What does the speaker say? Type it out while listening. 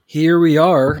Here we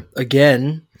are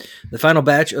again, the final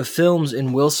batch of films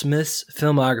in Will Smith's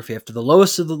filmography. After the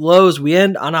lowest of the lows, we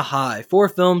end on a high. 4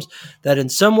 films that in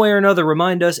some way or another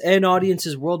remind us and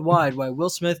audiences worldwide why Will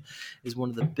Smith is one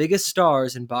of the biggest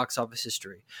stars in box office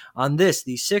history. On this,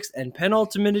 the 6th and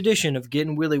penultimate edition of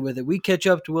Getting Willy With It, we catch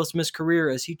up to Will Smith's career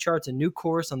as he charts a new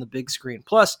course on the big screen.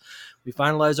 Plus, we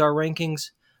finalize our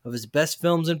rankings of his best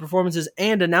films and performances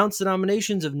and announce the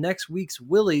nominations of next week's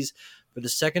Willies. For the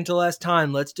second to last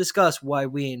time, let's discuss why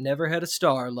we ain't never had a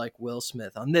star like Will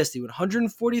Smith. On this, the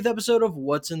 140th episode of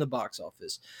What's in the Box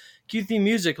Office. Cue theme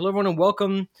music. Hello, everyone, and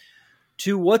welcome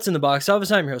to What's in the Box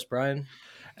Office. I'm your host, Brian.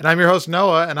 And I'm your host,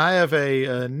 Noah, and I have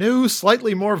a new,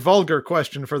 slightly more vulgar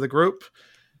question for the group.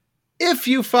 If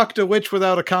you fucked a witch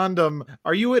without a condom,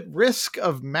 are you at risk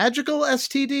of magical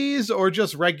STDs or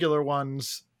just regular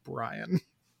ones, Brian?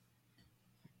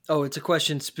 Oh, it's a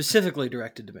question specifically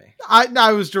directed to me.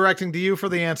 I was directing to you for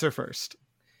the answer first.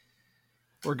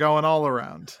 We're going all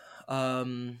around. I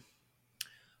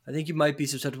think you might be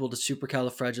susceptible to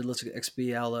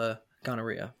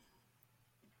supercalifragilisticexpialidocious.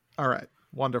 All right.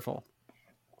 Wonderful.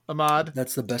 Ahmad?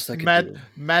 That's the best I could do.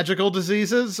 Magical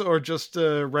diseases or just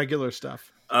regular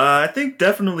stuff? I think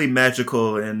definitely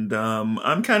magical, and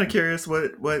I'm kind of curious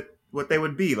what they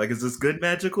would be. Like, is this good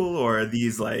magical, or are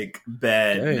these like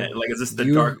bad? Okay. Like, is this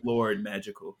the Dark Lord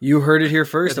magical? You heard it here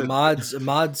first.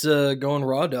 Ahmad's going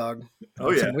raw dog.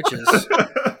 Oh yeah, some witches.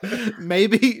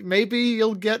 maybe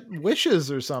you'll get wishes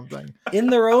or something. In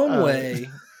their own way,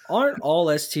 aren't all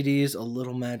STDs a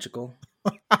little magical?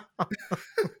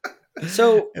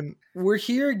 So we're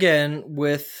here again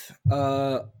with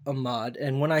Ahmad,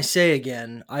 and when I say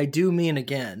again, I do mean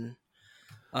again.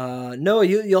 Noah,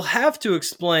 you'll have to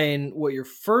explain what your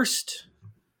first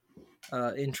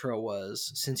intro was,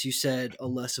 since you said a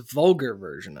less vulgar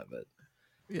version of it.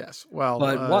 Yes, well,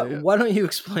 but why don't you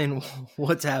explain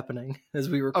what's happening as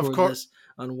we record this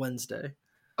on Wednesday?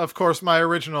 Of course, my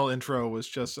original intro was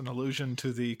just an allusion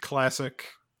to the classic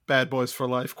Bad Boys for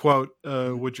Life quote,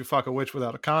 would you fuck a witch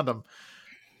without a condom?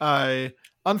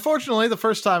 Unfortunately, the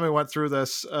first time we went through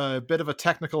this, a bit of a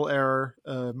technical error.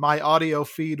 My audio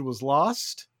feed was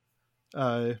lost.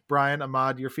 Brian,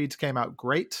 Ahmad, your feeds came out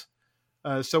great.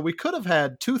 So we could have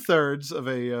had 2/3 of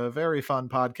a very fun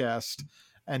podcast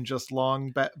and just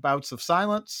long bouts of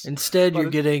silence. Instead, you're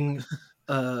getting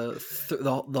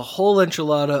the whole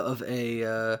enchilada of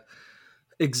a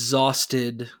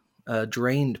exhausted,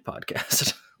 drained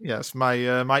podcast. Yes,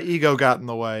 my ego got in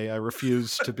the way. I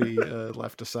refuse to be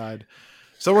left aside.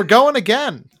 So we're going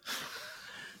again.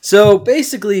 So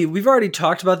basically, we've already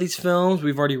talked about these films.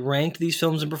 We've already ranked these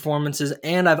films and performances,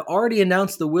 and I've already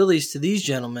announced the Willies to these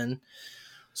gentlemen.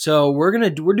 So we're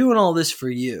doing all this for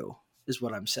you, is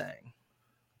what I'm saying.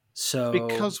 So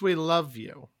because we love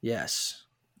you. Yes.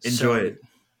 Enjoy it.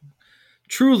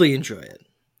 Truly enjoy it.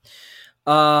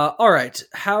 All right.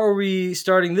 How are we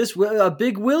starting this?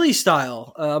 Big Willie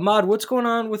style. Ahmad, what's going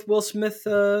on with Will Smith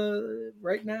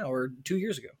right now or 2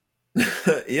 years ago?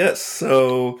 Yes.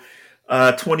 So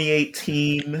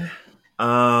 2018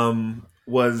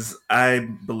 was, I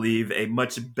believe, a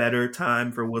much better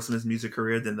time for Will Smith's music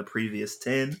career than the previous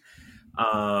 10.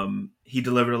 He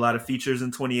delivered a lot of features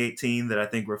in 2018 that I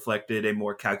think reflected a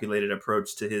more calculated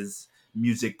approach to his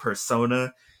music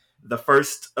persona. The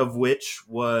first of which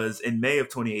was in May of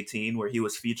 2018, where he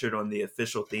was featured on the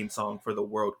official theme song for the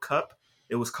World Cup.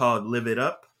 It was called Live It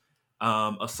Up,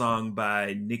 a song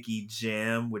by Nicky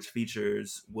Jam, which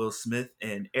features Will Smith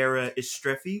and Era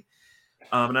Istrefi.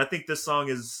 And I think this song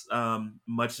is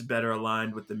much better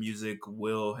aligned with the music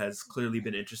Will has clearly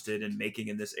been interested in making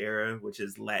in this era, which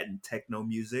is Latin techno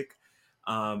music.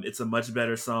 It's a much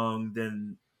better song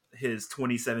than his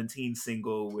 2017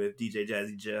 single with DJ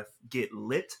Jazzy Jeff, Get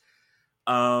Lit.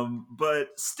 But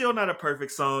still not a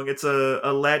perfect song. It's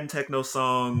a Latin techno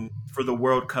song for the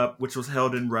World Cup, which was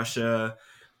held in Russia.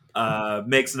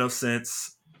 Makes no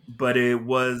sense, but it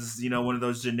was, one of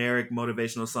those generic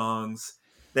motivational songs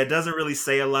that doesn't really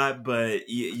say a lot, but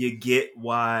you get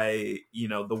why,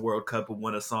 the World Cup would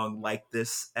want a song like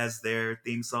this as their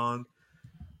theme song.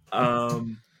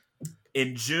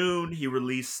 In June, he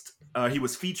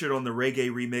was featured on the reggae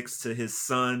remix to his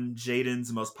son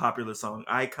Jaden's most popular song,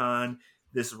 Icon.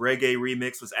 This reggae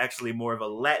remix was actually more of a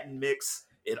Latin mix.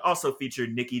 It also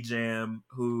featured Nicky Jam,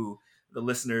 who the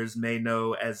listeners may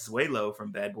know as Zuelo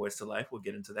from Bad Boys to Life. We'll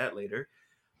get into that later.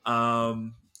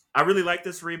 I really like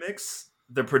this remix.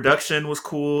 The production was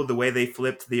cool. The way they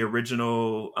flipped the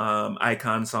original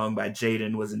Icon song by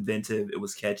Jaden was inventive. It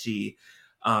was catchy.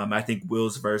 I think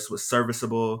Will's verse was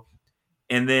serviceable.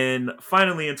 And then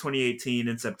finally in 2018,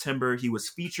 in September, he was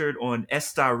featured on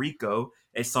Esta Rico,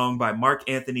 a song by Mark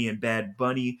Anthony and Bad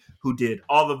Bunny, who did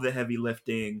all of the heavy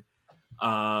lifting.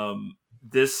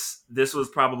 This was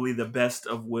probably the best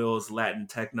of Will's Latin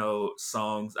techno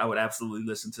songs. I would absolutely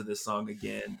listen to this song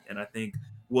again, and I think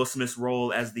Will Smith's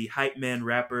role as the hype man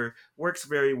rapper works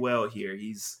very well here.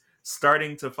 He's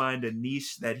starting to find a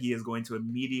niche that he is going to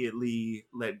immediately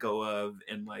let go of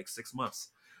in like 6 months.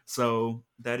 So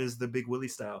that is the Big Willie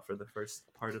style for the first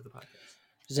part of the podcast.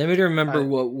 Does anybody remember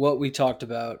what we talked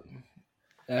about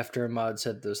after Ahmad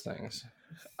said those things?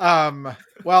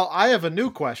 Well, I have a new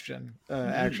question,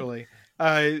 actually.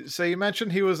 So you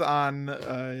mentioned he was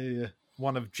on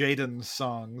one of Jaden's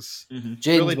songs. Jaden's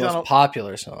really most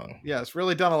popular song. Yes,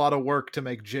 really done a lot of work to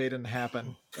make Jaden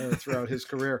happen throughout his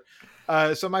career.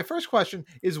 So my first question,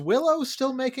 is Willow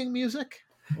still making music?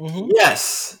 Mm-hmm.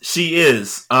 Yes, she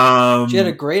is. She had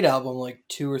a great album like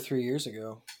 2 or 3 years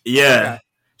ago. Yeah. Okay.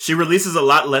 She releases a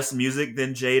lot less music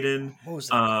than Jaden. What was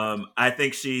that? I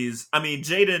think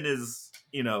Jaden is,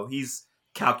 he's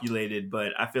calculated,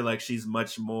 but I feel like she's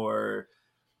much more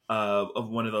of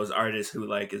one of those artists who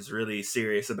like is really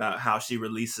serious about how she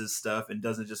releases stuff and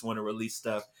doesn't just want to release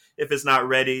stuff if it's not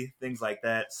ready, things like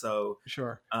that. So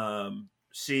sure.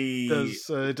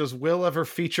 Does Will ever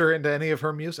feature into any of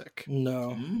her music?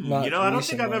 No. I don't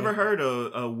think I've ever heard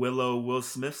a Will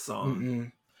Smith song.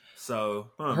 Mm-mm.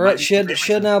 So she had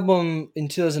an album in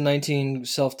 2019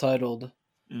 self-titled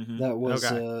that was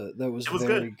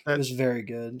very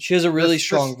good. She has a really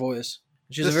strong voice.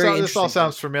 She has this all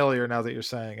sounds familiar now that you're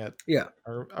saying it. Yeah,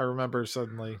 I remember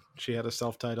suddenly she had a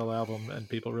self-titled album and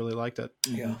people really liked it.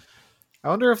 Yeah, I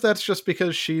wonder if that's just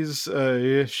because she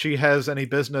has any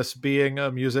business being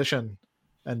a musician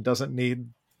and doesn't need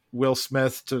Will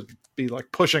Smith to be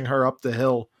like pushing her up the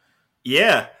hill.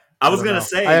 Yeah. I was going to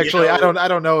say, I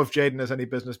don't know if Jaden has any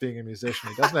business being a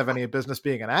musician. He doesn't have any business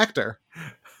being an actor.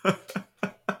 He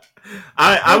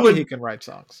can write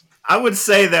songs. I would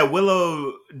say that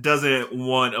Willow doesn't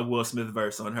want a Will Smith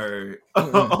verse on her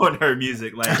on her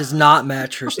music. Like, it does not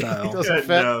match her style. It doesn't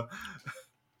fit. No.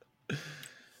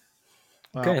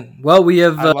 Okay. Well, we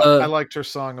have. I liked her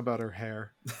song about her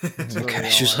hair.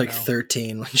 Okay, she was like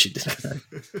 13 when she did that.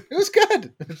 It was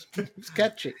good. It was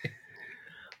catchy.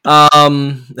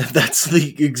 That's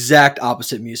the exact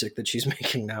opposite music that she's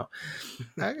making now.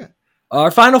 Okay. Our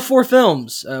final 4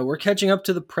 films. We're catching up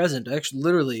to the present. Actually,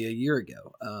 literally a year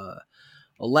ago.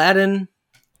 Aladdin,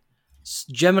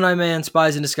 Gemini Man,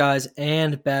 Spies in Disguise,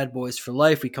 and Bad Boys for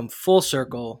Life. We come full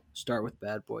circle. Start with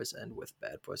Bad Boys, end with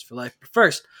Bad Boys for Life. But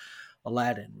first,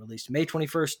 Aladdin, released May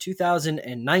 21st,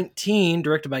 2019,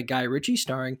 directed by Guy Ritchie,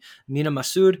 starring Mina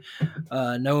Masood,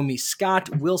 Naomi Scott,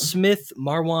 Will Smith,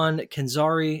 Marwan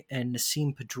Kenzari, and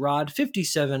Nassim Pedrad.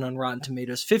 57 on Rotten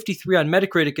Tomatoes, 53 on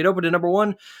Metacritic. It opened at number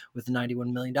 1 with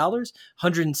 $91 million,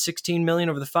 $116 million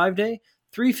over the 5-day,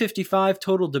 $355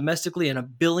 total domestically, and $1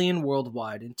 billion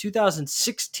worldwide. In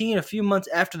 2016, a few months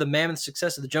after the mammoth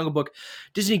success of The Jungle Book,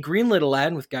 Disney greenlit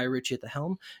Aladdin with Guy Ritchie at the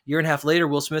helm. A year and a half later,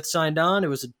 Will Smith signed on. It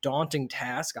was a daunting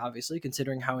task, obviously,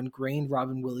 considering how ingrained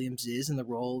Robin Williams is in the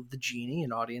role of the genie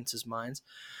in audiences' minds.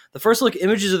 The first look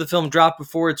images of the film dropped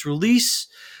before its release.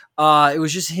 It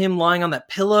was just him lying on that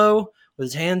pillow with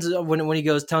his hands when he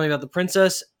goes, "Tell me about the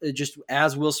princess," just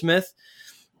as Will Smith.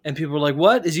 And people were like,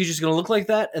 "What? Is he just going to look like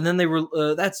that?" And then they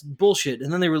were, "That's bullshit."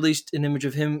 And then they released an image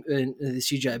of him in the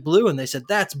CGI blue, and they said,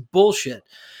 "That's bullshit."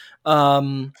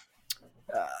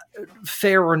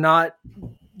 Fair or not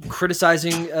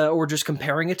criticizing or just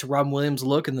comparing it to Robin Williams'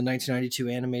 look in the 1992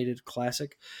 animated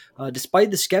classic. Despite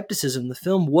the skepticism, the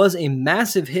film was a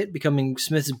massive hit, becoming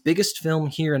Smith's biggest film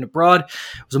here and abroad.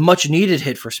 It was a much-needed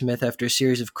hit for Smith after a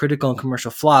series of critical and commercial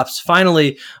flops.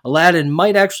 Finally, Aladdin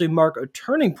might actually mark a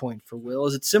turning point for Will,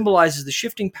 as it symbolizes the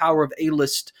shifting power of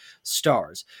A-list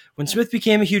stars. When Smith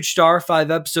became a huge star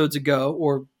 5 episodes ago,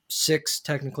 or 6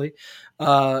 technically,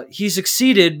 he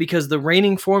succeeded because the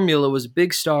reigning formula was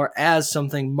big star as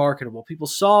something marketable. People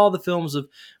saw the films of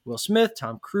Will Smith,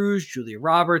 Tom Cruise, Julia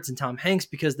Roberts, and Tom Hanks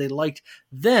because they liked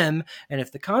them, and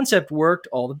if the concept worked,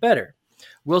 all the better.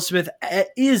 Will Smith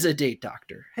is a date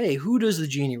doctor. Hey, who does the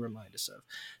genie remind us of?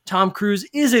 Tom Cruise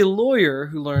is a lawyer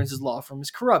who learns his law firm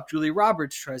is corrupt. Julia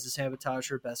Roberts tries to sabotage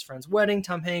her best friend's wedding.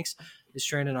 Tom Hanks is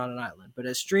stranded on an island. But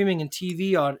as streaming and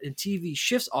TV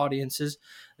shifts audiences,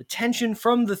 attention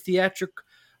from the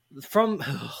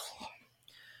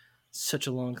such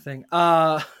a long thing.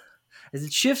 As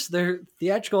it shifts their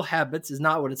theatrical habits, is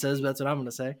not what it says, but that's what I'm going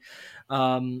to say.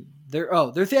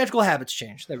 Their theatrical habits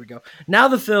change. There we go. Now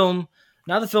the films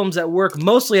that work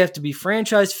mostly have to be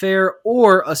franchise fare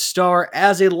or a star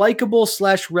as a likable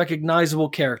 / recognizable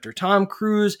character. Tom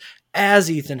Cruise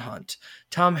as Ethan Hunt,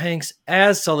 Tom Hanks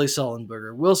as Sully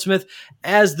Sullenberger, Will Smith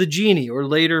as the genie, or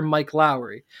later Mike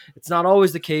Lowry. It's not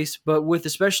always the case, but with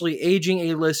especially aging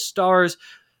A-list stars,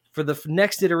 for the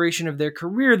next iteration of their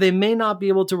career, they may not be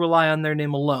able to rely on their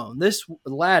name alone. This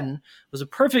Aladdin was a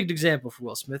perfect example for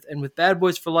Will Smith, and with Bad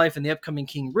Boys for Life and the upcoming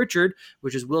King Richard,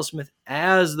 which is Will Smith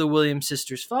as the Williams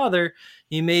sisters' father,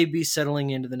 he may be settling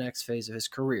into the next phase of his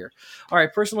career. All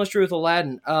right, personal history with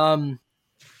Aladdin.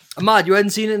 Ahmad, you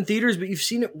hadn't seen it in theaters, but you've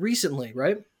seen it recently,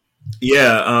 right?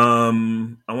 Yeah,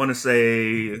 I want to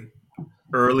say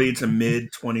early to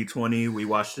mid 2020, we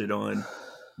watched it on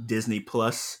Disney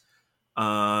Plus.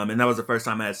 And that was the first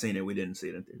time I had seen it. We didn't see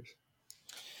it in theaters.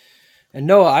 And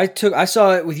Noah, I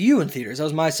saw it with you in theaters. That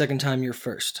was my second time. Your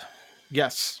first.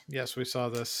 Yes, we saw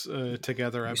this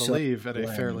together, I believe, at a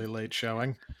fairly late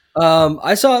showing.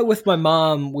 I saw it with my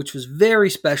mom, which was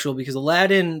very special because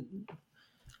Aladdin,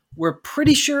 we're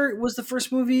pretty sure it was the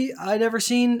first movie I'd ever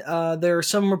seen. There are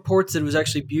some reports that it was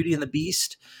actually Beauty and the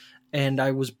Beast, and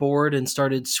I was bored and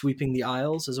started sweeping the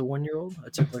aisles as a 1-year-old. I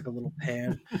took like a little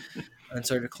pan and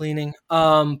started cleaning.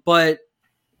 But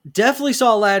definitely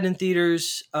saw Aladdin in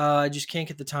theaters. I just can't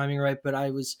get the timing right, but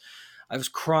I was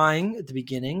crying at the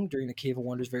beginning during the Cave of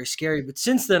Wonders, very scary. But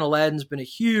since then, Aladdin's been a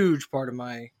huge part of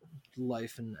my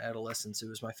life and adolescence. It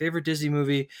was my favorite Disney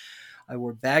movie. I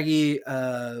wore baggy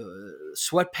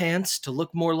sweatpants to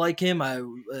look more like him.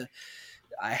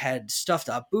 I had stuffed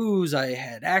Abu's. I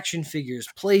had action figures,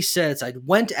 play sets. I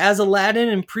went as Aladdin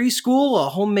in preschool, a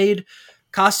homemade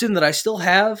costume that I still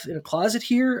have in a closet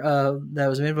here that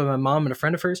was made by my mom and a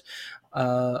friend of hers.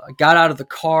 I got out of the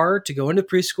car to go into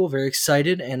preschool, very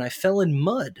excited, and I fell in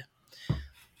mud.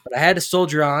 But I had to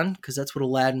soldier on because that's what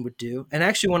Aladdin would do. And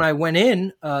actually, when I went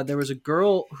in, there was a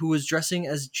girl who was dressing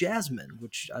as Jasmine,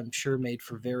 which I'm sure made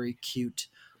for very cute.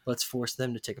 Let's force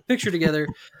them to take a picture together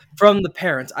from the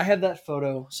parents. I have that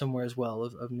photo somewhere as well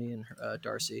of me and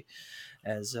Darcy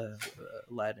as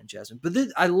Aladdin and Jasmine. But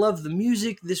I love the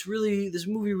music. This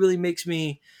movie really makes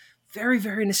me very,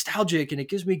 very nostalgic, and it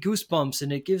gives me goosebumps,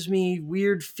 and it gives me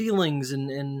weird feelings.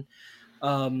 And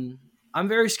I'm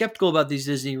very skeptical about these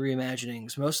Disney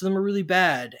reimaginings. Most of them are really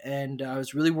bad, and I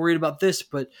was really worried about this,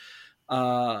 but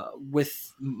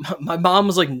with my mom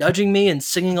was like nudging me and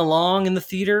singing along in the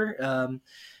theater.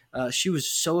 She was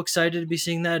so excited to be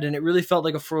seeing that, and it really felt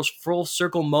like a full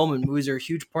circle moment. Movies are a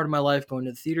huge part of my life. Going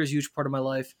to the theater is a huge part of my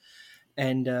life,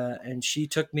 and she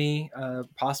took me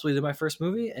possibly to my first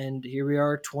movie, and here we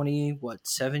are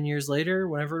 7 years later,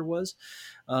 whenever it was,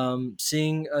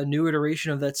 seeing a new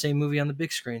iteration of that same movie on the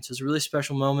big screen. So it's a really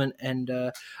special moment, and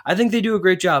I think they do a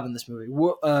great job in this movie.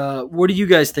 What do you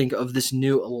guys think of this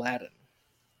new Aladdin?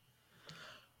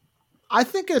 I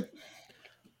think it.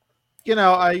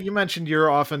 You mentioned you're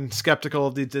often skeptical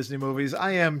of these Disney movies.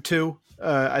 I am too.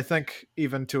 I think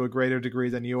even to a greater degree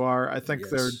than you are. I think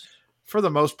they're, for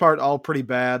the most part, all pretty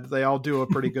bad. They all do a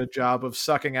pretty good job of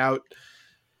sucking out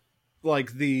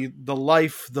like the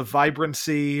life, the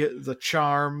vibrancy, the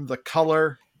charm, the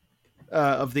color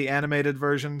of the animated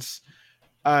versions.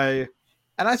 I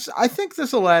think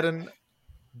this Aladdin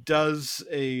does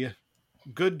a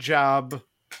good job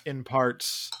in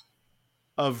parts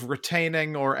of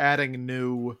retaining or adding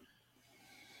new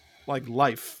like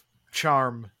life,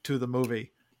 charm to the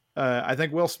movie. I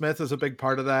think Will Smith is a big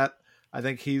part of that. I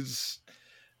think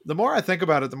the more I think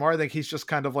about it, the more I think he's just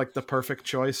kind of like the perfect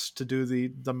choice to do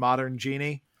the modern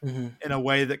genie in a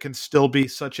way that can still be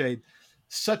such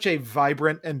a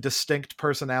vibrant and distinct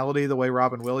personality the way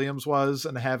Robin Williams was,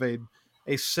 and have a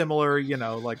similar,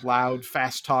 like loud,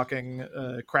 fast talking,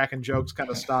 cracking jokes kind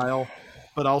of style,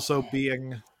 but also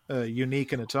being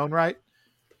unique in its own right.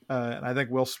 And I think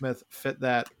Will Smith fit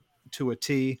that to a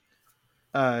T.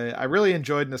 I really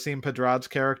enjoyed Nasim Pedrad's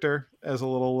character as a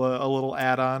little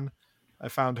add-on. I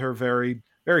found her very,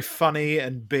 very funny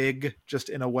and big, just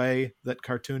in a way that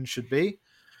cartoons should be.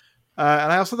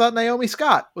 And I also thought Naomi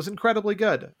Scott was incredibly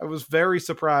good. I was very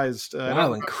surprised.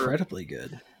 Wow, incredibly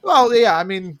good. Well, yeah, I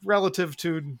mean, relative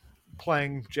to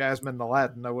playing Jasmine and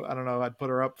Aladdin, I don't know, I'd put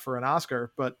her up for an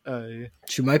Oscar, but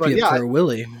she might be up for a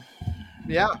Willie.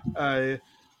 Yeah, I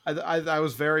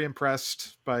was very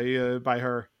impressed by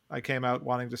her. I came out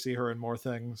wanting to see her in more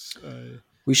things.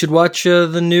 We should watch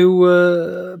the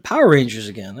new Power Rangers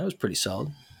again. That was pretty solid.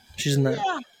 She's in that.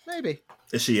 Yeah, maybe.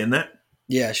 Is she in that?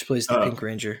 Yeah, she plays the Pink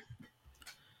Ranger.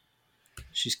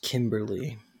 She's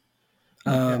Kimberly.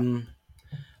 Mod,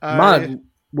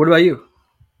 what about you?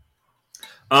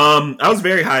 I was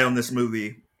very high on this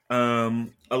movie.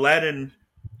 Aladdin,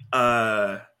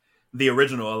 the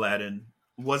original Aladdin,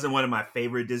 wasn't one of my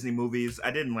favorite Disney movies.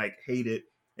 I didn't hate it.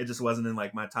 It just wasn't in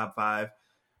my top 5.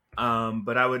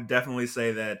 But I would definitely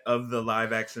say that of the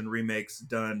live action remakes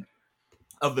done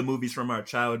of the movies from our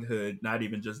childhood, not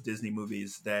even just Disney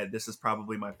movies, that this is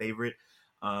probably my favorite.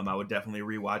 I would definitely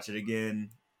rewatch it again.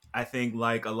 I think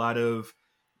like a lot of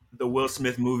the Will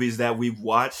Smith movies that we've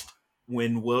watched,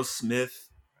 when Will Smith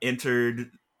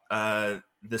entered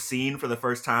the scene for the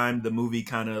first time, the movie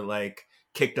kind of like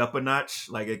kicked up a notch.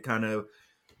 Like it kind of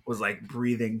was like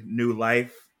breathing new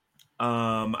life.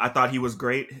 I thought he was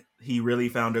great. He really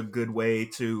found a good way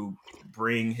to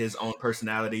bring his own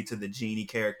personality to the Genie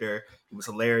character. It was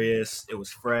hilarious. It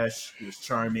was fresh. It was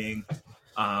charming.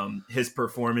 His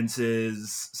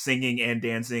performances, singing and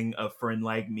dancing, A Friend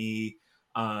Like Me,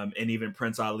 and even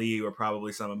Prince Ali were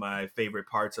probably some of my favorite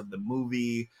parts of the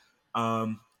movie.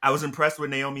 I was impressed with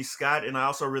Naomi Scott, and I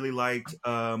also really liked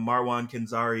Marwan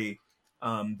Kenzari,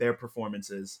 their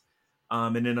performances.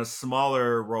 And in a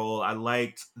smaller role, I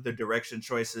liked the direction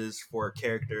choices for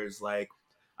characters like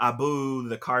Abu,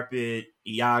 the Carpet,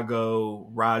 Iago,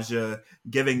 Raja,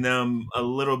 giving them a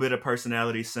little bit of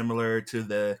personality similar to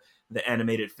the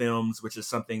animated films, which is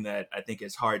something that I think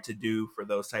is hard to do for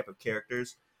those type of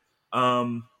characters.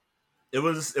 Um, it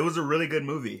was a really good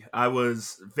movie. I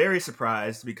was very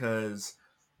surprised because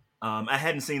I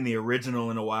hadn't seen the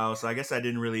original in a while, so I guess I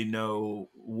didn't really know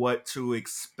what to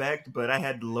expect, but I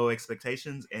had low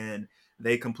expectations and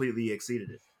they completely exceeded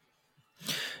it.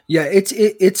 Yeah, it's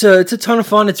a ton of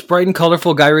fun. It's bright and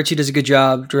colorful. Guy Ritchie does a good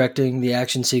job directing the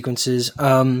action sequences.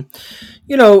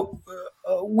 You know,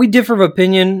 we differ of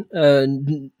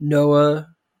opinion. Noah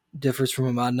differs from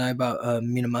Ahmad and I about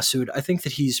Mina Masood. I think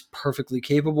that he's perfectly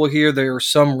capable here. There are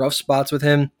some rough spots with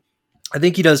him. I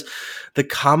think he does the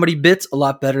comedy bits a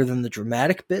lot better than the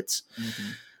dramatic bits.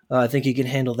 Mm-hmm. I think he can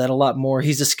handle that a lot more.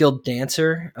 He's a skilled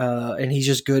dancer, and he's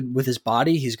just good with his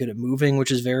body. He's good at moving,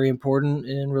 which is very important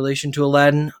in relation to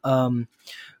Aladdin.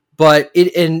 But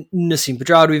and Nassim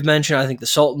Pedrad we've mentioned. I think the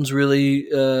Sultan's really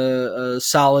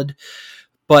solid.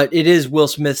 But it is Will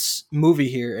Smith's movie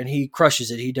here, and he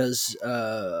crushes it. He does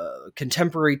a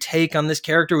contemporary take on this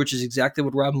character, which is exactly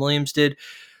what Robin Williams did.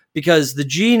 Because the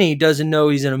genie doesn't know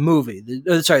he's in a movie.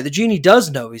 The genie does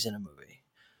know he's in a movie.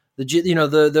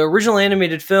 The original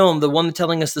animated film, the one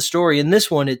telling us the story. In this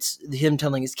one, it's him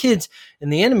telling his kids. In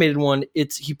the animated one,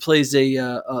 he plays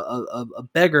a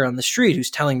beggar on the street who's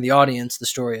telling the audience the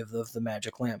story of the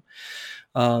magic lamp.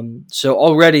 So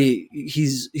already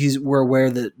we're aware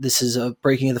that this is a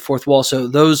breaking of the fourth wall. So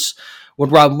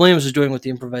what Robin Williams was doing with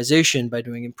the improvisation by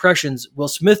doing impressions, Will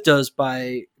Smith does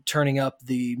by turning up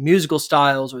the musical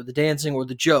styles or the dancing or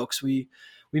the jokes. We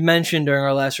mentioned during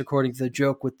our last recording the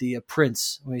joke with the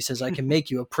prince when he says, "I can make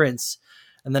you a prince,"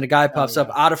 and then a guy pops up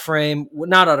out of frame,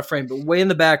 not out of frame, but way in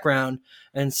the background,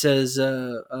 and says,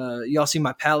 "Y'all see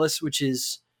my palace," which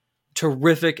is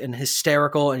terrific and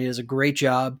hysterical, and he does a great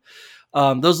job.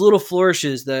 Those little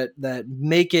flourishes that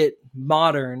make it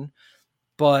modern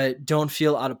but don't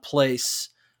feel out of place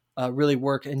really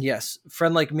work. And yes,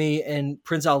 Friend Like Me and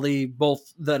Prince Ali,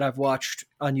 both that I've watched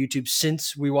on YouTube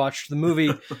since we watched the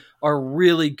movie, are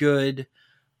really good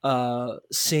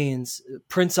scenes.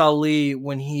 Prince Ali,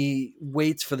 when he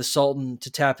waits for the Sultan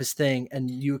to tap his thing, and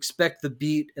you expect the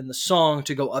beat and the song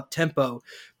to go up tempo,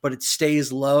 but it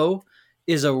stays low,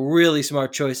 is a really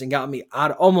smart choice and got me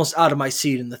almost out of my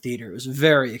seat in the theater. It was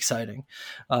very exciting.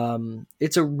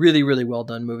 It's a really, really well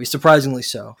done movie, surprisingly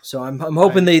so. So I'm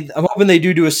hoping they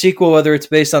do a sequel, whether it's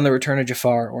based on the Return of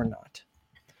Jafar or not.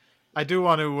 I do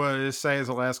want to say as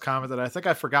a last comment that I think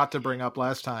I forgot to bring up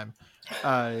last time.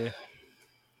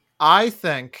 I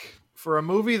think for a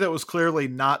movie that was clearly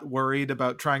not worried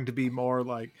about trying to be more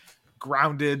like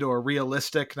grounded or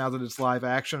realistic now that it's live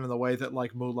action in the way that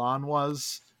like Mulan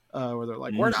was, where they're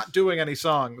like, we're not doing any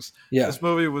songs. Yeah. This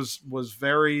movie was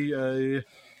very,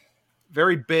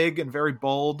 very big and very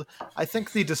bold. I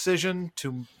think the decision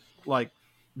to like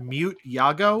mute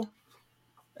Iago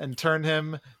and turn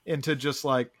him into just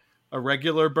like a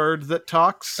regular bird that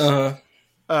talks,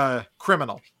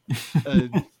 criminal,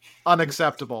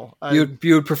 unacceptable. You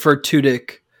would prefer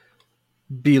Tudyk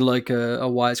be like a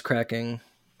wisecracking.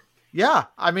 Yeah,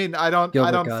 I mean, I don't think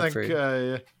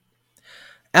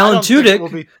Alan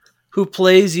Tudyk, who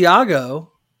plays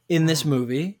Iago in this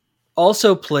movie,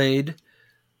 also played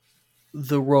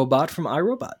the robot from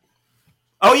iRobot.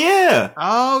 Oh yeah.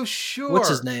 Oh sure. What's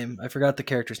his name? I forgot the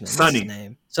character's name. Sonny. What's his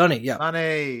name? Sonny. Yeah.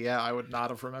 Sonny. Yeah, I would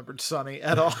not have remembered Sonny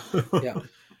at all. Yeah.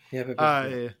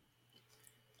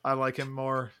 I like him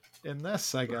more in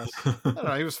this, I guess. I don't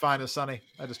know. He was fine as Sonny.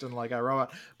 I just didn't like iRobot.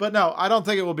 But no, I don't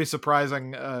think it will be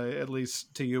surprising, at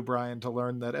least to you, Brian, to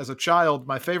learn that as a child,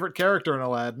 my favorite character in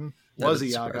Aladdin was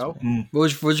Iago.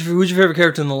 Who's your favorite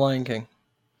character in The Lion King?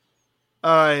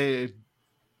 It's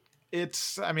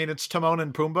Timon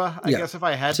and Pumbaa. I Yeah. guess if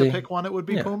I had See? to pick one, it would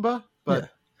be Yeah. Pumbaa. But Yeah.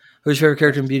 Who's your favorite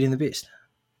character in Beauty and the Beast?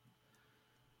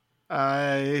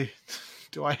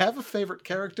 do I have a favorite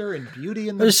character in Beauty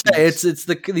and I the just Beast? say it's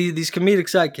these comedic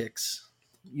sidekicks.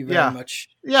 You very much.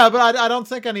 Yeah, but I don't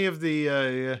think any of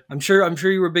the. I'm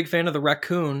sure you were a big fan of the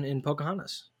raccoon in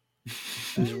Pocahontas.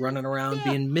 He was running around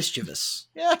being mischievous.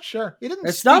 Yeah, sure. He didn't.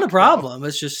 It's not a speak, problem.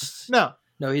 It's just though.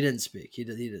 no. He didn't speak. He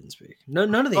didn't speak. No,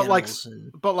 none of the But like- animals.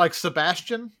 But like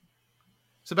Sebastian.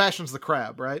 Sebastian's the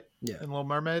crab, right? Yeah. In Little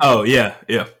Mermaid. Oh yeah.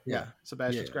 Yeah.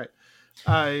 Sebastian's Yeah.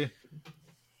 great.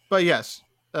 But yes,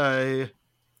 and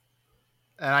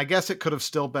I guess it could have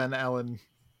still been Alan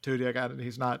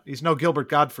Tudyk. He's no Gilbert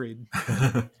Gottfried.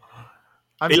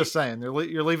 I'm just saying,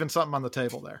 you're leaving something on the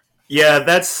table there. Yeah,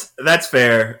 that's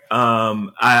fair.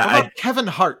 What about Kevin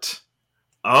Hart?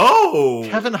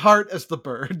 Kevin Hart as the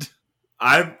bird.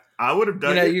 I would have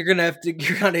done it. You're gonna have to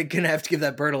give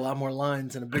that bird a lot more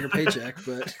lines and a bigger paycheck.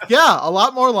 But Yeah, a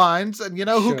lot more lines, and you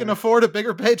know who Sure. can afford a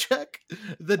bigger paycheck?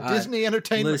 The Disney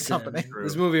Entertainment Company.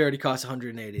 This movie already cost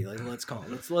 180. Like, let's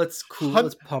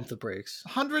pump the brakes.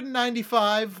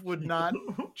 195 would not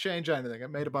change anything.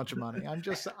 It made a bunch of money. I'm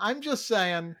just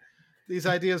saying, these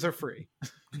ideas are free.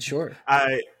 Sure.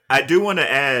 I do want to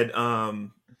add.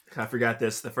 I forgot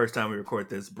this the first time we record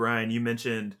this. Brian, you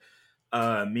mentioned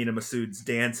Mina Masood's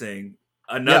dancing.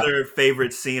 Another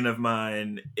favorite scene of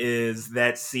mine is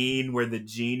that scene where the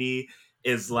genie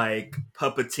is like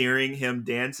puppeteering him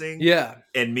dancing. Yeah.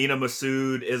 And Mina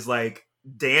Masood is like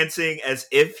dancing as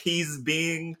if he's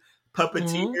being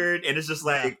puppeteered, and it's just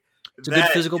like It's a good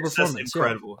physical is just performance. Yeah.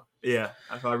 incredible. Yeah,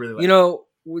 I really like.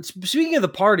 Speaking of the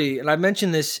party, and I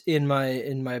mentioned this in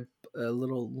my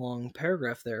little long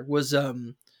paragraph. There was a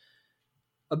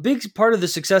big part of the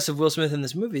success of Will Smith in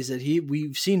this movie is that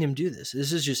we've seen him do this.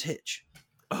 This is just Hitch.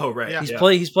 Oh right, Yeah.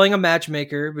 He's playing a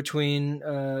matchmaker between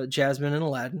Jasmine and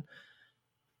Aladdin,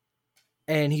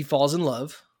 and he falls in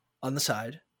love on the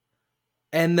side.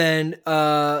 And then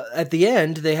at the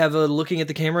end, they have a looking at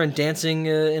the camera and dancing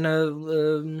in a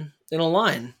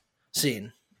line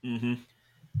scene. Mm-hmm.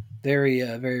 Very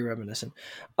very reminiscent.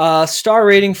 Star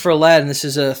rating for Aladdin. This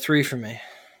is a 3 for me.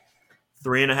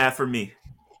 3.5 for me.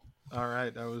 All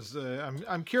right,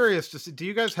 I'm curious to see. Do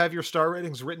you guys have your star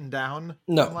ratings written down?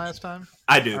 No. From last time.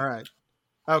 I do. All right.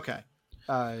 Okay.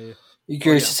 You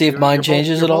curious to see if mine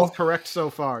changes you're at all? both correct so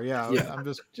far. Yeah. I'm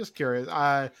just curious.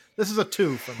 This is a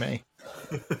 2 for me.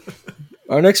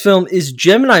 Our next film is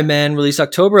Gemini Man, released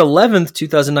October 11th,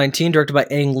 2019, directed by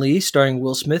Ang Lee, starring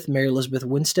Will Smith, Mary Elizabeth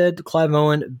Winstead, Clive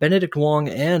Owen, Benedict Wong,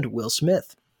 and Will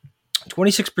Smith.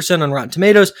 26% on Rotten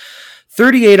Tomatoes,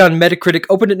 38 on Metacritic.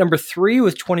 Opened at number 3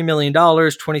 with $20 million,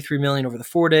 $23 million over the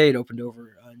 4-day. It opened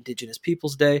over Indigenous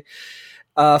Peoples Day.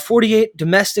 48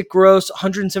 domestic gross,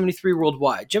 173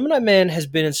 worldwide. Gemini Man has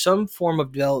been in some form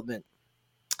of development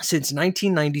since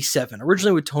 1997,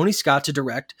 originally with Tony Scott to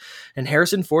direct and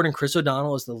Harrison Ford and Chris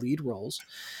O'Donnell as the lead roles.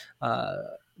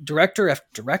 Director after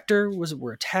director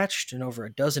were attached, and over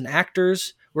a dozen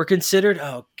actors were considered.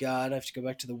 Oh God, I have to go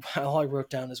back to all I wrote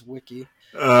down is wiki.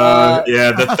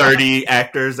 The 30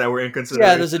 actors that were in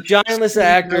consideration. Yeah, there's a giant list of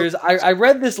actors. I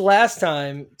read this last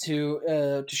time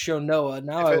to show Noah.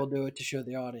 Now I will do it to show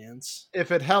the audience.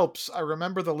 If it helps, I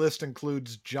remember the list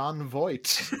includes John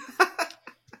Voight.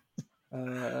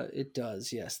 It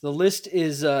does, yes. The list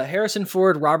is Harrison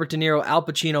Ford, Robert De Niro, Al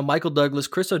Pacino, Michael Douglas,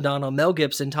 Chris O'Donnell, Mel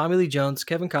Gibson, Tommy Lee Jones,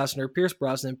 Kevin Costner, Pierce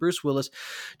Brosnan, Bruce Willis,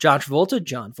 John Travolta,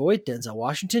 John Voight, Denzel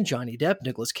Washington, Johnny Depp,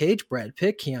 Nicolas Cage, Brad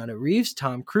Pitt, Keanu Reeves,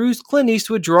 Tom Cruise, Clint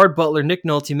Eastwood, Gerard Butler, Nick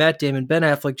Nolte, Matt Damon, Ben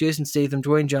Affleck, Jason Statham,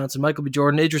 Dwayne Johnson, Michael B.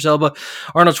 Jordan, Idris Elba,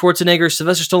 Arnold Schwarzenegger,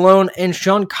 Sylvester Stallone, and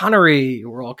Sean Connery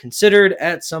were all considered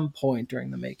at some point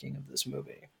during the making of this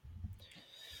movie.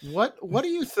 What do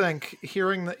you think?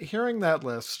 Hearing that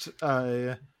list,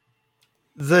 the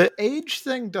age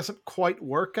thing doesn't quite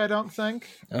work. I don't think.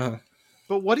 Uh-huh.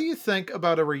 But what do you think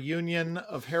about a reunion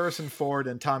of Harrison Ford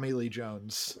and Tommy Lee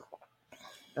Jones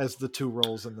as the two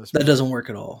roles in this movie? That doesn't work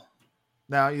at all.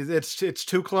 Now it's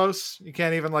too close. You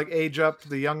can't even like age up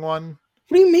the young one.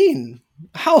 What do you mean?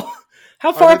 How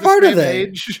far apart are they?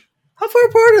 Age? How far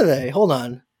apart are they? Hold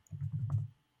on.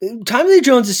 Tommy Lee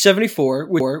Jones is 74,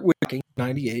 with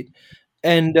 98,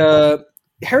 and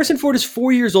Harrison Ford is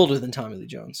 4 years older than Tommy Lee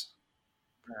Jones.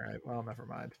 All right, well, never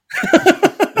mind.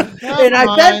 And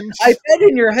I bet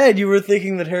in your head you were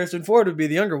thinking that Harrison Ford would be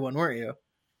the younger one, weren't you?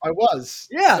 I was.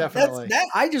 Yeah, definitely.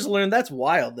 I just learned that's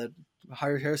wild that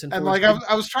Harrison Ford. And like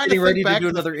I was trying to think ready back to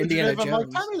do to another Indiana I'm like,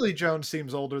 Jones. Tommy Lee Jones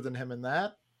seems older than him in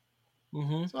that,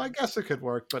 Mm-hmm. so I guess it could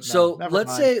work. But no, So never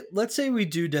mind. let's say we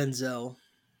do Denzel.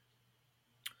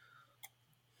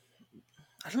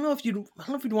 I don't know if you'd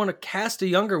want to cast a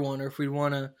younger one, or if we'd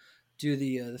want to do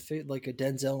like a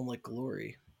Denzel and like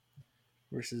Glory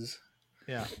versus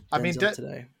Yeah, I mean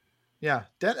today. Yeah,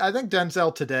 I think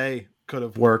Denzel today could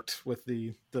have worked with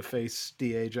the face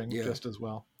de-aging just as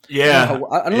well. Yeah,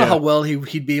 I don't know how well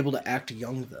he'd be able to act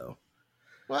young though.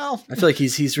 Well, I feel like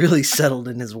he's really settled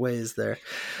in his ways there.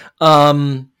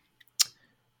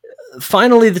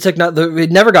 Finally,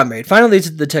 it never got made. Finally,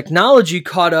 the technology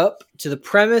caught up to the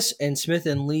premise, and Smith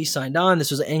and Lee signed on.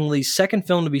 This was Ang Lee's second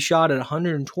film to be shot at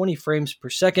 120 frames per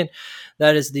second.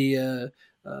 That is the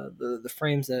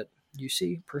frames that you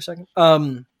see per second.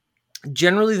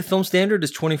 Generally, the film standard is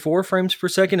 24 frames per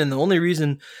second, and the only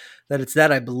reason that it's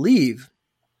that, I believe,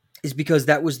 is because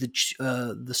that was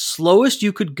the slowest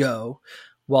you could go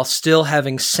while still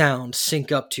having sound sync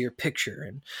up to your picture.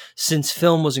 And since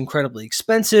film was incredibly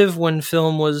expensive when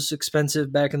film was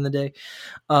expensive back in the day,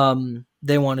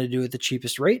 they wanted to do it the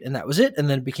cheapest rate, and that was it. And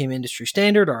then it became industry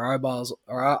standard. Our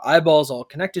eyeballs all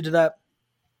connected to that,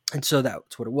 and so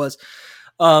that's what it was.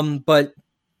 But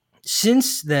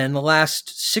since then, the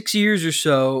last 6 years or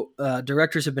so,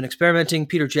 directors have been experimenting.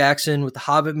 Peter Jackson with the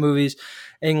Hobbit movies.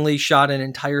 Ang Lee shot an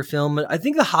entire film. I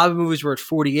think the Hobbit movies were at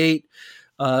 48.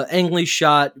 Ang Lee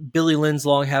shot Billy Lynn's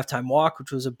Long Halftime Walk,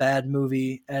 which was a bad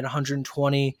movie, at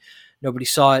 120. Nobody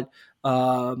saw it.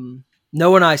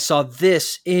 Noah and I saw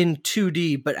this in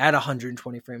 2D, but at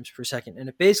 120 frames per second. And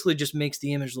it basically just makes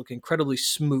the image look incredibly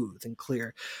smooth and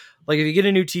clear. Like if you get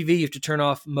a new TV, you have to turn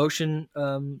off motion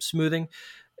smoothing.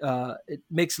 It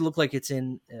makes it look like it's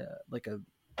in like a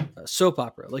soap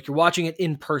opera, like you're watching it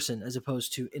in person as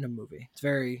opposed to in a movie. It's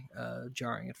very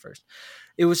jarring at first.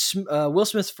 It was Will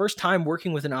Smith's first time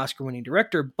working with an Oscar-winning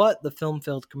director, but the film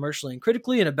failed commercially and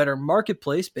critically in a better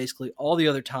marketplace basically all the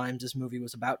other times this movie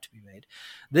was about to be made.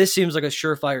 This seems like a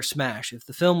surefire smash. If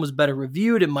the film was better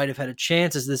reviewed, it might have had a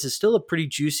chance, as this is still a pretty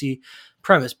juicy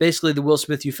premise. Basically, the Will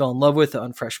Smith you fell in love with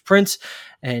on Fresh Prince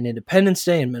and Independence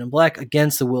Day and Men in Black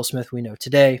against the Will Smith we know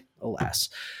today, alas.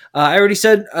 I already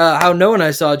said how Noah and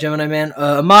I saw Gemini Man.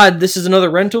 Ahmad, this is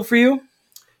another rental for you?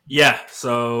 Yeah,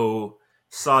 so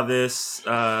saw this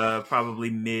probably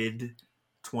mid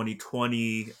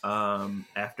 2020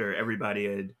 after everybody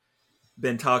had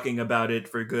been talking about it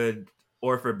for good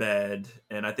or for bad.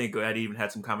 And I think I'd even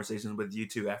had some conversations with you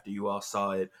two after you all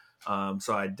saw it.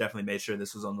 So I definitely made sure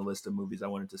this was on the list of movies I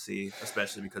wanted to see,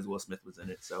 especially because Will Smith was in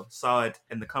it. So saw it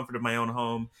in the comfort of my own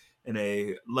home in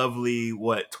a lovely,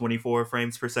 24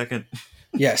 frames per second?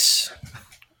 Yes.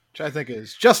 Which I think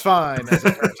is just fine. As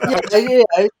it turns out.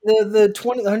 The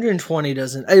 120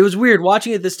 doesn't. It was weird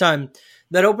watching it this time.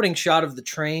 That opening shot of the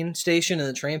train station and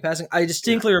the train passing, I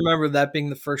distinctly remember that being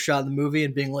the first shot of the movie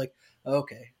and being like,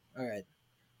 okay, all right.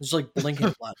 It's like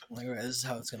blinking blood. Like, all right, this is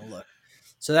how it's going to look.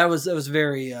 So that was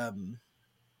very that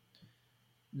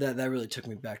really took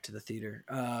me back to the theater.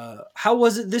 How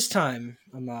was it this time,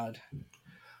 Ahmad?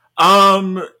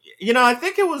 I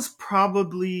think it was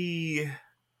probably,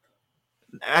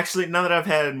 actually, now that I've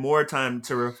had more time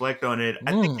to reflect on it,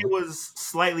 I think it was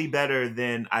slightly better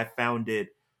than I found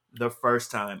it the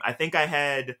first time. I think I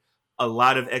had a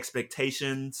lot of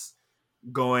expectations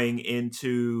going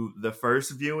into the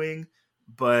first viewing,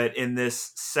 but in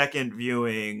this second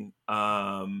viewing,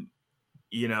 I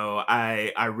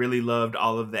really loved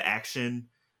all of the action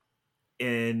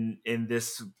in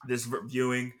this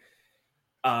viewing.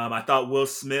 I thought Will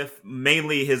Smith,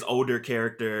 mainly his older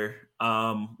character,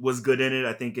 was good in it.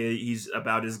 I think he's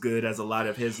about as good as a lot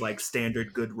of his like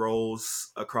standard good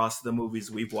roles across the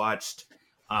movies we've watched.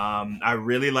 I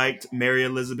really liked Mary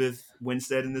Elizabeth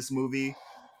Winstead in this movie.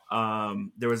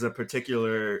 There was a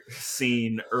particular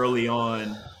scene early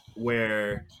on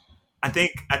where I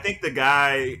think the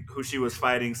guy who she was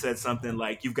fighting said something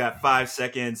like, "You've got 5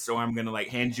 seconds, or I'm gonna like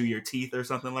hand you your teeth," or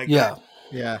something like that.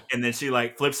 Yeah. And then she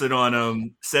like flips it on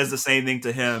him, says the same thing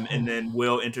to him, and then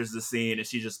Will enters the scene and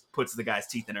she just puts the guy's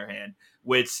teeth in her hand,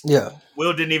 which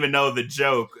Will didn't even know the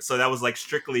joke, so that was like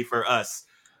strictly for us.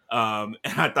 And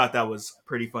I thought that was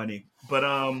pretty funny. But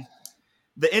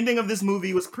the ending of this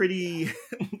movie was pretty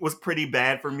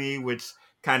bad for me, which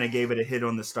kind of gave it a hit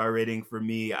on the star rating for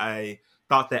me. I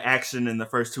thought the action in the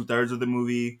first 2/3 of the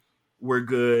movie were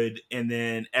good, and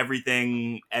then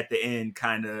everything at the end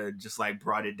kind of just like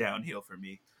brought it downhill for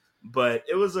me. But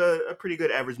it was a pretty good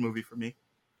average movie for me.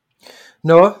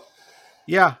 Noah?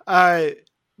 Yeah.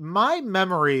 My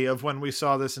memory of when we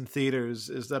saw this in theaters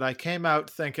is that I came out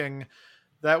thinking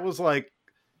that was like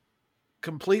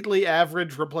completely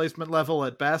average replacement level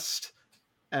at best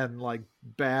and like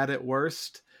bad at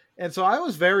worst. And so I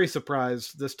was very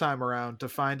surprised this time around to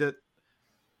find it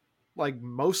like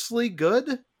mostly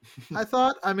good. I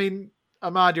thought, I mean,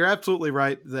 Ahmad, you're absolutely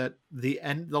right that the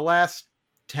last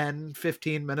 10,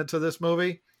 15 minutes of this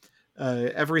movie,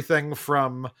 everything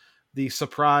from the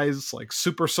surprise like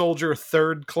super soldier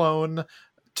third clone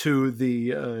to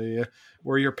the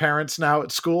were your parents now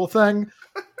at school thing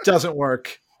doesn't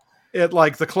work. It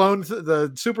like the clone,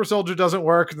 the super soldier doesn't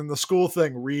work, and then the school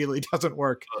thing really doesn't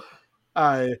work.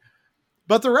 But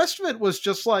the rest of it was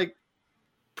just like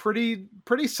pretty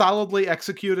solidly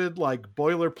executed, like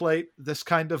boilerplate. This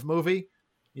kind of movie.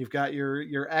 You've got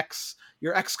your ex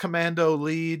commando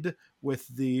lead with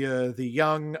the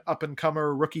young up and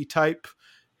comer rookie type,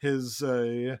 his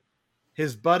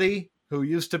buddy who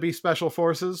used to be special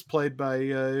forces, played by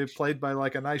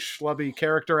like a nice schlubby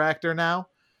character actor now,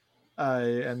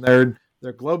 and they're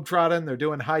globetrotting, they're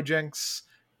doing hijinks,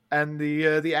 and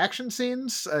the action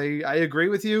scenes, I agree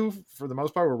with you, for the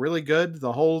most part were really good.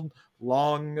 The whole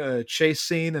long chase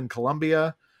scene in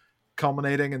Colombia,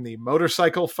 culminating in the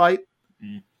motorcycle fight,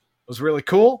 was really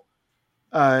cool.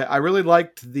 I really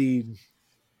liked the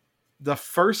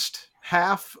first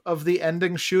half of the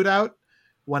ending shootout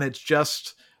when it's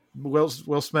just Will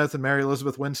Smith and Mary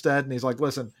Elizabeth Winstead, and he's like,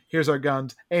 listen, here's our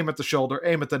guns, aim at the shoulder,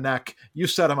 aim at the neck, you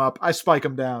set him up, I spike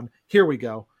him down, here we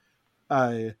go.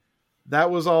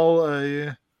 That was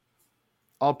all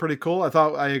pretty cool.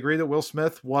 I agree that Will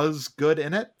Smith was good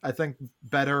in it. I think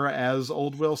better as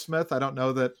old Will Smith. I don't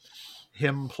know that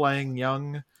him playing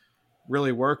young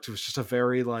really worked. It was just a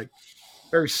very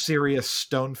serious,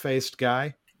 stone-faced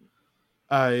guy.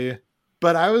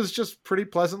 But I was just pretty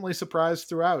pleasantly surprised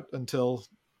throughout until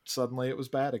suddenly it was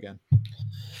bad again.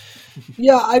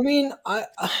 Yeah, I mean,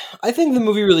 I think the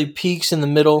movie really peaks in the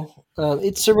middle.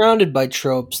 It's surrounded by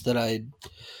tropes that I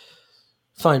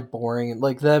find boring,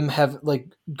 like them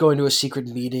going to a secret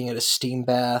meeting at a steam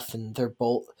bath, and they're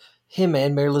both, him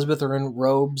and Mary Elizabeth are in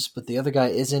robes, but the other guy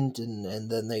isn't, and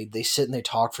then they sit and they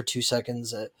talk for 2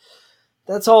 seconds.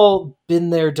 That's all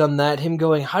been there, done that. Him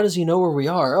going, how does he know where we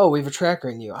are? Oh, we have a tracker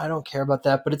in you. I don't care about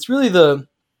that, but it's really the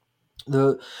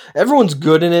everyone's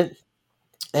good in it,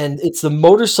 and it's the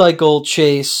motorcycle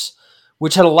chase,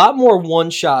 which had a lot more one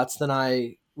shots than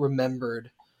I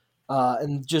remembered,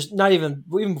 and just not even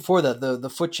before that, the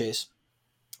foot chase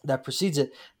that precedes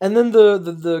it, and then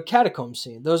the catacomb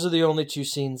scene. Those are the only 2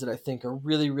 scenes that I think are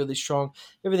really, really strong.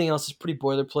 Everything else is pretty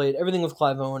boilerplate. Everything with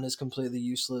Clive Owen is completely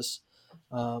useless,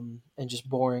 and just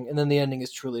boring. And then the ending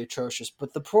is truly atrocious.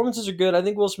 But the performances are good. I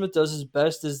think Will Smith does his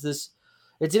best as this.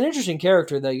 It's an interesting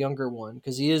character, that younger one,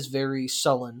 because he is very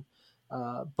sullen,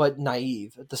 but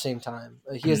naive at the same time.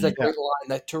 He has that great line,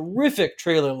 that terrific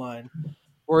trailer line,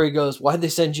 where he goes, "Why'd they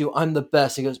send you? I'm the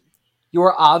best." He goes, "You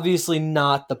are obviously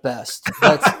not the best."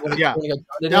 That's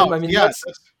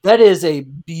that is a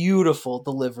beautiful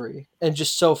delivery and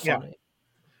just so funny.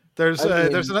 There's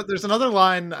another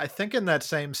line, I think, in that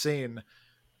same scene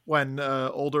when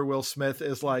older Will Smith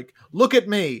is like, "Look at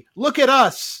me, look at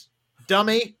us,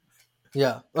 dummy."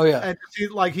 Yeah. Oh yeah. And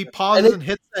he pauses and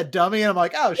hits that dummy, and I'm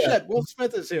like, "Oh shit, Will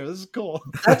Smith is here. This is cool."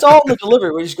 That's all in the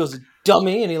delivery, where he just goes,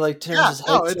 "Dummy," and he turns his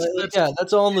head.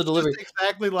 That's all in the delivery.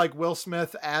 Exactly like Will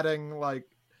Smith adding like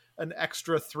an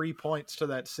extra 3 points to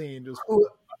that scene. Just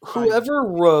whoever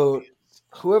wrote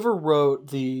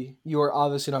the "You are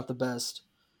obviously not the best,"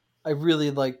 I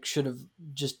really should have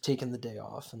just taken the day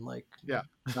off and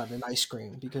gotten an ice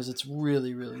cream, because it's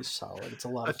really, really solid. It's a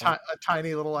lot of fun. A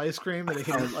tiny little ice cream that he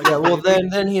can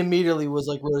then he immediately was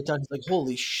wrote it down. He's like,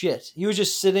 holy shit. He was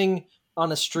just sitting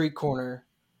on a street corner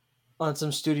on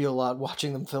some studio lot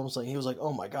watching them film something. He was like,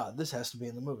 oh my God, this has to be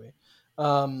in the movie.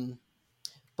 The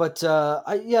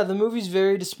movie's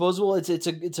very disposable.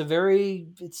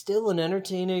 It's still an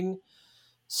entertaining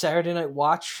Saturday night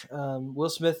watch. Will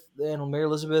Smith and Mary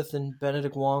Elizabeth and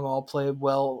Benedict Wong all played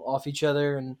well off each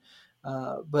other, and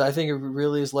but I think it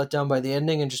really is let down by the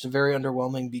ending and just a very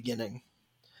underwhelming beginning.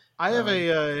 I have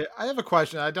a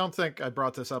question. I don't think I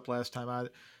brought this up last time.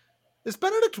 Is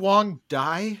Benedict Wong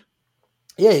die?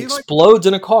 Yeah, he explodes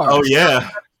in a car. Oh yeah.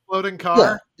 Exploding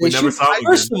car. Yeah.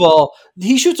 First of all,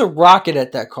 he shoots a rocket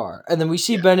at that car, and then we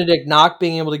see Benedict not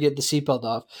being able to get the seatbelt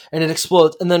off, and it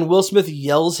explodes. And then Will Smith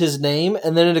yells his name,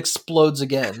 and then it explodes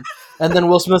again. And then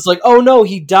Will Smith's like, "Oh no,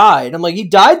 he died." I'm like, "He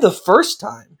died the first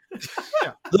time.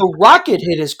 The rocket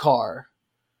hit his car."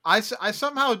 I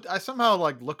somehow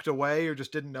looked away or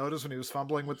just didn't notice when he was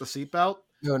fumbling with the seatbelt.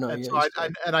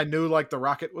 I knew the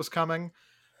rocket was coming.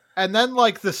 And then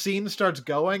the scene starts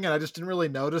going, and I just didn't really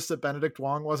notice that Benedict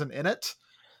Wong wasn't in it.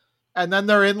 And then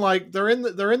they're in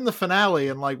the finale,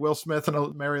 and Will Smith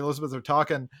and Mary Elizabeth are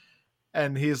talking,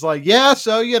 And he's like, yeah,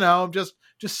 so I'm just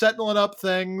settling up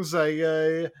things.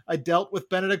 I dealt with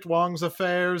Benedict Wong's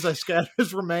affairs. I scattered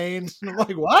his remains. And I'm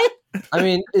like, what? I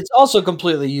mean, it's also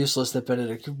completely useless that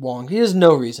Benedict Wong. He has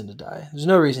no reason to die. There's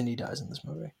no reason he dies in this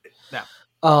movie. No.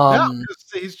 No,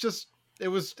 He's just. It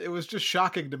was just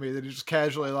shocking to me that he's just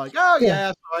casually like, oh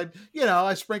yeah, so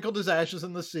I sprinkled his ashes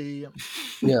in the sea.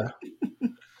 Yeah.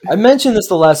 I mentioned this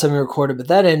the last time we recorded, but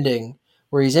that ending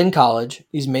where he's in college,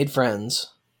 he's made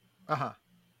friends. Uh-huh.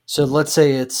 So let's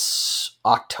say it's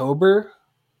October.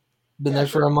 Been there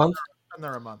for a month. Been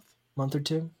there a month or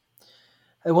two.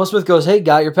 And Will Smith goes, "Hey,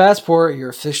 got your passport? You're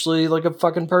officially like a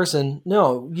fucking person."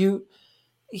 No,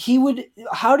 he would.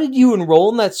 How did you enroll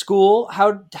in that school?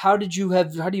 How do you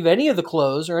have any of the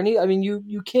clothes or any? I mean,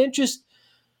 you can't just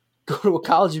go to a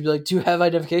college and be like, "Do you have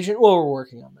identification?" Well, we're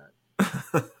working on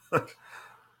that.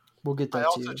 We'll get that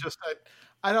to you.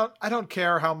 I don't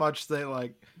care how much they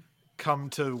like come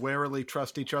to warily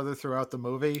trust each other throughout the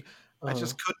movie.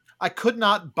 I could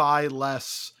not buy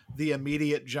less the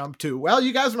immediate jump to, well,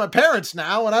 you guys are my parents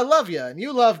now, and I love you, and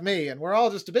you love me, and we're all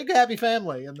just a big happy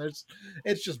family, and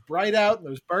it's just bright out, and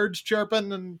there's birds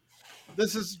chirping, and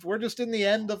we're just in the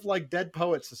end of like Dead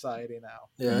Poet Society now.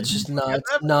 Yeah, it's just not,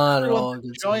 it's not at all a good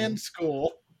enjoying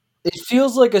school. It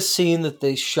feels like a scene that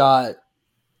they shot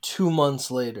 2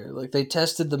 months later. Like they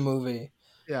tested the movie,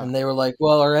 and they were like,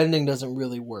 well, our ending doesn't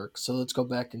really work, so let's go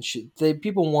back and shoot.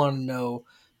 People want to know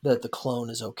that the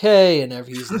clone is okay and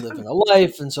he's living a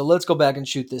life, and so let's go back and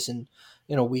shoot this in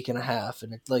a week and a half.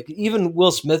 And like even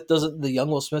the young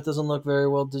Will Smith doesn't look very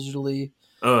well digitally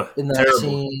in that terrible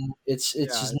scene. It's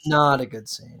just not a good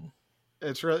scene.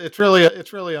 It's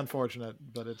really unfortunate,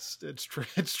 but it's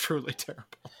truly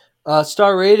terrible.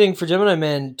 Star rating for Gemini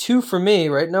Man 2 for me,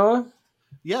 right, Noah?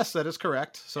 Yes, that is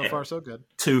correct. So far, so good.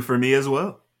 2 for me as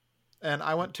well. And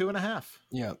I went 2.5.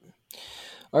 Yeah.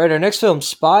 All right, our next film,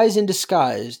 Spies in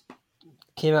Disguise,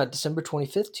 came out December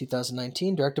 25th,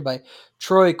 2019, directed by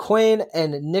Troy Quane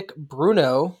and Nick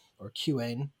Bruno, or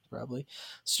Quane, probably,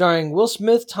 starring Will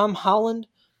Smith, Tom Holland,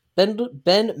 Ben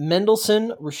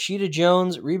Mendelsohn, Rashida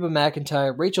Jones, Reba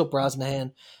McEntire, Rachel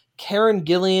Brosnahan, Karen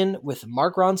Gillian with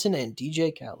Mark Ronson and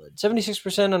DJ Khaled.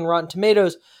 76% on Rotten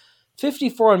Tomatoes,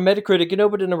 54 on Metacritic. It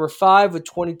opened at number 5 with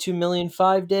 22 million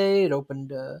 5-day. It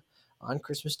opened on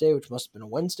Christmas Day, which must have been a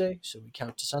Wednesday, so we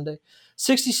count to Sunday.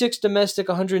 66 domestic,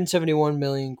 171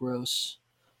 million gross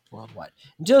worldwide.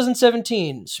 In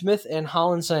 2017, Smith and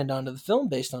Holland signed on to the film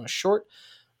based on a short.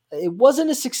 It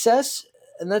wasn't a success,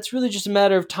 and that's really just a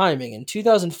matter of timing. In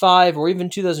 2005 or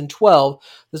even 2012,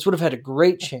 this would have had a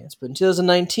great chance. But in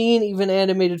 2019, even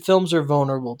animated films are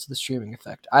vulnerable to the streaming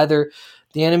effect. Either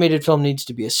the animated film needs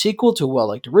to be a sequel to a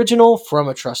well-liked original from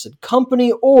a trusted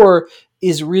company, or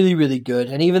is really, really good.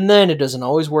 And even then, it doesn't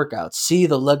always work out. See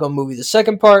the Lego Movie, the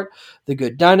second part, The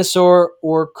Good Dinosaur,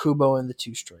 or Kubo and the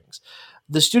Two Strings.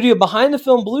 The studio behind the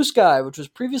film, Blue Sky, which was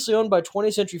previously owned by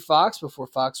 20th Century Fox before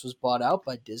Fox was bought out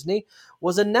by Disney,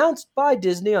 was announced by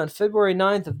Disney on February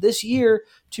 9th of this year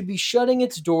to be shutting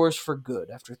its doors for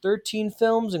good. After 13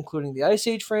 films, including the Ice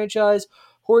Age franchise,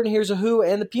 Horton Hears a Who,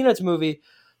 and the Peanuts movie,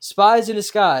 Spies in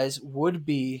Disguise would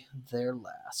be their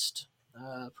last.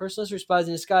 Personal history, Spies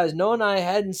in Disguise. Noah and I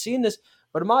hadn't seen this,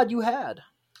 but Ahmad, you had.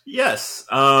 Yes.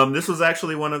 This was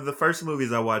actually one of the first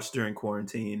movies I watched during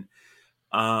quarantine.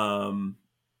 I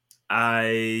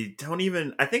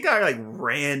think I like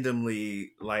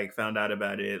randomly like found out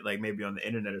about it, like maybe on the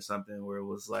internet or something, where it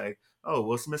was like, oh,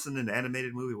 Will Smith's in an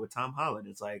animated movie with Tom Holland.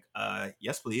 It's like,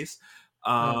 yes, please.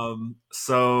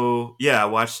 So yeah, I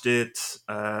watched it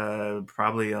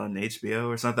probably on HBO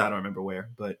or something. I don't remember where,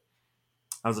 but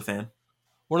I was a fan.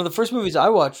 One of the first movies I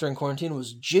watched during quarantine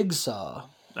was Jigsaw.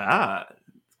 The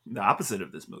opposite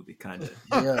of this movie, kind of.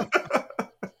 Yeah.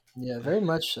 Yeah, very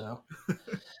much so.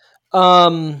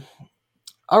 All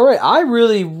right, I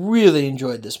really, really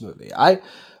enjoyed this movie.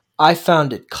 I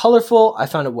found it colorful. I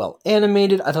found it well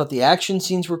animated. I thought the action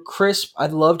scenes were crisp. I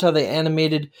loved how they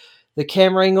animated the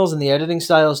camera angles and the editing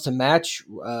styles to match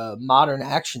modern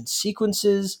action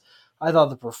sequences. I thought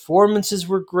the performances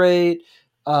were great.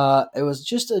 It was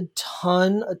just a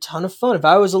ton of fun. If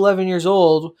I was 11 years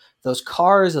old, those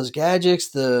cars, those gadgets,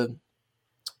 the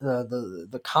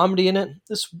comedy in it,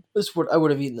 this would I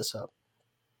would have eaten this up.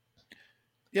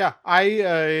 Yeah,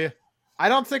 I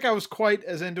don't think I was quite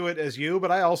as into it as you,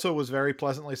 but I also was very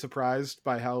pleasantly surprised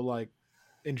by how like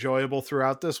enjoyable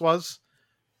throughout this was.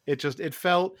 It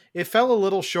felt a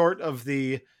little short of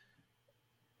the.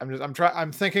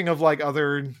 I'm thinking of like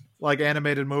other like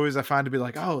animated movies I find to be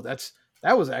like, oh, that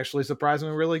was actually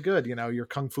surprisingly really good. Your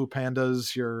Kung Fu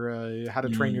Pandas, your How to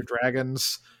Train Your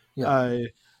Dragons. Yeah.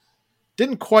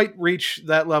 didn't quite reach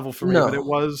that level for me, No. but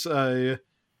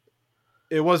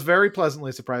it was very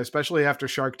pleasantly surprised, especially after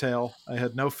Shark Tale. I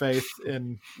had no faith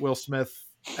in Will Smith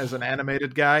as an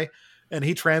animated guy, and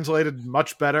he translated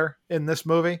much better in this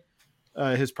movie.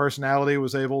 His personality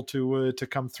was able to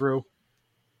come through.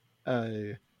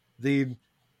 The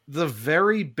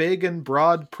very big and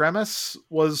broad premise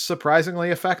was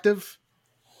surprisingly effective.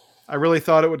 I really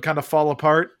thought it would kind of fall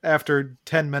apart after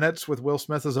 10 minutes with Will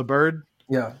Smith as a bird.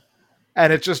 Yeah.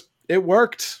 And it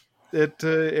worked.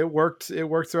 It worked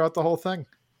throughout the whole thing.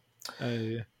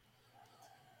 Ahmad,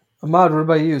 what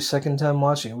about you? Second time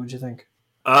watching it, what'd you think?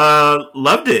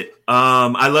 Loved it.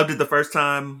 I loved it the first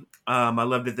time. I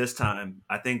loved it this time.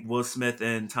 I think Will Smith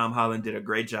and Tom Holland did a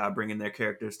great job bringing their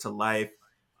characters to life.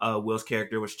 Will's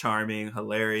character was charming,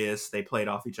 hilarious. They played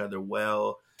off each other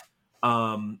well.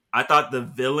 I thought the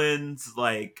villains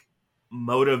like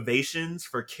motivations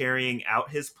for carrying out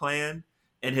his plan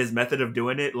and his method of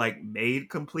doing it like made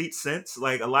complete sense.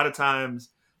 Like a lot of times,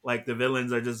 like the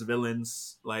villains are just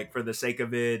villains like for the sake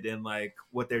of it, and like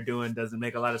what they're doing doesn't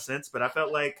make a lot of sense. But I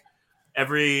felt like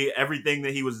everything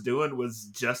that he was doing was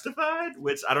justified,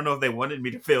 which I don't know if they wanted me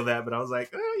to feel that, but I was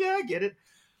like, oh yeah, I get it.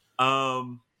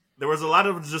 There was a lot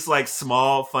of just like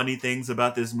small funny things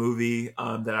about this movie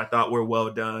that I thought were well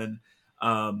done.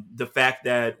 The fact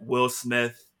that Will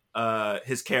Smith,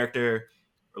 his character,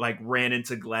 like ran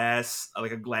into glass,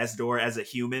 like a glass door as a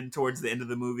human towards the end of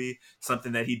the movie,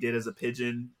 something that he did as a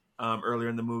pigeon earlier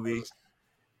in the movie.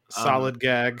 Solid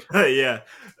gag. Yeah.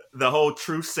 The whole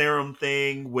truth serum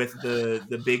thing with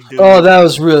the big dude. Oh, that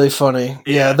was really funny.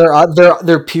 Yeah,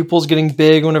 their pupils getting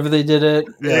big whenever they did it.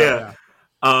 Yeah.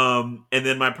 And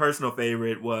then my personal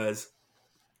favorite was,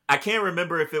 I can't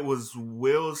remember if it was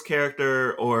Will's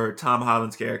character or Tom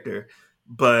Holland's character,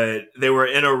 but they were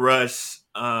in a rush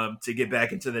to get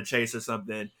back into the chase or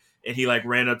something, and he like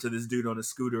ran up to this dude on a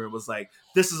scooter and was like,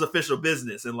 "This is official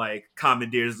business," and like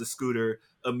commandeers the scooter,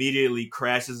 immediately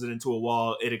crashes it into a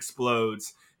wall, it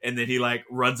explodes, and then he like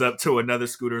runs up to another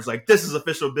scooter and is like, "This is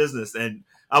official business," and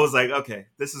I was like, "Okay,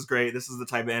 this is great. This is the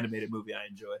type of animated movie I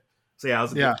enjoy." So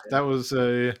yeah, that was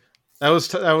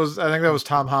I think that was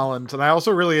Tom Holland, and I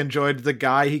also really enjoyed the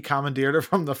guy he commandeered it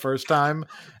from the first time.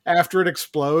 After it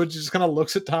explodes, he just kind of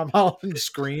looks at Tom Holland and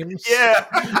screams. Yeah,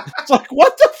 it's like,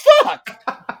 what the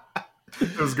fuck?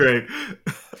 It was great.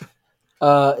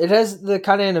 It has the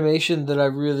kind of animation that I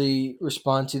really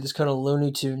respond to. This kind of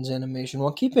Looney Tunes animation,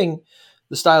 while keeping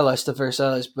the stylized stuff very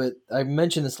stylized. But I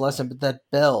mentioned this last time, but that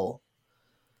bell,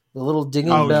 the little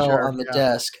dinging bell on the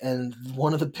desk, and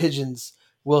one of the pigeons,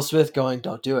 Will Smith, going,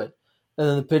 "Don't do it." And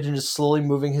then the pigeon just slowly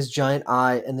moving his giant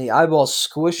eye, and the eyeball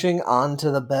squishing onto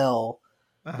the bell,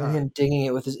 and him dinging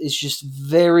it with his. It's just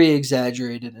very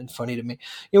exaggerated and funny to me.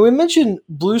 You know, we mentioned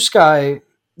Blue Sky.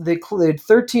 They had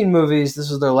 13 movies.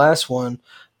 This was their last one,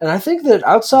 and I think that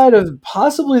outside of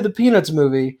possibly the Peanuts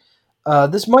movie,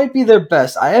 this might be their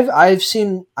best. I haven't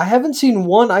seen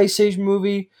one Ice Age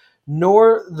movie,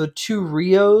 nor the two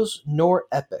Rios, nor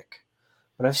Epic,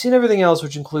 but I've seen everything else,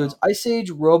 which includes Ice Age,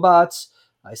 Robots,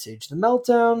 Ice Age The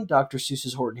Meltdown, Dr.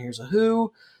 Seuss's Horton Hears a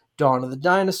Who, Dawn of the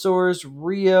Dinosaurs,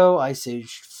 Rio, Ice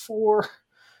Age 4,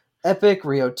 Epic,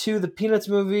 Rio 2, the Peanuts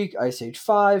movie, Ice Age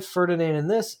 5, Ferdinand, and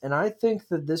this. And I think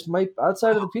that this might,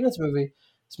 outside of the Peanuts movie,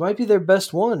 this might be their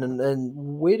best one, and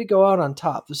way to go out on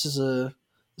top. This was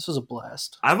a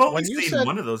blast. I've only seen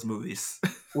one of those movies.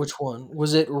 Which one?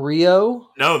 Was it Rio?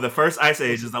 No, the first Ice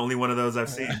Age is the only one of those I've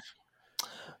seen.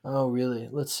 Oh, really?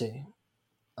 Let's see.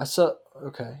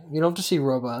 Okay. You don't have to see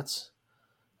Robots.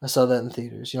 I saw that in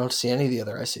theaters. You don't have to see any of the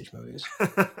other Ice Age movies.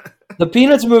 The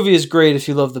Peanuts movie is great if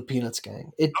you love the Peanuts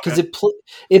gang. Because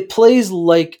it plays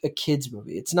like a kid's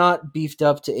movie. It's not beefed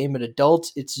up to aim at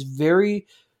adults. It's very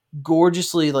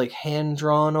gorgeously like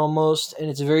hand-drawn almost, and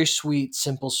it's a very sweet,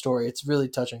 simple story. It's really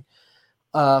touching.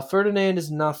 Ferdinand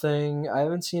is nothing. I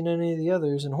haven't seen any of the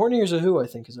others. And Horton Hears a Who I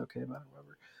think is okay, but I don't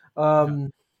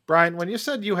remember. Brian, when you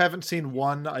said you haven't seen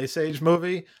one Ice Age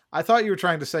movie, I thought you were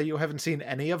trying to say you haven't seen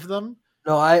any of them.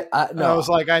 No, I was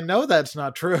like, I know that's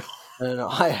not true. No.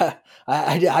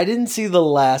 I didn't see the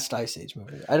last Ice Age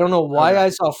movie. I don't know why I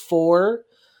saw 4,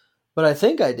 but I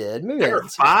think I did. Maybe there were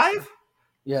 5.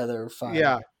 Yeah, there were 5.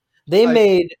 Yeah,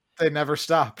 they never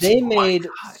stopped. They made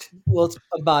it's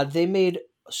about they made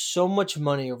so much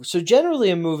money over. So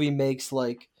generally, a movie makes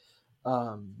like,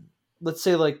 let's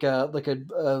say like a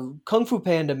Kung Fu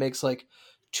Panda makes like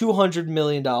 $200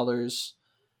 million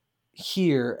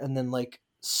here, and then like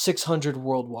 600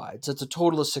 worldwide. So it's a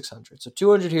total of 600. So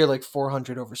 200 here, like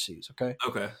 400 overseas. Okay.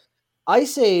 Okay.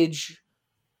 Ice Age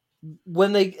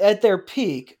when they at their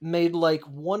peak made like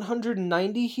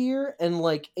 190 here and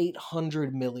like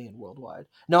 800 million worldwide.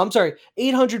 No, I'm sorry,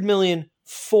 800 million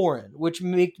foreign, which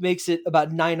makes it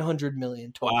about 900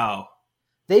 million total. Wow.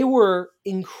 They were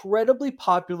incredibly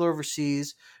popular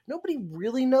overseas. Nobody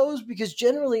really knows because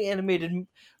generally animated.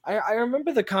 I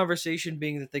remember the conversation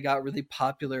being that they got really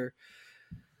popular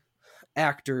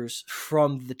actors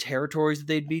from the territories that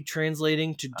they'd be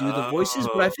translating to do the voices,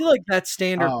 but I feel like that's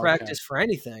standard practice for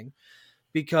anything,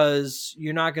 because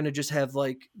you're not going to just have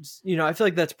like, I feel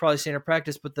like that's probably standard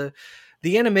practice, but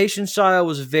the animation style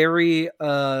was very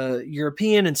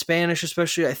European and Spanish,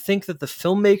 especially. I think that the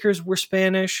filmmakers were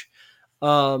Spanish.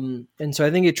 And so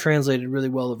I think it translated really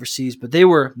well overseas, but they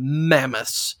were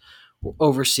mammoths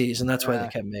overseas, and that's why they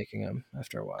kept making them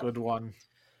after a while. Good one.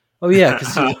 Oh yeah,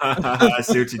 because I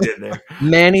see what you did there.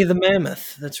 Manny the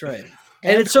Mammoth. That's right.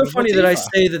 And it's so funny that I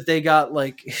say that they got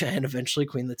like, and eventually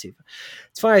Queen Latifah.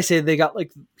 It's funny I say they got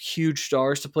like huge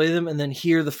stars to play them, and then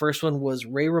here the first one was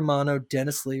Ray Romano,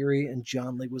 Dennis Leary, and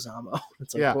John Leguizamo.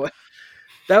 It's like, boy,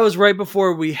 that was right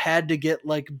before we had to get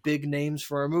like big names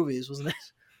for our movies, wasn't it?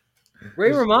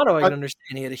 Ray Romano, I can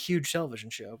understand. He had a huge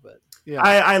television show, but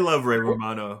I love Ray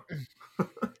Romano.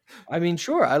 I mean,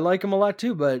 sure, I like him a lot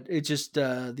too, but it's just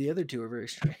the other two are very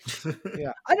strange.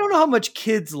 I don't know how much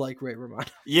kids like Ray Romano.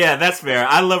 Yeah, that's fair.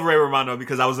 I love Ray Romano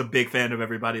because I was a big fan of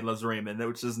Everybody Loves Raymond,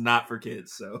 which is not for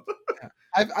kids. So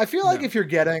I feel like if you're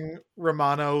getting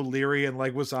Romano, Leary, and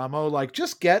Leguizamo, like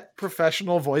just get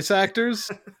professional voice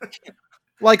actors.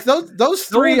 Like those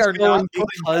three are not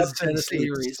because Dennis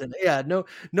Leary's in it. Yeah, no,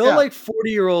 like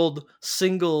 40-year-old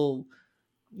single,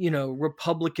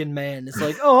 Republican man. It's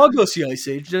like, oh, I'll go see Ice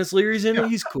Age. Dennis Leary's in it.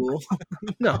 He's cool.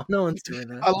 No one's doing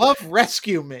that. I love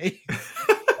Rescue Me.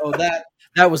 Oh,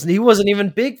 that was, he wasn't even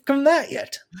big from that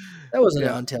yet. That wasn't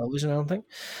on television, I don't think.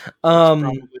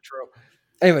 Probably true.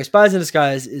 Anyway, Spies in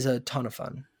Disguise is a ton of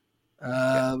fun.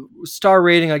 Star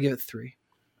rating, I give it 3.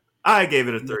 I gave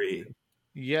it a 3.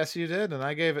 Yes, you did, and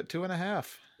I gave it 2.5.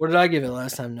 What did I give it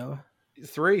last time, Noah?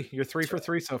 3. You're 3 for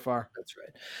 3 so far. That's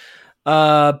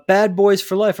right. Bad Boys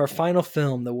for Life, our final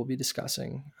film that we'll be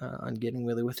discussing on Getting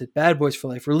Willy With It. Bad Boys for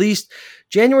Life, released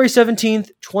January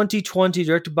 17th, 2020,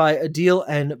 directed by Adil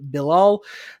and Bilal,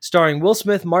 starring Will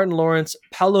Smith, Martin Lawrence,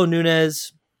 Paula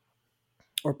Nunez,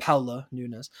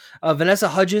 Vanessa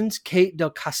Hudgens, Kate Del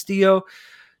Castillo,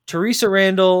 Teresa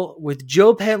Randall, with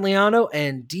Joe Pantoliano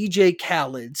and DJ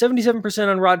Khaled. 77%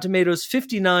 on Rotten Tomatoes,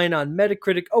 59 on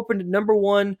Metacritic. Opened at number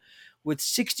 1 with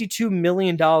 $62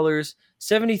 million,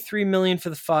 $73 million for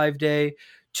the 5-day,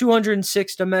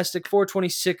 206 domestic,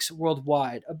 426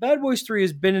 worldwide. Bad Boys 3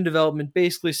 has been in development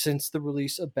basically since the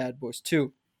release of Bad Boys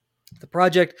 2. The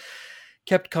project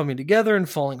kept coming together and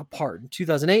falling apart. In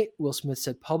 2008, Will Smith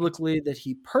said publicly that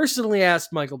he personally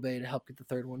asked Michael Bay to help get the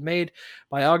third one made.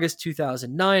 By August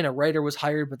 2009, a writer was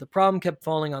hired, but the problem kept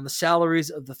falling on the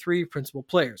salaries of the 3 principal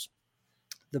players.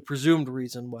 The presumed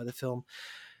reason why the film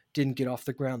didn't get off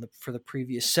the ground for the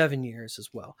previous 7 years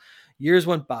as well. Years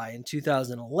went by. In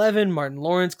 2011, Martin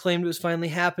Lawrence claimed it was finally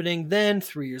happening. Then,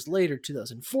 3 years later,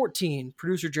 2014,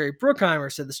 producer Jerry Bruckheimer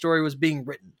said the story was being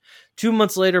written. 2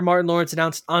 months later, Martin Lawrence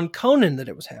announced on Conan that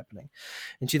it was happening.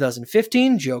 In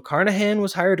 2015, Joe Carnahan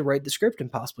was hired to write the script and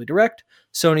possibly direct.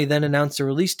 Sony then announced a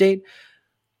release date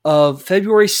of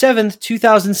February 7th,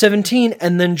 2017,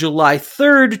 and then July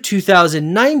 3rd,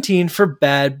 2019 for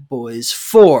Bad Boys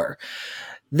 4.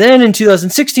 Then in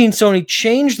 2016, Sony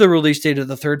changed the release date of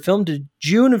the third film to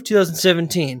June of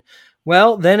 2017.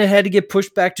 Well, then it had to get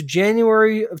pushed back to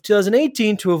January of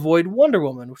 2018 to avoid Wonder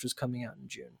Woman, which was coming out in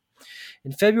June.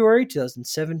 In February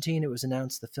 2017, it was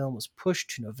announced the film was pushed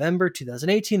to November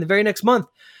 2018, the very next month.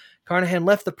 Carnahan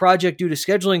left the project due to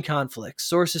scheduling conflicts.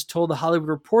 Sources told The Hollywood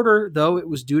Reporter, though, it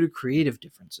was due to creative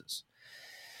differences.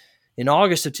 In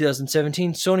August of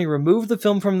 2017, Sony removed the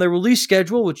film from their release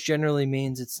schedule, which generally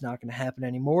means it's not going to happen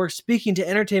anymore. Speaking to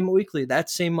Entertainment Weekly that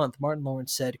same month, Martin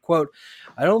Lawrence said, quote,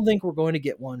 "I don't think we're going to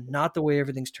get one, not the way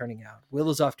everything's turning out. Will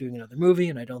is off doing another movie,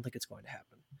 and I don't think it's going to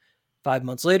happen." 5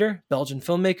 months later, Belgian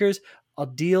filmmakers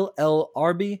Adil El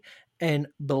Arbi and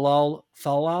Bilal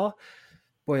Fallah,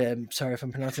 boy, I'm sorry if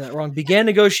I'm pronouncing that wrong, began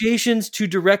negotiations to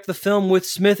direct the film, with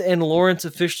Smith and Lawrence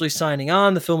officially signing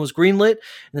on. The film was greenlit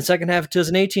in the second half of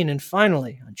 2018, and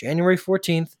finally, on January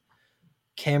 14th,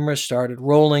 cameras started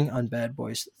rolling on Bad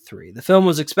Boys 3. The film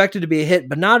was expected to be a hit,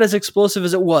 but not as explosive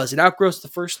as it was. It outgrossed the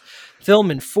first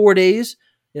film in 4 days.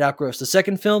 It outgrossed the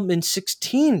second film in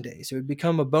 16 days. It would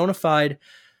become a bona fide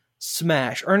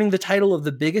smash, earning the title of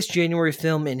the biggest January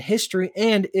film in history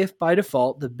and, if by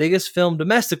default, the biggest film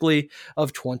domestically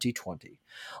of 2020.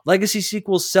 Legacy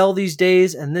sequels sell these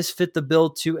days, and this fit the bill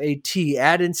to a T.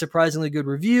 Add in surprisingly good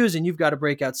reviews, and you've got a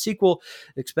breakout sequel.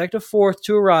 Expect a fourth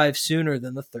to arrive sooner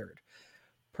than the third.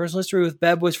 Personal history with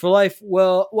Bad Boys for Life.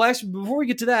 Well, actually, before we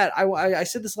get to that, I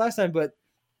said this last time, but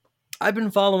I've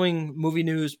been following movie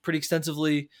news pretty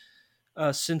extensively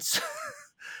since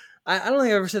I don't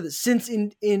think I ever said this, since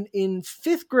in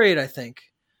fifth grade, I think,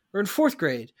 or in fourth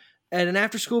grade, at an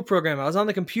after school program. I was on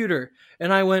the computer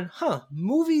and I went,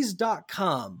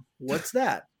 movies.com. What's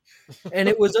that? And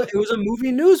it was a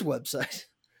movie news website.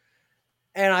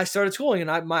 And I started scrolling,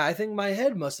 and I think my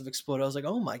head must have exploded. I was like,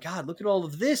 "Oh my god, look at all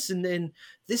of this!" And then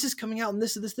this is coming out, and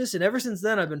this. And ever since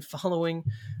then, I've been following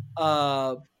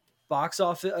box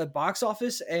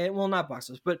office, and well, not box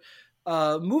office, but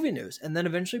movie news, and then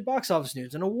eventually box office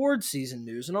news and award season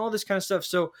news and all this kind of stuff.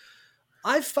 So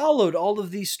I've followed all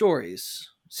of these stories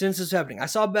since it's happening. I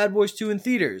saw Bad Boys 2 in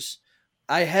theaters.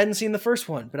 I hadn't seen the first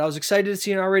one, but I was excited to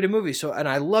see an R-rated movie. And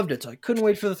I loved it. So I couldn't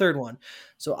wait for the third one.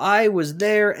 So I was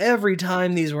there every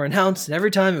time these were announced, and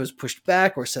every time it was pushed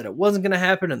back or said it wasn't going to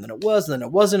happen, and then it was, and then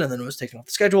it wasn't, and then it was taken off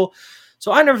the schedule.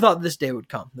 So I never thought this day would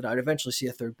come, that I'd eventually see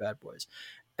a third Bad Boys.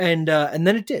 And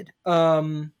then it did,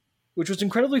 which was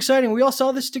incredibly exciting. We all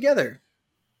saw this together.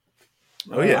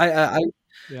 Oh yeah.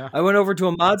 I went over to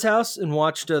Ahmad's house and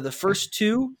watched the first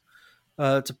two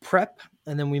to prep,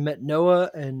 and then we met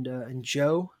Noah and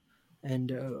Joe,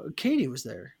 and Katie was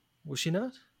there. Was she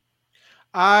not?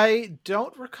 I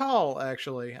don't recall,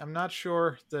 actually. I'm not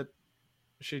sure that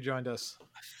she joined us.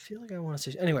 I feel like I want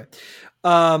to say. Anyway,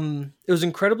 it was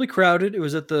incredibly crowded. It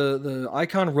was at the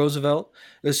Icon Roosevelt.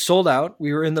 It was sold out.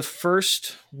 We were in the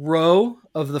first row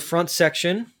of the front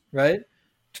section, right?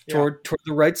 Toward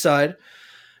the right side.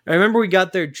 I remember we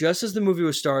got there just as the movie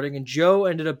was starting, and Joe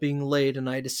ended up being late, and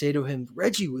I had to say to him,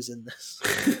 Reggie was in this.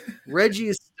 Reggie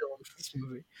is still in this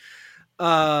movie.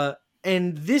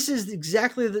 And this is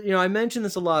exactly I mentioned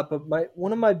this a lot, but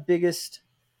one of my biggest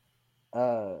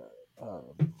one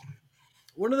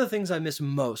of the things I miss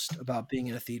most about being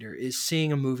in a theater is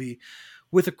seeing a movie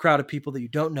with a crowd of people that you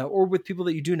don't know, or with people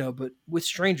that you do know, but with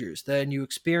strangers. Then you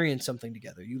experience something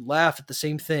together. You laugh at the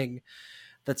same thing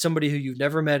that somebody who you've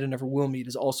never met and never will meet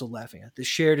is also laughing at. This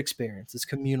shared experience, this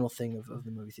communal thing of the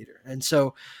movie theater. And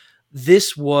so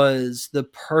this was the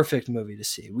perfect movie to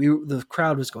see. The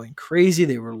crowd was going crazy.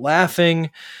 They were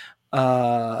laughing.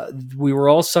 We were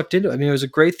all sucked into it. I mean, it was a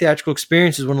great theatrical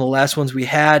experience. It was one of the last ones we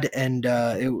had, and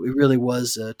it really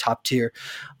was top tier.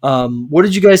 What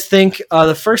did you guys think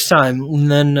the first time? And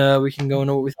then we can go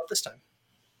into what we thought this time.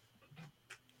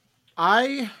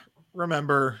 I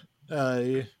remember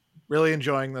really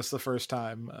enjoying this the first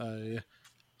time.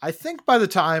 I think by the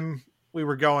time we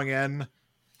were going in,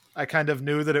 I kind of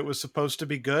knew that it was supposed to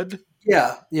be good.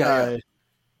 Yeah.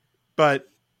 But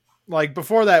like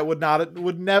before that,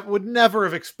 would never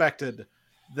have expected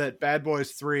that Bad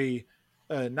Boys 3,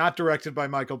 not directed by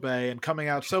Michael Bay and coming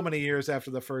out so many years after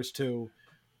the first two,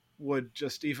 would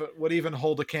even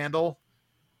hold a candle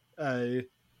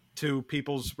to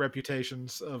people's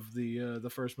reputations of the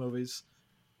first movies.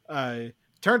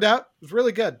 Turned out it was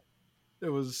really good. It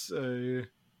was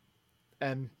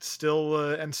and still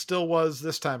was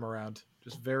this time around.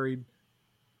 Just very,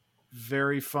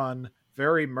 very fun,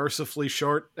 very mercifully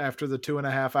short after the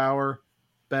 2.5 hour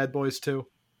Bad Boys 2.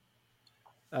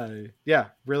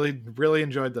 Really, really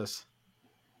enjoyed this.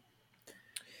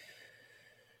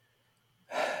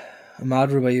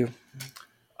 Ahmad, what about you?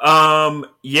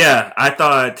 I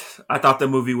thought the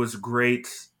movie was great.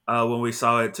 When we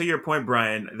saw it, to your point,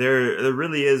 Brian, there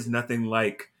really is nothing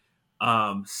like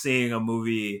seeing a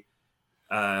movie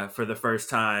for the first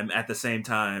time at the same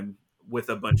time with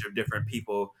a bunch of different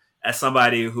people. As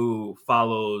somebody who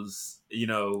follows,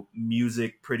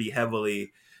 music pretty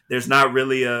heavily, there's not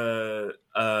really a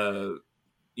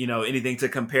anything to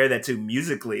compare that to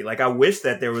musically. Like, I wish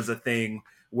that there was a thing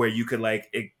where you could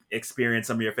experience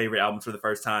some of your favorite albums for the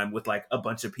first time with like a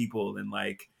bunch of people and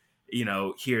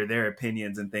hear their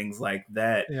opinions and things like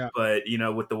that. Yeah. But,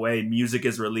 with the way music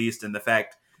is released and the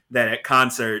fact that at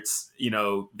concerts,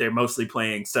 they're mostly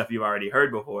playing stuff you've already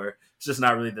heard before, it's just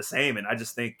not really the same. And I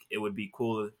just think it would be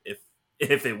cool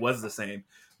if it was the same.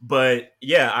 But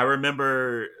yeah, I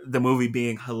remember the movie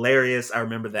being hilarious. I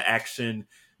remember the action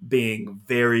being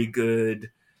very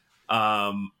good.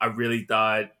 I really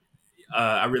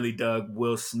dug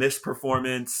Will Smith's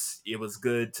performance. It was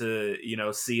good to,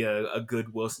 see a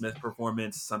good Will Smith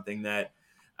performance, something that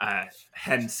I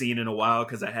hadn't seen in a while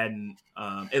because I hadn't,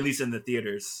 at least in the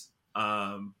theaters,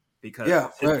 because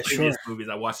his previous movies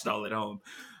I watched all at home.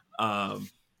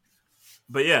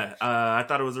 But yeah, I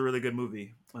thought it was a really good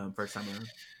movie first time around.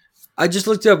 I just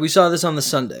looked up. We saw this on the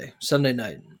Sunday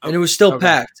night, and it was still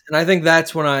packed. And I think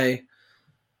that's when I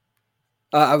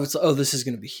was, this is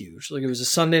going to be huge. Like, it was a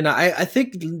Sunday night. I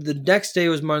think the next day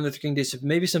was Martin Luther King Day, so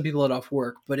maybe some people had off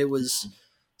work, but it was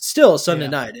still a Sunday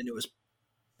night, and it was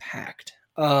packed.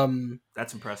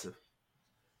 That's impressive.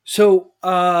 So,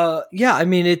 I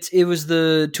mean, it was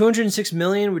the 206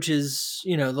 million, which is,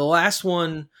 the last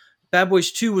one, Bad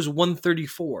Boys 2 was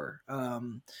 134.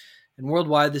 And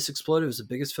worldwide, this exploded. It was the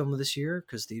biggest film of this year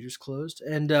because theaters closed.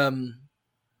 And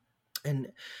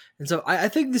so I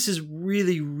think this is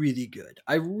really, really good.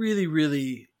 I really,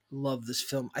 really love this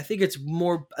film. I think it's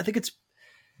more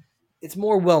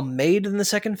well made than the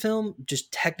second film.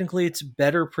 Just technically, it's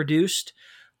better produced.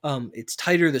 It's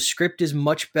tighter. The script is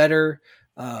much better.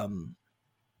 What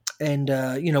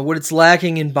it's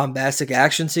lacking in bombastic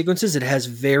action sequences, it has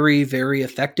very, very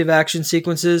effective action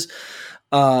sequences.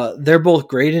 They're both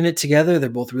great in it together. They're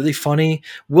both really funny.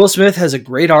 Will Smith has a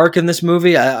great arc in this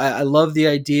movie. I love the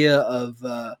idea of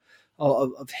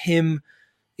him,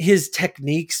 his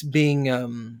techniques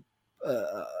being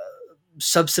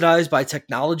subsidized by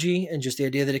technology, and just the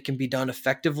idea that it can be done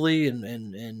effectively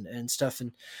and stuff.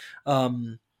 And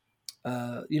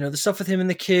the stuff with him and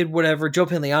the kid, whatever. Joe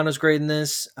Pantoliano's great in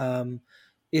this.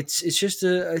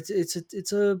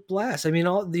 It's a blast. I mean,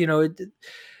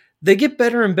 they get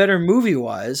better and better movie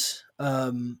wise.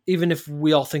 Even if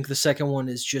we all think the second one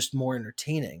is just more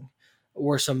entertaining,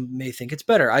 or some may think it's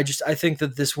better. I think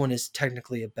that this one is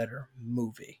technically a better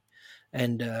movie.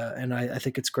 And I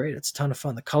think it's great. It's a ton of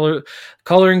fun. The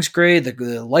coloring's great.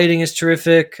 The lighting is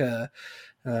terrific. I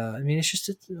mean, it's just,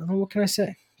 I don't know, what can I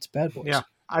say? It's Bad Boys. Yeah.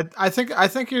 I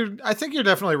think you're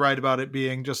definitely right about it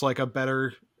being just like a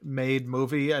better made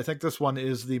movie. I think this one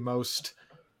is the most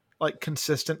like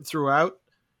consistent throughout,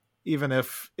 even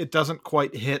if it doesn't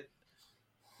quite hit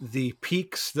the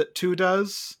peaks that 2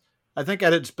 does. I think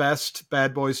at its best,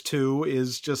 Bad Boys 2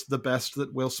 is just the best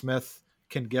that Will Smith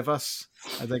can give us.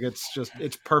 I think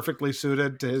it's perfectly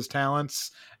suited to his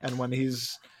talents, and when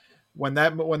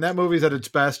that movie's at its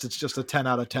best, it's just a 10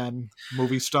 out of 10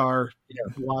 movie star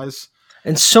wise.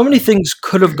 And so many things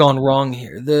could have gone wrong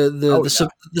here.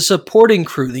 The supporting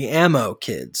crew, the ammo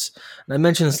kids. And I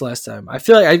mentioned this last time. I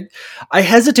feel like I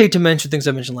hesitate to mention things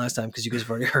I mentioned last time because you guys have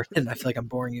already heard it, and I feel like I'm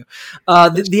boring you.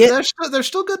 They're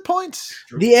still good points.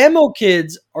 The ammo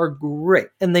kids are great,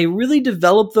 and they really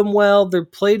develop them well. They're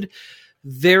played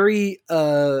very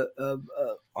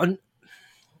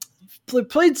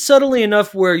played subtly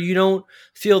enough where you don't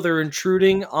feel they're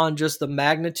intruding on just the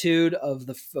magnitude of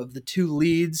the 2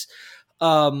 leads.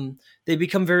 They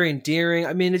become very endearing.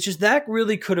 I mean, it's just that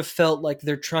really could have felt like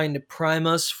they're trying to prime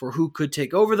us for who could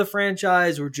take over the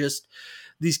franchise, or just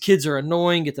these kids are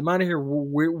annoying, get them out of here.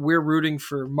 We're rooting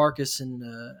for Marcus and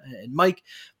Mike,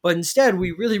 but instead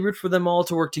we really root for them all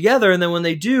to work together. And then when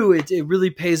they do, it really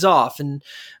pays off. And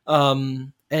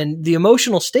the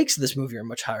emotional stakes of this movie are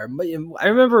much higher. I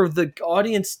remember the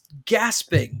audience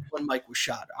gasping when Mike was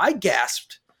shot. I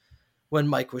gasped when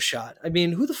Mike was shot. I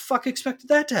mean, who the fuck expected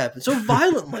that to happen so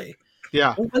violently?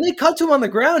 Yeah. When they cut to him on the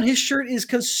ground, his shirt is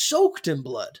soaked in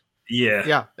blood. Yeah.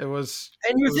 Yeah, it was.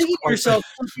 And you're thinking to yourself,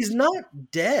 he's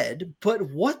not dead, but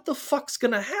what the fuck's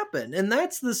going to happen? And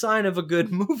that's the sign of a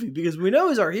good movie, because we know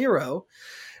he's our hero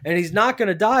and he's not going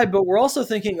to die, but we're also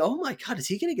thinking, oh my God, is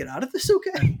he going to get out of this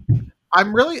okay?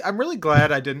 I'm really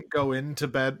glad I didn't go into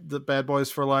the Bad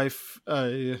Boys for Life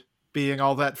being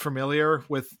all that familiar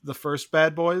with the first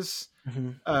Bad Boys,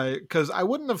 because I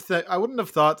wouldn't have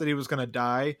thought that he was going to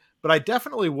die, but I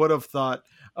definitely would have thought,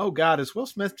 oh God, is Will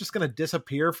Smith just going to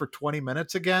disappear for 20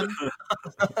 minutes again?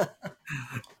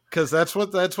 Because that's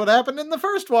what happened in the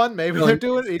first one. Maybe they're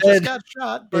doing. He just got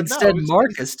shot, but instead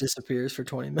Marcus disappears for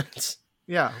 20 minutes.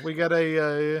 Yeah, we get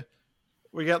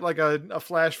like a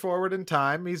flash forward in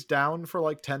time. He's down for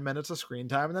like 10 minutes of screen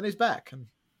time, and then he's back. And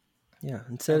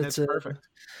instead it's perfect.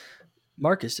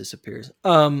 Marcus disappears.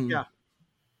 Yeah,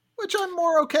 which I'm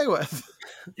more okay with.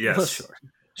 Yes, well,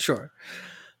 sure.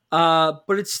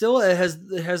 But it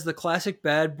has the classic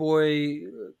Bad Boy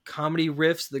comedy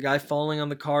riffs. The guy falling on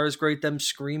the car is great. Them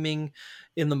screaming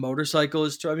in the motorcycle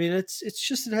is. I mean, it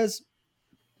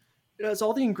has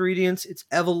all the ingredients. It's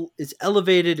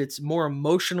elevated. It's more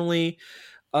emotionally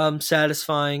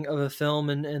satisfying of a film,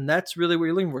 and that's really what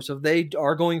you're looking for. So if they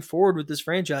are going forward with this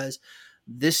franchise,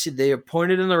 they are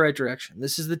pointed in the right direction.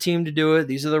 This is the team to do it.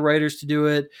 These are the writers to do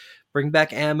it. Bring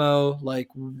back ammo. Like,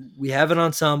 we have an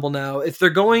ensemble now. If they're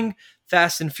going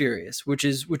Fast and Furious, which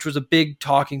was a big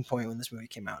talking point when this movie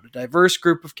came out, a diverse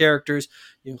group of characters.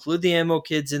 You include the ammo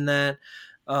kids in that.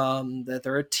 that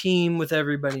they're a team with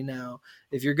everybody now.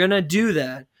 If you're gonna do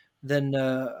that, then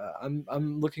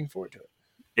I'm looking forward to it.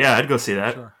 Yeah, I'd go see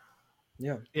that. Sure.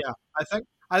 Yeah. Yeah,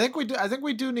 I think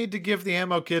we do need to give the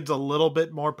Ammo Kids a little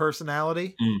bit more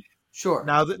personality. Sure.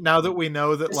 Now that we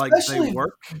know that like they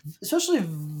work, especially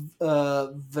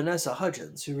Vanessa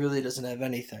Hudgens, who really doesn't have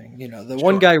anything. You know, the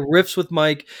one guy riffs with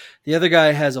Mike, the other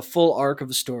guy has a full arc of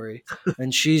a story,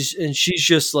 and she's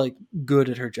just like good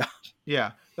at her job.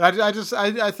 Yeah,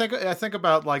 I think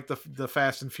about like the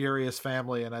Fast and Furious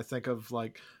family, and I think of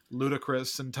like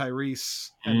Ludacris and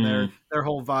Tyrese and their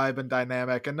whole vibe and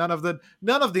dynamic, and none of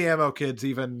the Ammo Kids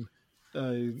even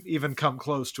come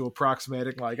close to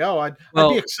approximating like, I'd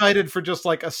be excited for just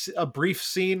like a brief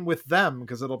scene with them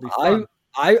because it'll be fun.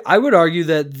 I would argue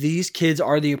that these kids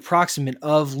are the approximate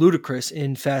of Ludacris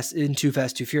in Too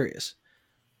Fast, Too Furious.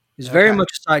 He's very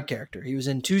much a side character. He was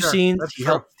in two scenes.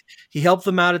 He helped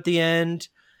them out at the end.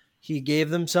 He gave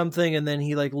them something, and then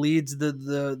he like leads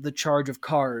the charge of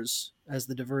cars as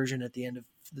the diversion at the end of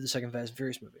the second Fast and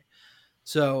Furious movie.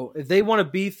 So if they want to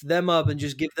beef them up and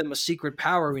just give them a secret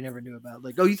power we never knew about,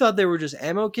 like, you thought they were just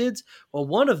Ammo Kids? Well,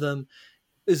 one of them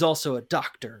is also a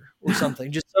doctor or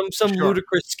something, just some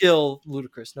ludicrous skill,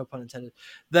 ludicrous, no pun intended,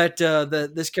 that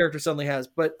this character suddenly has.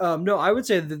 But no, I would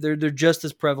say that they're just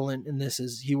as prevalent in this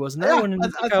as he was in that one. And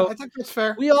I think that's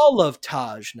fair. We all love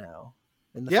Taj now.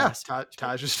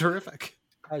 Taj is terrific.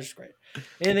 Taj is great.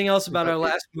 Anything else about our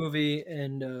last movie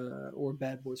and or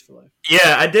Bad Boys for Life?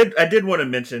 Yeah, I did want to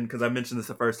mention, because I mentioned this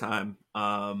the first time.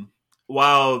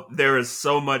 While there is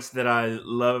so much that I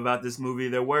love about this movie,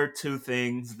 there were two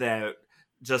things that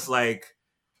just like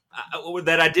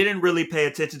that I didn't really pay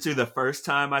attention to the first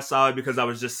time I saw it because I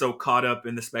was just so caught up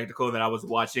in the spectacle that I was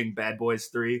watching Bad Boys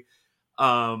 3.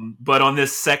 But on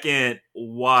this second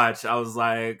watch, I was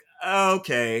like,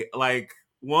 okay, like,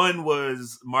 one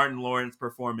was Martin Lawrence's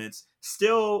performance,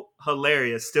 still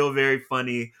hilarious, still very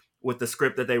funny with the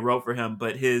script that they wrote for him,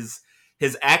 but his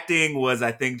acting was,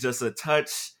 I think, just a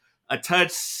touch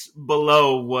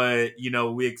below what, you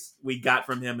know, we got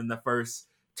from him in the first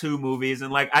two movies.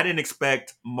 And like, I didn't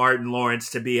expect Martin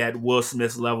Lawrence to be at Will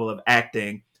Smith's level of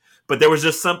acting, but there was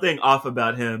just something off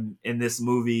about him in this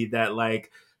movie that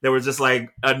like, there was just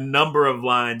like a number of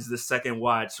lines the second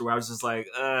watch where I was just like,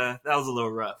 that was a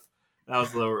little rough. I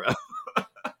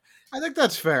think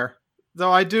that's fair.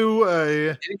 Though I do...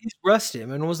 He's rusty. I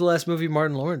mean, when was the last movie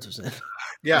Martin Lawrence was in?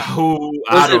 Yeah.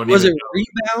 Was it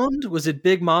Rebound? Was it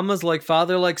Big Mama's Like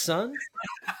Father, Like Son?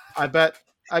 I bet.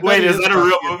 Wait, is that a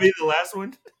real movie, the last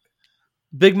one?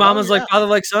 Big Mama's Like Father,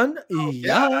 Like Son?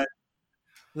 Yeah.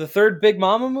 The third Big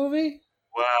Mama movie?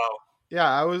 Wow. Yeah,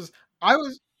 I was...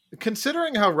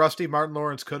 Considering how rusty Martin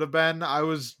Lawrence could have been, I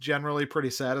was generally pretty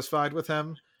satisfied with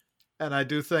him. And I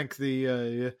do think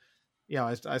I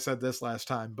said this last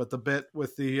time, but the bit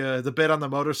with the bit on the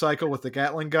motorcycle with the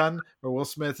Gatling gun, where Will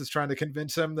Smith is trying to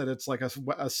convince him that it's like a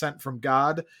sent from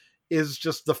God, is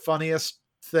just the funniest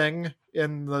thing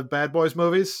in the Bad Boys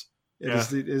movies.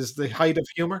 It is the height of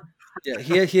humor. Yeah,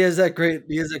 he has that great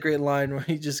line where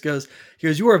he goes,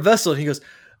 "You are a vessel," and he goes,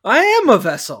 "I am a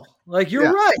vessel." Like,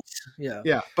 you're right.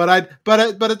 Yeah. But at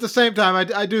the same time,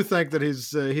 I do think that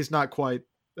he's not quite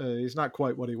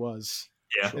what he was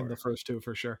in the first two,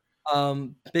 for sure.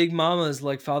 Big Mama's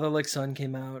Like Father, Like Son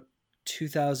came out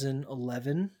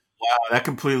 2011. Wow, that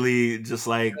completely just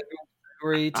like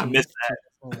I missed that.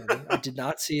 I did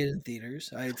not see it in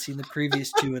theaters. I had seen the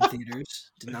previous two in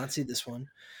theaters. Did not see this one.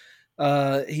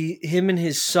 Him and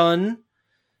his son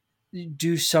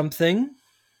do something.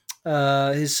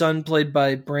 His son, played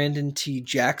by Brandon T.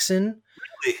 Jackson.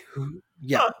 Really?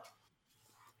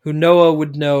 Who Noah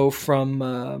would know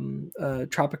from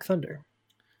Tropic Thunder.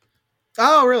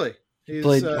 Oh, really? He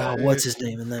played, what's his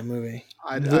name in that movie?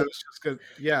 I was just good.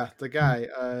 Yeah, the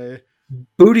guy.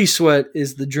 Booty Sweat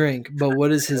is the drink, but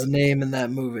what is his name in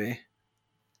that movie?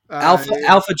 Al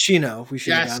Pacino. We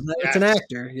should have gotten that. It's an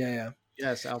actor. Yeah.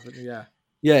 Yes, Al Pacino.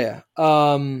 Yeah.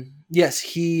 Yes,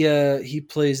 he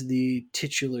plays the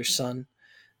titular son,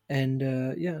 and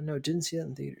didn't see that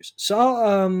in theaters.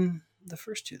 Saw the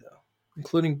first two though,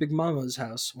 including Big Mama's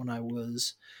House when I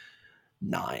was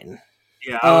 9.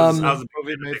 Yeah, I was a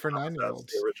movie made for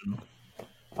 9-year-olds. The original.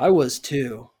 I was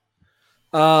too.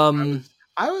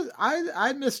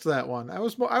 I missed that one. I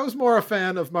was more a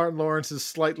fan of Martin Lawrence's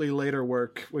slightly later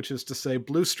work, which is to say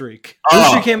Blue Streak. Blue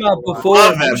Streak came out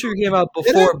before. Blue Streak came out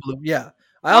before Blue. Yeah.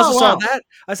 I also saw that.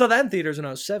 I saw that in theaters when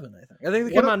I was 7, I think. I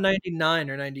think it came out in 99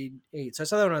 or 98. So I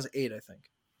saw that when I was 8, I think.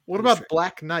 What about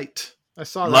Black Knight? I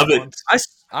saw Love that it. once.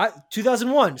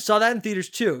 2001 saw that in theaters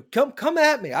too. Come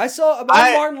at me. I saw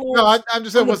Martin No, Lawrence. I'm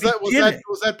just saying, from the beginning.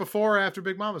 was that before or after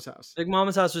Big Mama's House? Big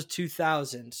Mama's House was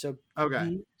 2000. So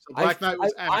Okay, so Black Knight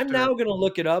was after. I'm now gonna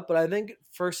look it up, but I think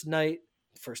First Night,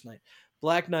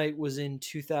 Black Knight was in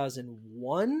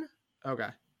 2001. Okay.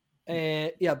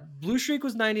 And yeah, Blue Streak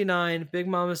was 99, Big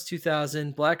Mama's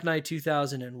 2000, Black Knight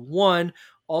 2001.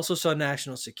 Also saw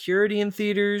National Security in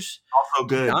theaters. Also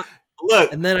good.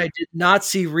 Look, and then I did not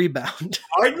see Rebound.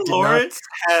 Martin Lawrence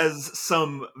has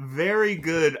some very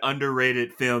good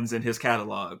underrated films in his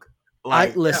catalog.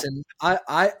 I've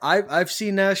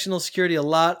seen National Security a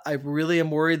lot. I really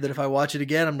am worried that if I watch it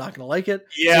again, I'm not going to like it.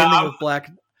 Yeah,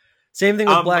 Same thing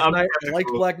with Black Knight. I liked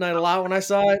Black Knight a lot when I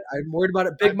saw it. I'm worried about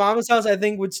it. Big Mama's House, I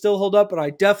think, would still hold up, but I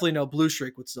definitely know Blue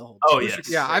Streak would still hold up. Oh,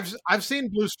 yeah. I've seen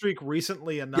Blue Streak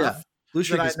recently enough Blue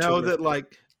Streak that I know that,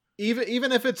 like,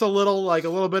 even if it's a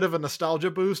little bit of a nostalgia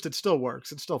boost, it still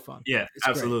works. It's still fun. Yeah,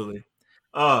 absolutely.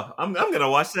 I'm gonna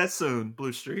watch that soon.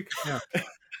 Blue Streak. Yeah.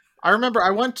 I remember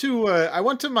I went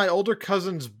to my older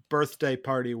cousin's birthday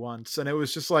party once, and it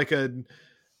was just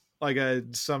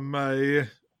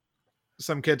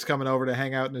some kids coming over to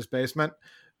hang out in his basement,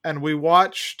 and we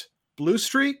watched Blue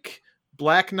Streak,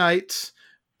 Black Knight,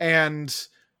 and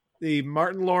the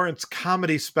Martin Lawrence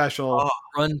comedy special.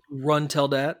 Run Tell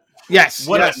Dat. Yes.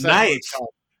 What a night.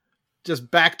 Just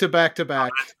back to back to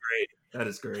back. That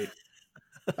is great.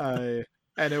 And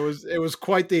it was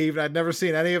quite the evening. I'd never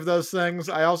seen any of those things.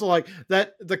 I also like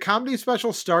that the comedy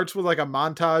special starts with like a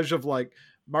montage of like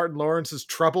Martin Lawrence's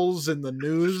troubles in the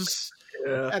news.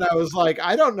 Yeah. And I was like,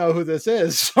 I don't know who this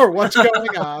is or what's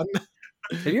going on.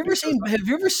 Have you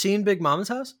ever seen Big Mama's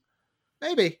House?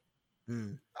 Maybe.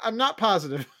 I'm not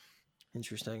positive.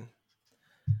 Interesting.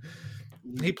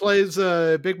 He plays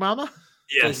Big Mama?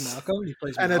 Yes. He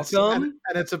plays Malcolm.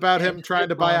 And it's about him trying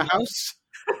to buy a house.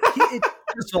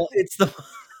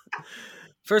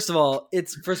 First of all,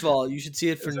 you should see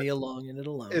it for Neil Long and it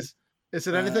alone. Is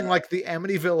it anything like the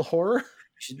Amityville Horror?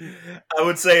 I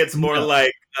would say it's more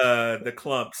like the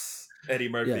Clumps, Eddie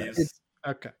Murphy's.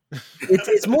 Yeah, okay.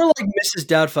 It's more like Mrs.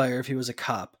 Doubtfire if he was a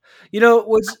cop. You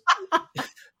know,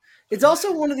 it's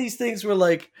also one of these things where,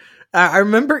 like, I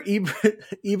remember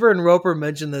Eber and Roper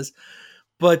mentioned this,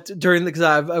 but because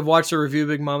I've watched a review of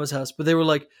Big Mama's House, but they were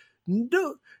like,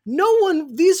 no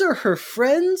one, these are her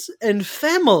friends and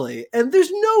family, and there's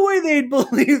no way they'd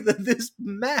believe that this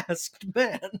masked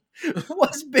man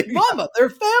was Big Mama, their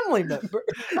family member.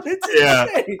 It's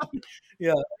insane.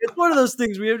 Yeah, it's one of those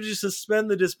things we have to just suspend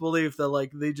the disbelief that,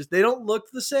 like, they don't look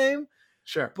the same.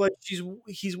 Sure, but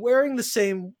he's wearing the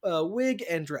same wig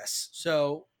and dress,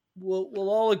 so we'll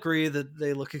all agree that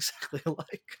they look exactly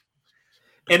alike.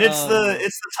 And it's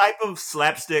the type of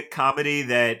slapstick comedy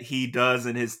that he does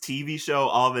in his TV show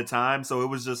all the time. So it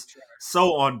was just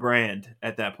so on brand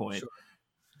at that point. Sure.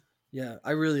 Yeah,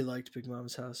 I really liked Big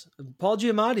Mama's House. Paul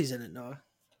Giamatti's in it, Noah.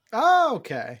 Oh,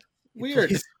 okay. Weird.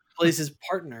 He plays his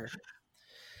partner.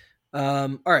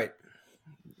 All right.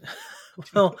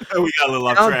 Well, we got a little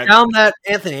off track. Down that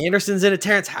Anthony Anderson's in it.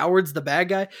 Terrence Howard's the bad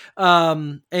guy.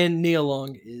 And Neil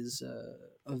Long is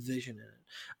a vision in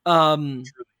it.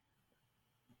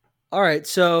 All right,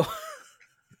 so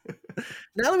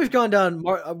now that we've gone down,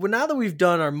 now that we've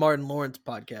done our Martin Lawrence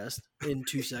podcast in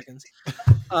 2 seconds,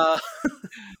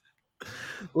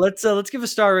 let's give a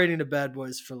star rating to Bad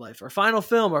Boys for Life. Our final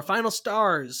film, our final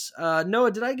stars.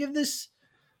 Noah, did I give this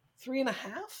 3.5?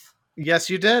 Yes,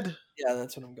 you did. Yeah,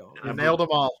 that's what I'm going with. You nailed them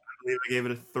all. I believe I gave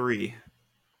it a 3.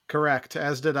 Correct,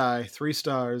 as did I. 3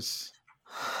 stars.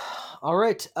 All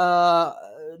right,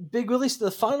 Big Willie, the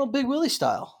final Big Willie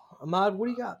style. Ahmad, what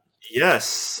do you got?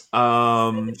 Yes.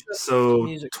 So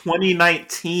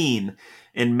 2019,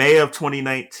 in May of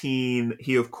 2019,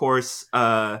 he of course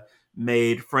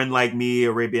made Friend Like Me,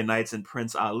 Arabian Nights, and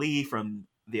Prince Ali from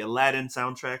the Aladdin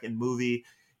soundtrack and movie.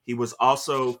 He was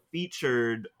also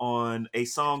featured on a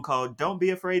song called Don't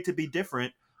Be Afraid to Be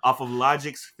Different off of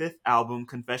Logic's 5th album,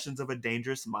 Confessions of a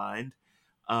Dangerous Mind.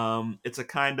 It's a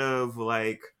kind of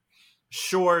like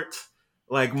short,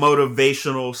 like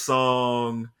motivational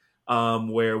song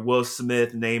where Will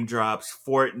Smith name drops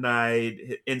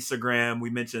Fortnite, Instagram. We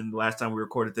mentioned last time we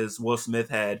recorded this, Will Smith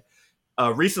had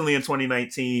recently in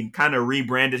 2019 kind of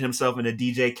rebranded himself in a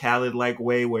DJ Khaled-like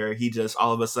way where he just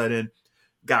all of a sudden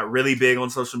got really big on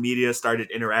social media, started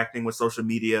interacting with social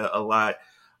media a lot.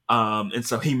 And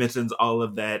so he mentions all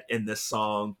of that in this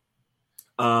song.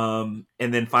 And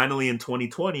then finally in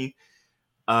 2020,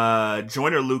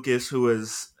 Joyner Lucas, who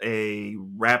is a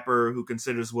rapper who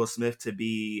considers Will Smith to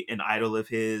be an idol of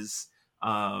his,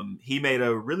 he made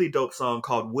a really dope song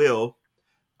called Will,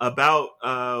 about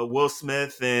Will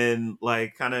Smith and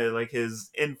like kind of like his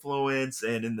influence.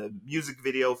 And in the music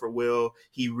video for Will,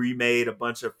 he remade a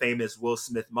bunch of famous Will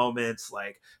Smith moments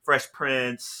like Fresh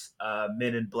Prince,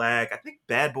 Men in Black. I think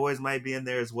Bad Boys might be in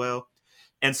there as well.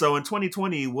 And so in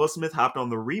 2020, Will Smith hopped on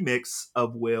the remix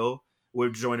of Will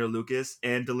with Joyner Lucas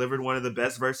and delivered one of the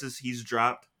best verses he's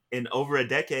dropped in over a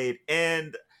decade.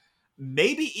 And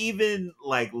maybe even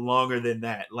like longer than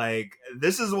that. Like,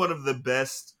 this is one of the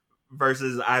best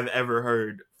verses I've ever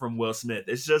heard from Will Smith.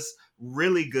 It's just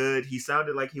really good. He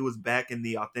sounded like he was back in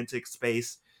the authentic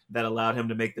space that allowed him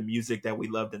to make the music that we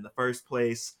loved in the first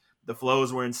place. The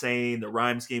flows were insane. The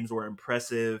rhyme schemes were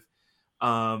impressive.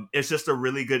 It's just a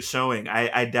really good showing.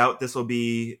 I doubt this will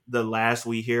be the last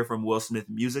we hear from Will Smith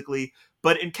musically,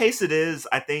 but in case it is,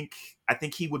 I think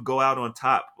he would go out on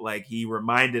top. Like, he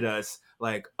reminded us,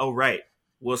 like, oh right,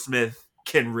 Will Smith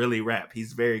can really rap.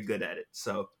 He's very good at it.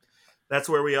 So that's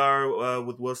where we are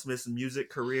with Will Smith's music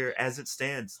career as it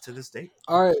stands to this date.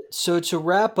 All right. So to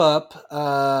wrap up,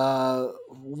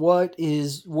 what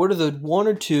are the one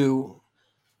or two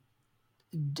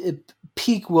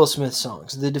peak Will Smith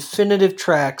songs, the definitive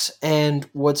tracks, and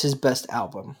what's his best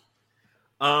album?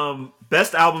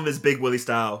 Best album is Big Willie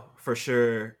Style for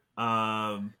sure.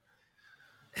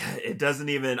 It doesn't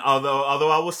even, although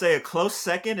I will say a close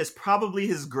second is probably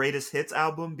his Greatest Hits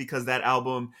album, because that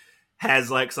album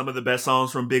has like some of the best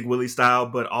songs from Big Willie Style,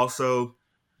 but also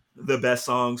the best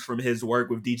songs from his work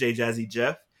with DJ Jazzy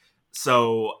Jeff.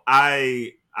 So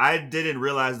I didn't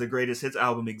realize the Greatest Hits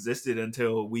album existed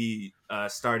until we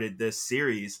started this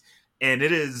series, and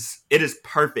it is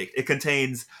perfect. It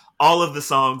contains all of the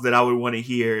songs that I would want to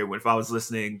hear if I was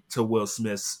listening to Will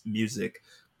Smith's music.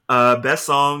 Best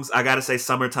songs, I gotta say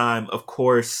Summertime, of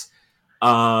course.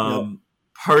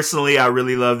 Personally, I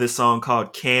really love this song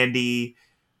called Candy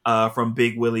from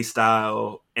Big Willie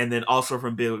Style. And then also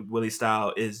from Big Willie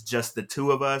Style is Just the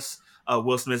Two of Us.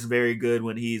 Will Smith's very good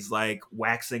when he's like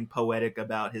waxing poetic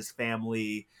about his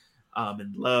family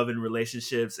and love and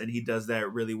relationships. And he does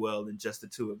that really well in Just the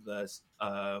Two of Us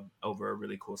over a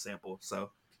really cool sample.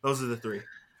 So those are the three.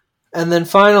 And then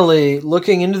finally,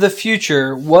 looking into the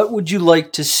future, what would you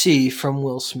like to see from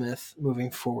Will Smith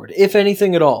moving forward, if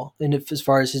anything at all, and if as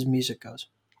far as his music goes?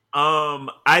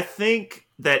 I think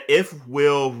that if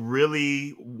Will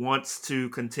really wants to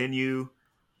continue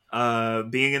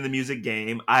being in the music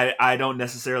game, I don't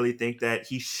necessarily think that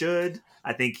he should.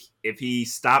 I think if he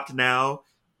stopped now,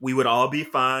 we would all be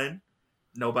fine.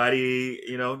 Nobody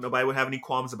would have any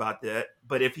qualms about that.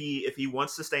 But if he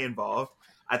wants to stay involved,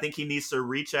 I think he needs to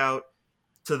reach out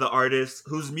to the artists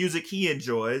whose music he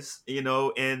enjoys,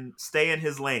 and stay in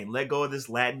his lane. Let go of this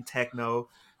Latin techno.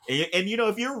 And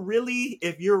if you're really,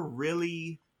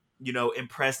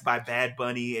 impressed by Bad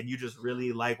Bunny and you just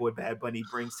really like what Bad Bunny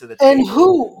brings to the table. And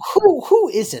who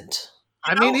isn't?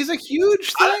 I mean, he's a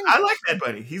huge thing. I like Bad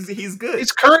Bunny. He's good.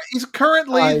 He's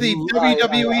currently the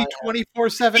WWE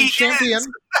 24/7 champion.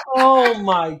 Oh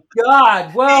my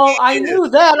God! Well, I knew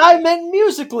that. I meant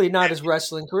musically, not his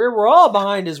wrestling career. We're all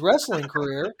behind his wrestling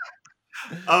career.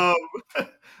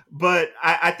 But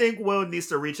I think Will needs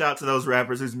to reach out to those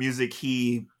rappers whose music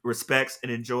he respects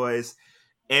and enjoys,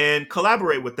 and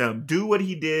collaborate with them. Do what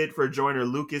he did for Joyner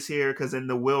Lucas here, because in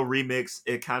the Will remix,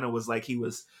 it kind of was like he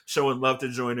was showing love to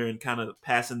Joyner and kind of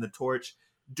passing the torch.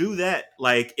 Do that.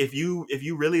 Like, if you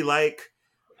really like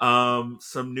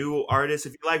some new artists,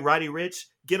 if you like Roddy Ricch,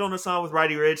 get on a song with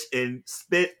Roddy Ricch and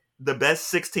spit the best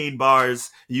 16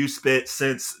 bars you spit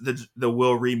since the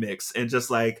Will remix, and just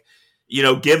like,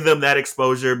 give them that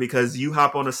exposure, because you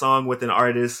hop on a song with an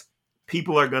artist,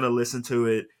 people are going to listen to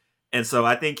it. And so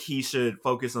I think he should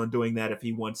focus on doing that if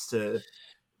he wants to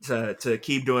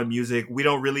keep doing music. We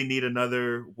don't really need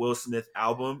another Will Smith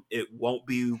album. It won't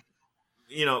be,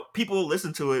 people will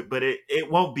listen to it, but it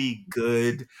won't be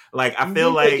good. Like, I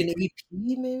feel like an EP,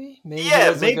 maybe.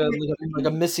 Yeah, maybe like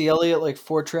a Missy Elliott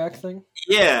 4-track thing.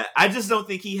 Yeah, I just don't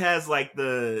think he has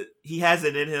he has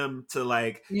it in him to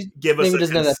give us. Maybe he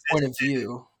doesn't have that point of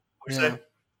view. Yeah.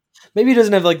 Maybe he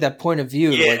doesn't have that point of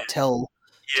view to tell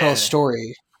a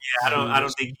story. Yeah, I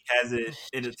don't think he has it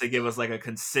in it to give us a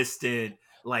consistent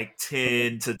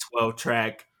 10 to 12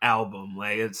 track album.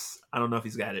 I don't know if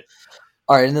he's got it.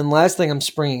 All right, and then last thing I'm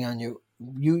springing on you.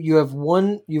 You have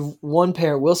one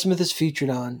pair Will Smith is featured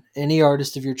on. Any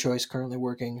artist of your choice currently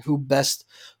working, who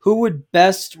would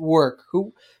best work?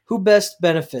 Who best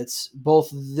benefits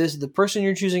both the person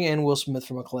you're choosing and Will Smith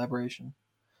from a collaboration?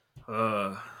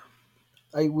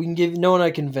 We can give Noah and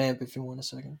I can vamp if you want a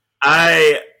second.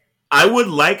 I would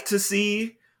like to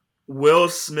see Will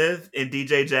Smith and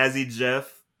DJ Jazzy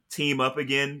Jeff team up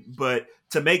again, but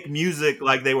to make music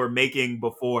like they were making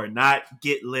before, not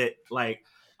get lit. Like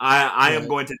I am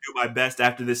going to do my best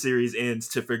after the series ends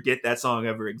to forget that song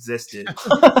ever existed.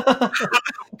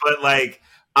 But like,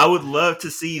 I would love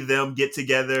to see them get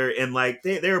together and like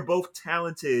they're both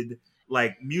talented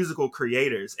like musical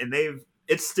creators, and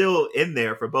it's still in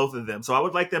there for both of them. So I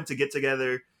would like them to get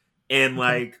together and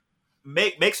like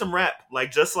make some rap,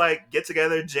 like just like get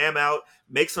together, jam out,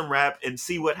 make some rap, and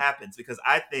see what happens. Because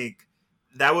I think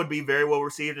that would be very well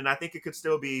received, and I think it could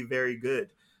still be very good.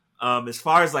 As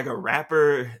far as like a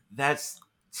rapper, that's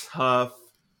tough.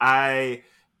 I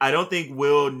don't think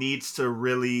Will needs to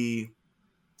really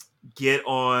get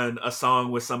on a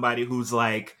song with somebody who's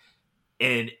like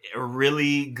a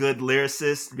really good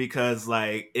lyricist, because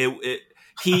like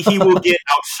he will get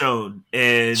outshone.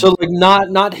 And so like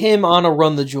not him on a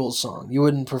Run the Jewels song. You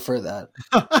wouldn't prefer that?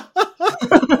 I'm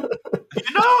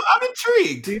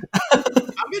intrigued.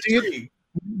 I'm intrigued.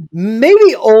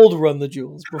 Maybe old Run the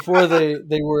Jewels before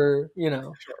they were,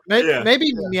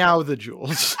 maybe Meow the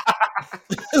Jewels.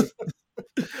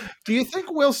 Do you think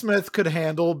Will Smith could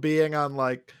handle being on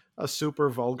like a super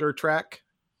vulgar track?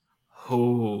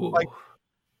 Oh,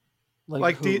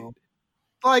 like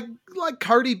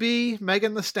Cardi B,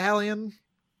 Megan Thee Stallion,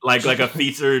 like a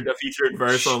featured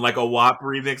verse on like a WAP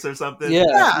remix or something.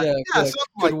 Yeah.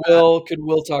 Something Could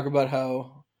Will talk about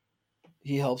how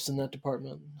he helps in that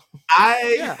department?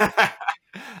 I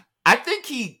think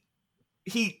he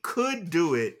could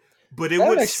do it, but it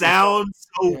would sound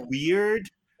so weird.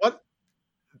 What?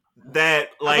 That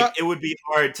like it would be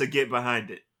hard to get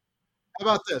behind it. How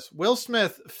about this? Will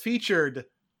Smith featured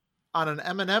on an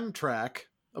Eminem track.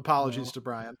 Apologies to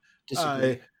Brian.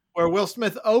 Where Will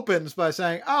Smith opens by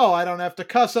saying, "Oh, I don't have to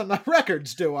cuss on my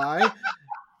records, do I?"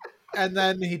 And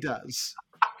then he does.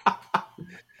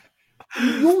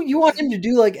 You want him to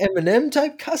do like Eminem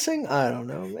type cussing? I don't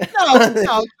know, man.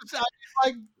 No,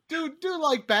 like do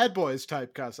like Bad Boys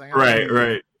type cussing.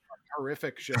 Right.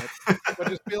 Horrific shit. But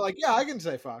just be like, yeah, I can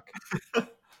say fuck.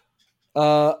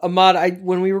 Ahmad,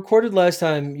 when we recorded last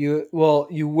time, you will.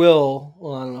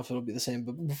 Well, I don't know if it'll be the same,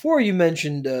 but before you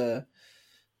mentioned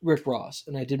Rick Ross,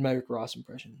 and I did my Rick Ross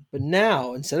impression. But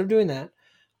now, instead of doing that,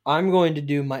 I'm going to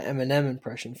do my Eminem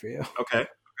impression for you. Okay.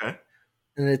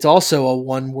 And it's also a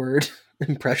one-word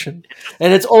impression,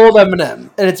 and it's old Eminem,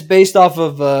 and it's based off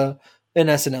of an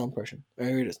SNL impression.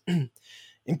 Here it is.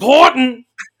 Important.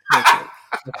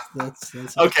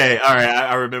 That's okay. All right.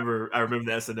 I remember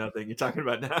the SNL thing you're talking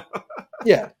about now.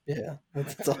 Yeah.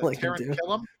 That's all I can do.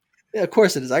 Killam? Yeah, of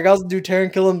course it is. I can also do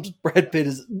Taron Killam's Brad Pitt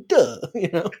is duh.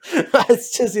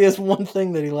 It's just he has one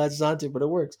thing that he latches onto, but it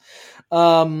works.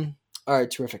 All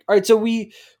right, terrific. All right, so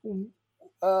we're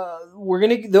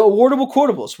gonna the awardable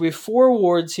quotables. We have 4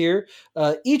 awards here.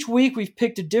 Each week we've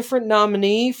picked a different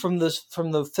nominee from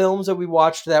the films that we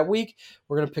watched that week.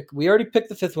 We already picked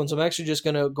the 5th one, so I'm actually just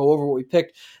gonna go over what we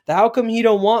picked. The How Come He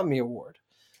Don't Want Me award.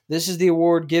 This is the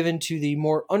award given to the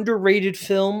more underrated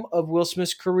film of Will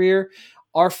Smith's career.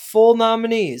 Our full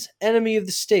nominees: Enemy of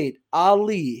the State,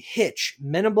 Ali, Hitch,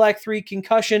 Men in Black 3,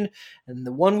 Concussion, and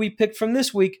the one we picked from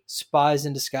this week, Spies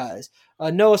in Disguise.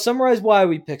 Noah, summarize why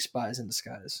we picked Spies in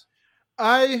Disguise.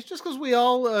 Just because we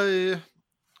all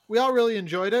really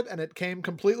enjoyed it, and it came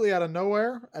completely out of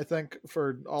nowhere. I think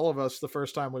for all of us, the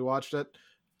first time we watched it,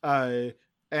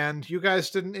 and you guys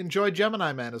didn't enjoy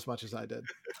Gemini Man as much as I did.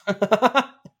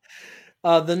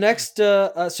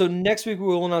 So next week we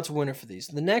will announce a winner for these.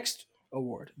 The next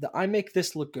award, the I Make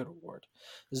This Look Good award.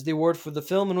 This is the award for the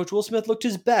film in which Will Smith looked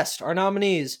his best. Our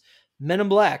nominees: Men in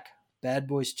Black, Bad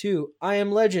Boys 2, I Am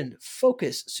Legend,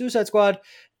 Focus, Suicide Squad,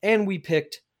 and we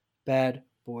picked Bad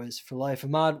Boys for Life.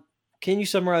 Ahmad, can you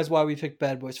summarize why we picked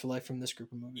Bad Boys for Life from this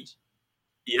group of movies?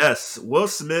 Yes, Will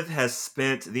Smith has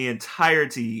spent the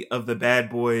entirety of the Bad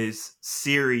Boys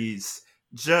series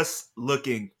just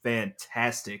looking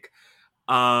fantastic.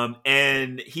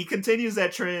 And he continues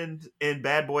that trend in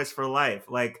Bad Boys for Life.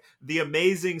 Like the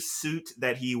amazing suit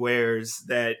that he wears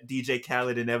that DJ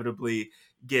Khaled inevitably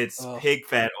gets pig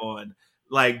fat on.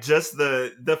 Like just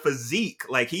the physique.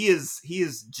 Like he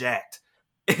is jacked.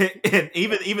 And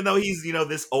even though he's,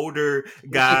 this older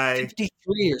guy,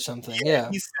 53 or something. Yeah.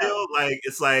 He's still like,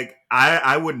 it's like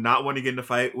I would not want to get in a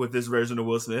fight with this version of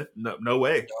Will Smith. No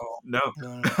way. No.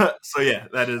 So yeah,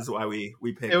 that is why we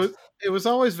picked. It was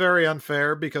always very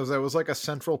unfair because that was like a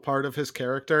central part of his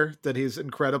character, that he's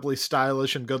incredibly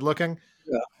stylish and good looking.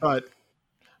 Yeah. But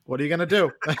what are you going to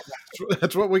do?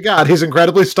 That's what we got. He's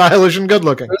incredibly stylish and good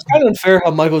looking. It's kind of unfair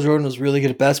how Michael Jordan was really good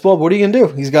at basketball. But what are you going to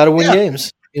do? He's got to win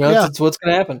games. That's what's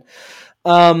going to happen.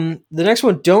 The next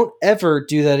one, Don't Ever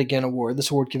Do That Again award.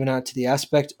 This award given out to the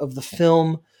aspect of the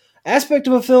film aspect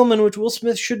of a film in which Will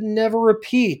Smith should never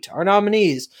repeat. Our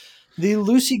nominees: the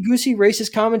loosey-goosey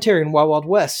racist commentary in Wild Wild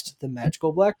West, the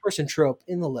magical black person trope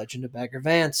in The Legend of Bagger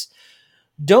Vance,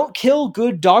 don't kill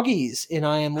good doggies in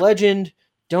I Am Legend,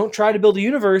 don't try to build a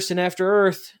universe in After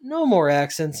Earth, no more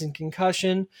accents in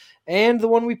Concussion, and the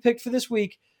one we picked for this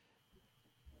week.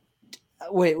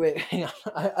 Wait, hang on.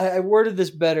 I worded this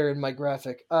better in my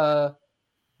graphic. Don't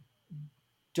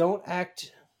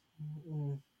act.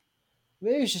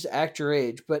 Maybe it's just act your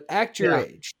age, but act your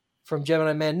age from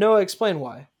Gemini Man. Noah, explain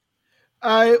why.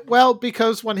 Well,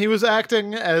 because when he was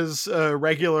acting as a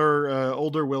regular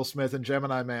older Will Smith in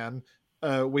Gemini Man,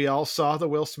 we all saw the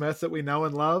Will Smith that we know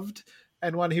and loved.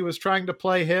 And when he was trying to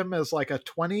play him as like a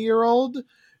 20-year-old,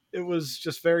 it was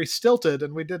just very stilted,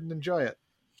 and we didn't enjoy it.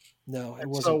 No, it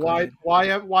wasn't. So great.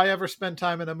 why ever spend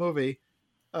time in a movie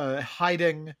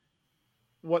hiding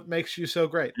what makes you so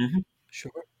great? Mm-hmm.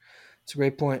 Sure. It's a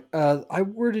great point. I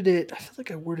worded it. I feel like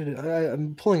I worded it.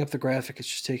 I'm pulling up the graphic. It's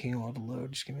just taking a while to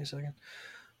load. Just give me a second.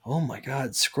 Oh my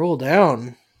God. Scroll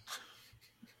down.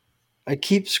 I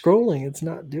keep scrolling. It's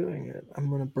not doing it. I'm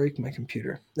going to break my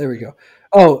computer. There we go.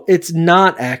 Oh, it's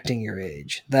not acting your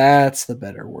age. That's the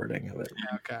better wording of it.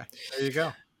 Okay. There you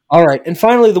go. All right, and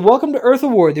finally, the Welcome to Earth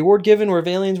Award, the award given where if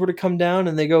aliens were to come down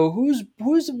and they go, who's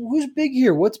big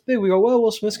here? What's big? We go, well, Will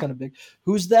Smith's kind of big.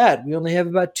 Who's that? We only have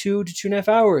about 2 to 2.5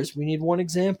 hours. We need one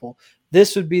example.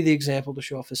 This would be the example to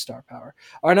show off his star power.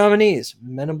 Our nominees: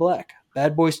 Men in Black,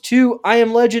 Bad Boys 2, I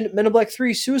Am Legend, Men in Black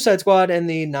 3, Suicide Squad, and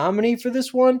the nominee for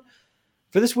this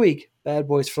week, Bad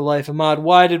Boys for Life. Ahmad,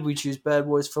 why did we choose Bad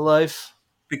Boys for Life?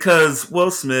 Because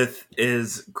Will Smith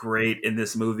is great in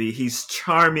this movie. He's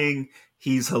charming.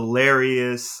 He's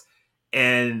hilarious,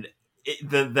 and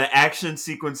the action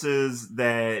sequences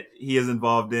that he is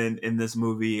involved in this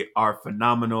movie are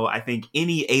phenomenal. I think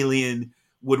any alien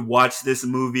would watch this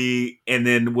movie and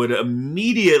then would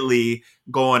immediately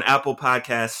go on Apple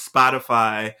Podcasts,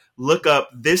 Spotify, look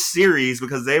up this series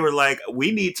because they were like,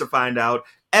 we need to find out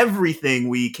everything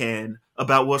we can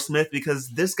about Will Smith because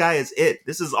this guy is it.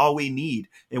 This is all we need,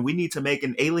 and we need to make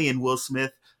an alien Will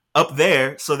Smith up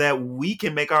there so that we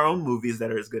can make our own movies that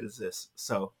are as good as this.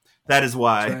 So that is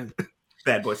why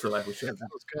Bad Boys for Life was chosen. That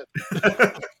was good.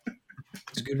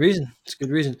 It's a good reason. It's a good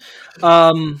reason.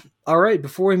 All right,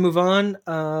 before we move on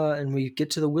and we get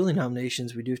to the Willie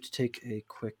nominations, we do have to take a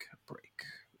quick break.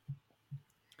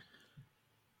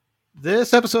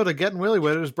 This episode of Getting Willy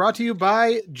With It is brought to you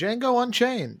by Django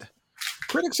Unchained.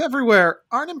 Critics everywhere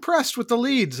aren't impressed with the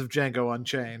leads of Django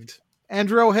Unchained.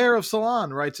 Andrew O'Hare of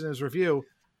Salon writes in his review,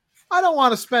 I don't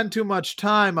want to spend too much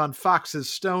time on Fox's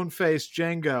stone-faced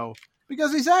Django,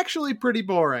 because he's actually pretty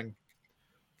boring.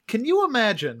 Can you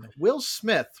imagine Will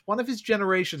Smith, one of his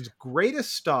generation's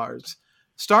greatest stars,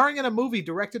 starring in a movie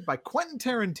directed by Quentin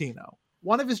Tarantino,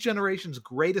 one of his generation's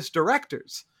greatest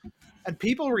directors, and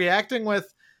people reacting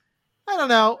with, I don't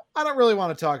know, I don't really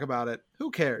want to talk about it.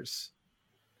 Who cares?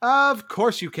 Of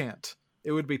course you can't.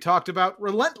 It would be talked about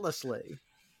relentlessly.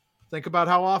 Think about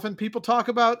how often people talk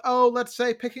about, let's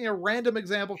say, picking a random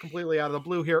example completely out of the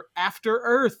blue here, After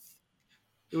Earth.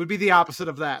 It would be the opposite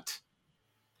of that.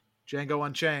 Django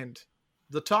Unchained,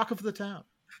 the talk of the town.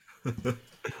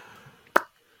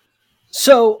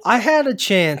 So I had a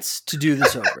chance to do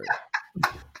this over.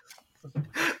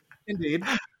 Indeed.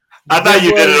 I thought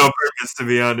you did it on purpose, to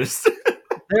be honest.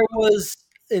 There was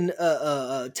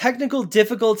a technical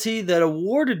difficulty that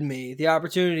awarded me the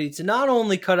opportunity to not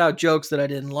only cut out jokes that I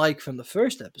didn't like from the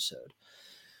first episode,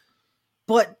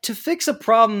 but to fix a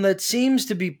problem that seems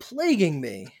to be plaguing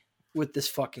me with this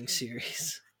fucking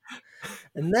series.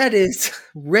 And that is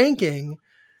ranking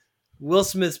Will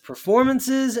Smith's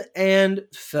performances and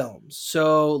films.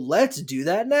 So let's do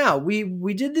that now.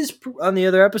 We did this on the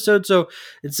other episode, so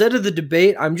instead of the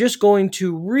debate, I'm just going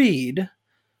to read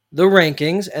the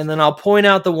rankings, and then I'll point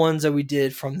out the ones that we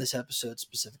did from this episode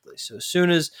specifically. So as soon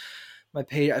as my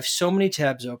page, I have so many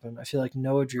tabs open. I feel like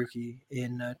Noah Jerky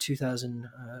in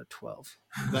 2012.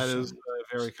 That is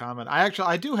very common.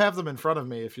 I do have them in front of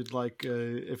me. If you'd like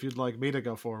me to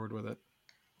go forward with it.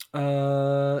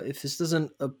 If this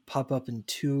doesn't pop up in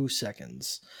 2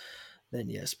 seconds, then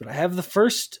yes. But I have the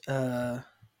first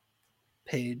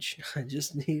page. I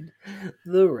just need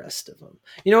the rest of them.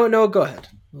 You know what? No, go ahead.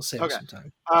 We'll save some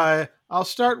time. I'll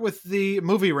start with the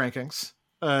movie rankings.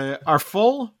 Our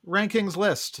full rankings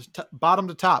list, bottom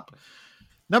to top.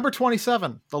 Number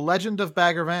 27, The Legend of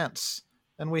Bagger Vance.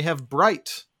 And we have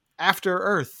Bright, After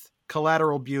Earth,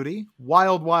 Collateral Beauty,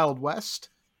 Wild Wild West,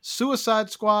 Suicide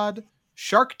Squad,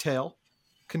 Shark Tale.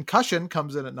 Concussion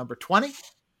comes in at number 20.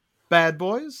 Bad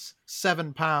Boys,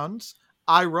 7 Pounds,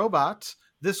 I, Robot,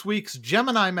 This week's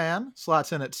Gemini Man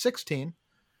slots in at 16.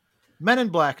 Men in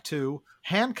Black 2,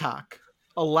 Hancock,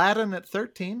 Aladdin at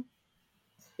 13.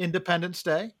 Independence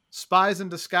Day, Spies in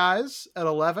Disguise at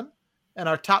 11. And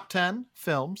our top 10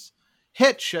 films,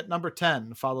 Hitch at number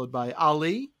 10, followed by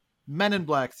Ali, Men in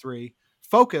Black 3,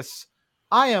 Focus,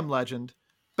 I Am Legend,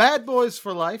 Bad Boys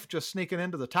for Life, just sneaking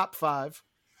into the top 5,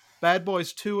 Bad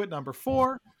Boys 2 at number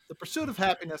 4, The Pursuit of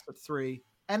Happiness at 3,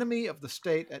 Enemy of the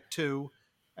State at 2,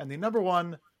 and the number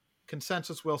 1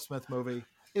 consensus Will Smith movie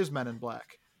is Men in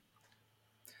Black.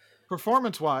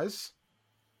 Performance-wise,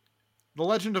 The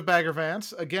Legend of Bagger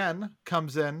Vance, again,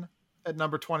 comes in at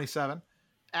number 27.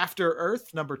 After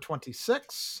Earth, number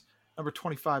 26. Number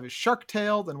 25 is Shark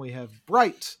Tale. Then we have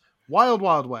Bright, Wild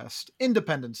Wild West,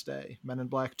 Independence Day, Men in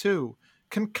Black 2,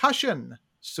 Concussion,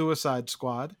 Suicide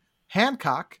Squad,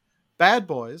 Hancock, Bad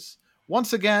Boys.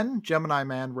 Once again, Gemini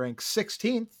Man ranks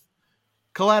 16th.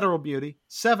 Collateral Beauty,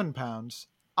 7 pounds.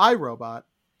 iRobot,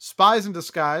 Spies in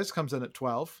Disguise comes in at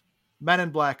 12. Men in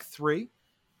Black 3.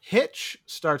 Hitch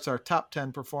starts our top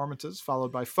 10 performances,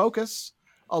 followed by Focus,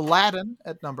 Aladdin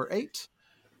at number 8.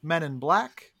 Men in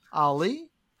Black, Ali.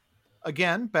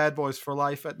 Again, Bad Boys for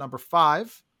Life at number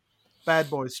 5. Bad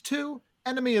Boys 2,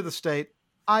 Enemy of the State,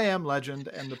 I Am Legend,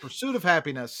 and The Pursuit of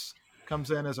Happiness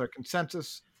comes in as our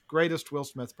consensus greatest Will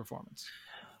Smith performance.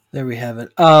 There we have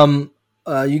it.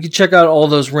 You can check out all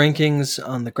those rankings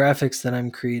on the graphics that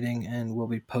I'm creating, and we'll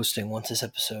be posting once this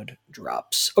episode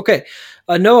drops. Okay,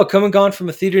 Noah, come and gone from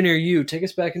a theater near you. Take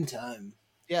us back in time.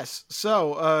 Yes.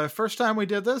 So, first time we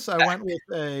did this, I went with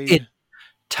a...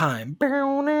 Time. Baby.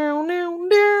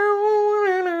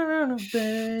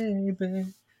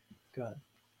 Go ahead.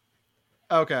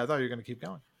 Okay, I thought you were going to keep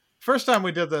going. First time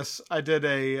we did this, I did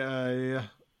a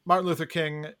Martin Luther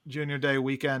King Jr. Day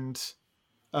weekend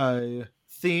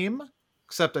theme,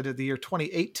 except I did the year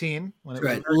 2018. When it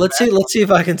right. Let's see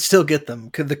if I can still get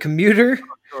them. Could the Commuter?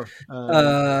 Sure.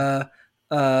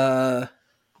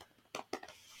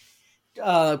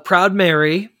 Proud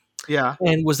Mary. Yeah.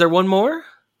 And was there one more?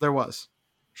 There was.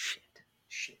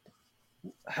 Shit.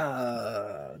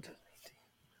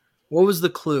 What was the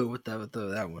clue with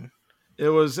that one? It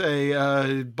was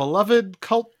a beloved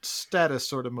cult status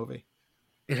sort of movie.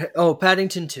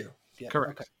 Paddington 2. Yeah,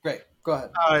 correct. Okay, great. Go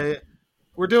ahead.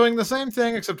 We're doing the same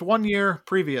thing except 1 year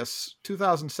previous,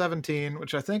 2017,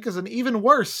 which I think is an even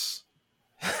worse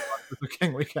Luther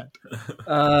King weekend.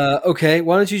 Okay.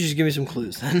 Why don't you just give me some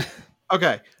clues then?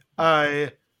 Okay.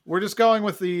 We're just going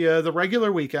with the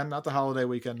regular weekend, not the holiday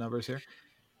weekend numbers here.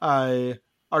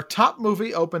 Our top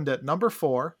movie opened at number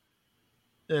 4.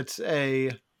 It's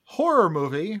a horror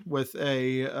movie with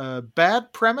a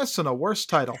bad premise and a worse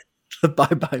title. The Bye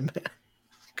Bye Man.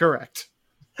 Correct.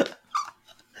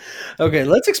 Okay,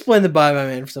 let's explain the Bye Bye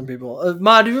Man for some people.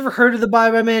 Maude, have you ever heard of the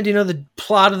Bye Bye Man? Do you know the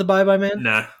plot of the Bye Bye Man?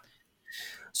 Nah.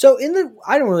 So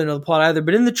I don't really know the plot either,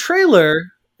 but in the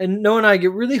trailer, and Noah and I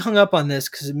get really hung up on this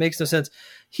because it makes no sense.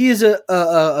 He is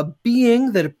a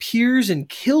being that appears and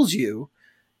kills you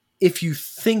if you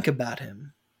think about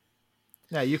him.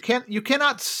 Yeah, you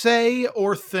cannot say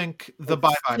or think the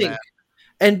Bye Bye Man.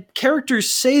 And characters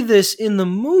say this in the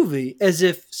movie as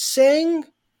if saying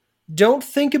don't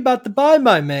think about the Bye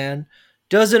Bye Man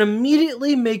doesn't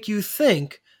immediately make you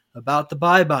think about the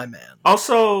Bye Bye Man.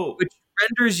 Also, which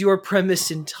renders your premise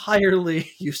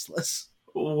entirely useless.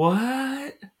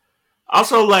 What?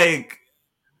 Also, like,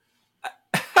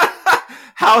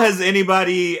 how has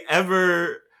anybody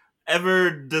ever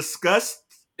discussed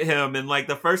him? And like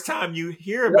the first time you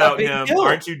hear about him,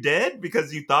 aren't you dead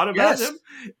because you thought about him?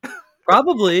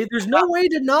 Probably. There's no way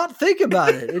to not think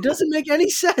about it. It doesn't make any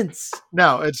sense.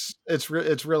 No,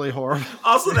 it's really horrible.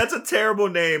 Also, that's a terrible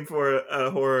name for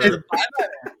a horror. It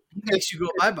makes you go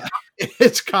bye-bye.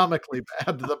 It's comically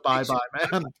bad, the Bye Bye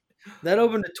Man. That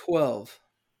opened at 12.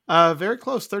 Very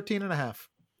close, 13.5.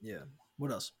 Yeah.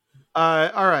 What else?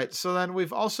 All right. So then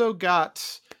we've also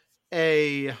got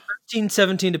a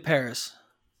 1317 to Paris.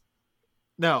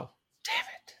 No. Damn it.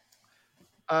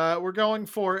 We're going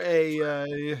for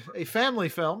a family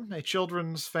film, a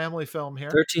children's family film here.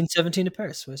 1317 to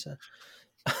Paris. What is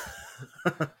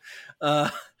that?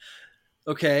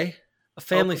 Okay. A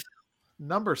family film.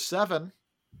 Number 7.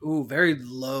 Ooh, very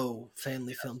low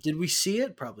family film. Did we see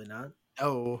it? Probably not.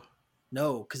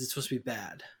 No, because it's supposed to be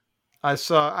bad. I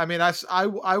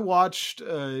watched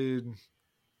a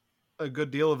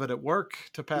good deal of it at work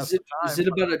to pass the time. Is it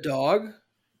about a dog?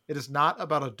 It is not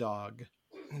about a dog.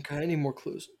 Okay, I need more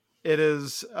clues. It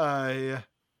is, I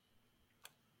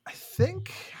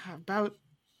think, about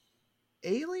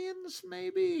aliens,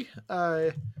 maybe?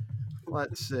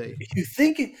 Let's see. You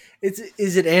think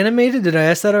is it animated? Did I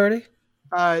ask that already?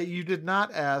 You did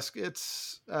not ask.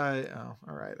 It's all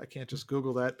right. I can't just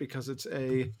Google that because it's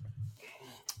a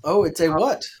Oh, it's a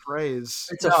what? phrase.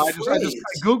 It's No, a I phrase.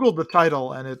 Googled the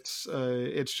title and it's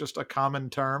just a common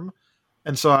term,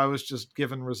 and so I was just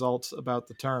given results about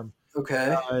the term.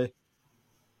 Okay.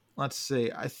 Let's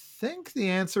see. I think the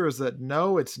answer is that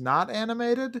no, it's not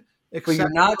animated. But you're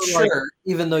not for, sure,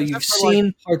 even though you've except for,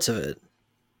 seen parts of it.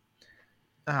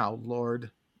 Oh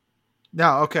Lord.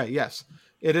 No. Okay. Yes.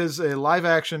 It is a live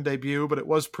action debut, but it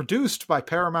was produced by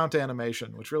Paramount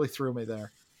Animation, which really threw me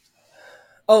there.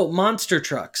 Oh, Monster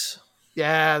Trucks.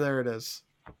 Yeah, there it is.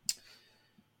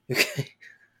 Okay.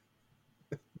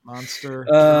 Monster.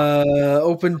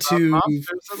 Open to Monsters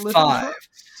that live in 5. trucks.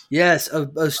 Yes,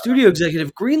 a studio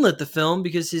executive greenlit the film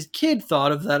because his kid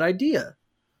thought of that idea.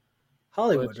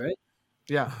 Hollywood, right?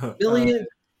 Yeah. Billion,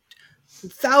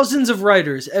 thousands of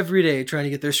writers every day trying to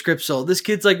get their script sold. This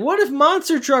kid's like, what if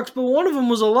monster trucks, but one of them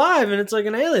was alive and it's like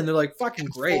an alien? They're like, fucking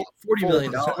great. $40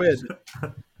 million.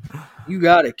 You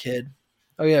got it, kid.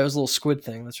 Oh, yeah, it was a little squid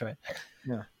thing. That's right.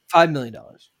 Yeah. $5 million.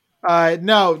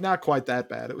 No, not quite that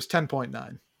bad. It was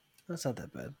 10.9. That's not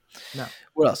that bad. No.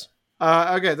 What else?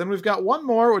 Okay, then we've got one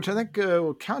more, which I think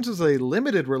counts as a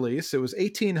limited release. It was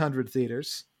 1,800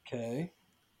 theaters. Okay.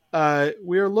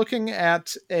 We are looking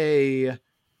at an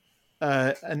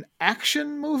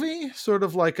action movie, sort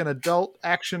of like an adult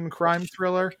action crime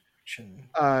thriller,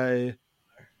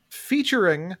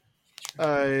 featuring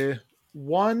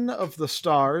one of the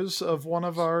stars of one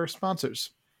of our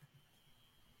sponsors.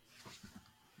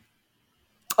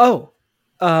 Oh.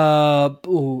 No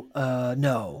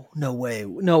way.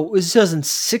 No, it was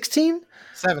 2016?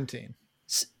 17.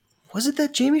 Was it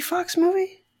that Jamie Foxx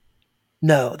movie?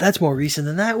 No, that's more recent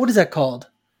than that. What is that called?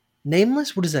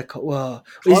 Nameless? What is that called?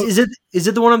 Is it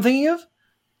the one I'm thinking of?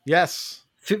 Yes.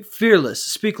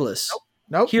 Fearless, Speakless,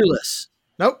 Nope. Hearless.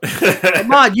 Nope.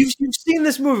 Ahmad, you've seen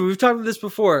this movie. We've talked about this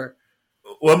before.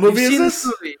 What movie You've is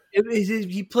seen this?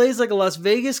 He plays like a Las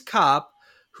Vegas cop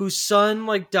whose son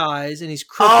like dies and he's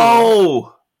crooked.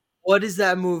 Oh, what is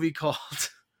that movie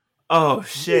called? oh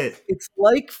shit! It's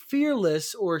like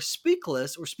Fearless or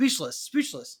Speakless or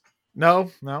Speechless.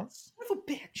 No. Son of a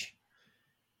bitch.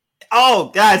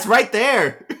 Oh, God, it's right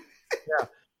there. Yeah.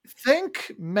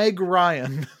 Think Meg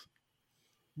Ryan.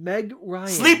 Meg Ryan.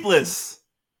 Sleepless.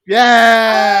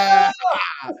 Yeah.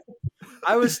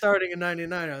 I was starting in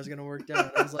 99. I was going to work down.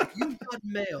 I was like, you got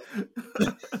mail.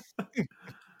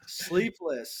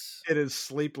 Sleepless. It is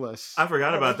Sleepless. I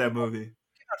forgot about that movie.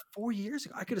 4 years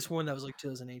ago. I could have sworn that was like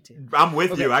 2018. I'm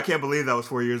with you. I can't believe that was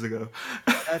 4 years ago.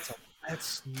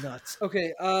 That's nuts.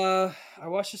 Okay, I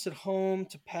watched this at home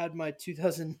to pad my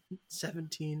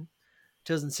 2016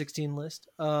 list.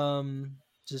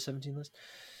 2017 list.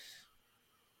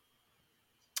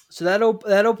 So that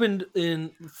opened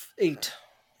in 8.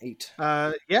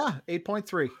 Yeah,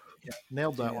 8.3. Yeah,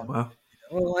 nailed that one. Wow.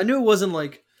 Well, I knew it wasn't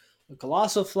like a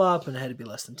colossal flop, and it had to be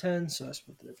less than 10, so I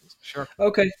split the difference. Sure.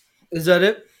 Okay, is that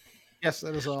it? Yes,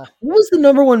 that is all. What was the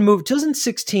number one movie?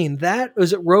 2016. That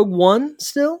was it. Rogue One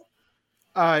still?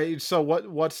 So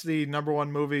what's the number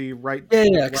one movie right?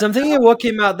 Yeah. Because I'm thinking of what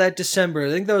came out that December. I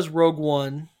think that was Rogue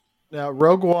One.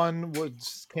 Rogue One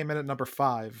came in at number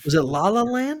 5. Was it La La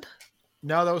Land?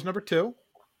 No, that was number 2.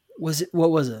 Was it?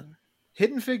 What was it?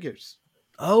 Hidden Figures.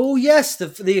 Oh yes,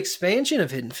 the expansion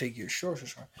of Hidden Figures. Sure.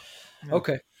 Yeah.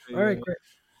 Okay. All right. Great.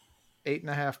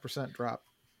 8.5% drop.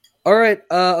 All right,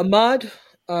 Ahmad.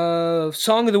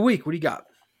 Song of the week. What do you got?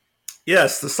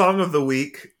 Yes, the song of the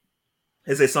week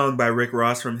is a song by Rick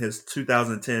Ross from his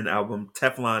 2010 album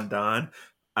Teflon Don.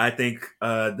 I think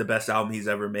the best album he's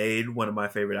ever made. One of my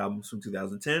favorite albums from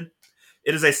 2010.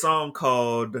 It is a song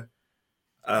called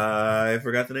I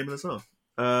forgot the name of the song.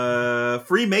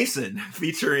 Freemason,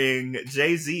 featuring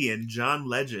Jay-Z and John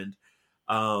Legend.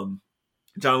 John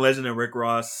Legend and Rick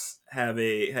Ross had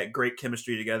great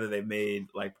chemistry together. They made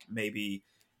like maybe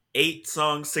 8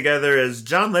 songs together, as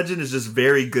John Legend is just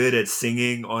very good at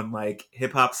singing on like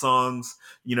hip hop songs,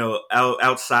 you know,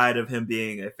 outside of him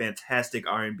being a fantastic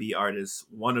R&B artist,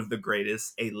 one of the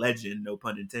greatest, a legend, no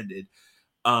pun intended.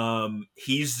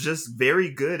 He's just very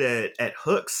good at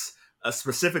hooks,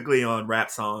 specifically on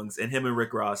rap songs, and him and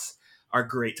Rick Ross are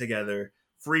great together.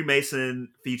 Freemason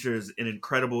features an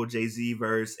incredible Jay-Z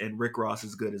verse, and Rick Ross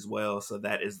is good as well. So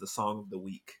that is the song of the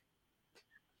week.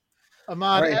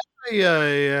 Ahmad, Right.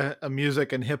 as a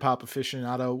music and hip hop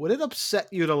aficionado, would it upset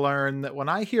you to learn that when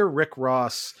I hear Rick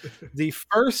Ross, the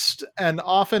first and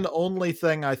often only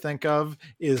thing I think of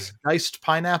is diced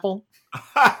pineapple?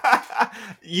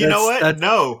 You know what?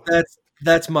 No.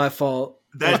 That's my fault.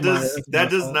 That does That's that my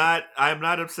does fault. not. I'm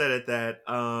not upset at that.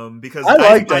 Because I Diced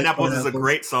like Diced Pineapples is a Pineapples.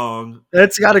 great song.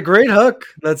 It's got a great hook.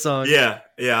 That song. Yeah,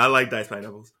 I like Diced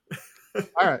Pineapples.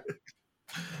 All right.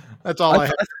 That's all I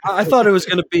have. I thought it was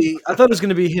gonna be. I thought it was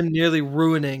gonna be him nearly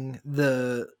ruining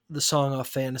the song off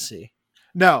Fantasy.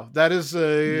 No, that is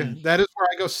where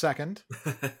I go second.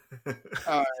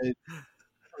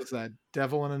 What's that?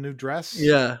 Devil in a New Dress?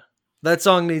 Yeah, that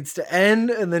song needs to end,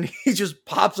 and then he just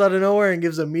pops out of nowhere and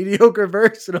gives a mediocre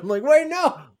verse, and I'm like, wait,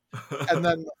 no. And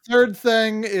then the third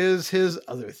thing is his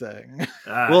other thing.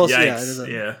 Well, yikes. yeah, it is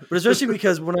Yeah. But especially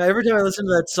because every time I listen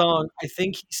to that song, I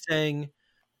think he's saying,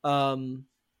 in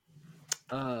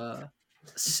a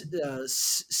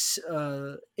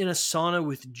sauna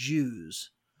with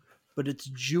Jews, but it's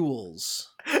jewels.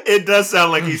 It does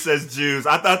sound like he says Jews.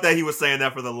 I thought that he was saying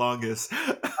that for the longest.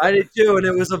 I did too, and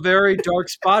it was a very dark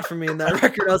spot for me in that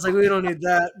record. I was like, we don't need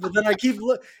that. But then I keep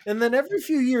and then every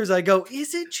few years I go,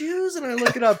 is it Jews? And I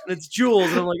look it up, and it's Jules,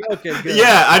 and I'm like, okay, good.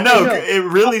 Yeah, I know. No. It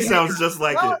really sounds just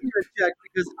like it.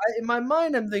 Because in my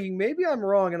mind I'm thinking maybe I'm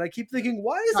wrong, and I keep thinking,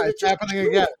 why is it It's just happening Jules?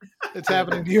 again. It's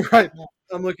happening to you right now.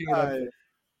 I'm looking it up.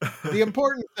 The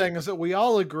important thing is that we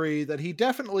all agree that he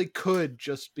definitely could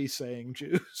just be saying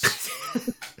Jews.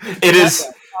 It is.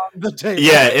 On the table.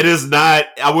 Yeah, it is not.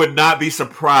 I would not be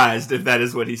surprised if that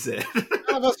is what he said. None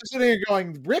of us are sitting here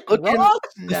going, Rick Looking- Ross?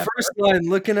 The Never. first line,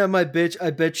 looking at my bitch, I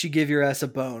bet she give your ass a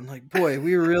bone. Like, boy,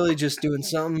 we were really just doing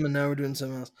something, and now we're doing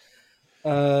something else.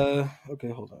 Okay,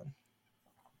 hold on.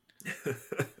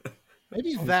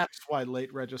 Maybe that's why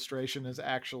Late Registration is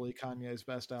actually Kanye's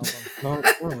best album. No.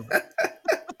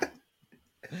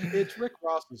 It's Rick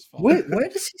Ross's fault. Wait, why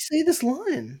does he say this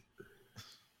line?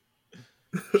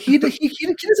 He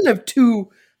doesn't have two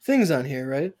things on here,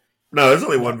 right? No, there's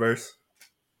only one verse.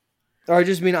 Or I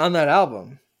just mean on that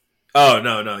album. Oh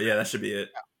no, yeah, that should be it.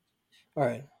 All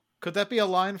right. Could that be a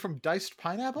line from Diced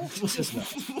Pineapple? This is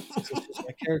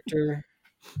my character.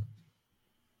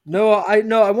 No, I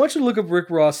want you to look up Rick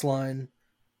Ross line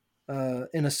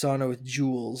in a sauna with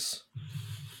Jules.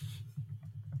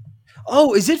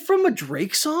 Oh, is it from a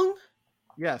Drake song?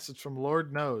 Yes, it's from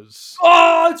Lord Knows.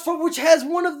 Oh, it's from which has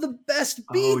one of the best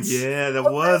beats. Oh yeah, that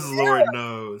was Lord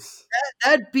Knows.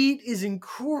 That beat is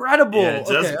incredible. Yeah,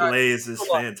 Just Okay, all right. Blaze is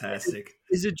Hold on. fantastic.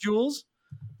 Is it Jules?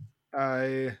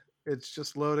 It's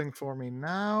just loading for me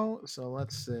now, so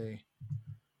let's see.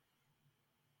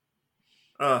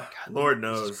 Lord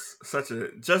Knows.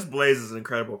 Just Blaze is an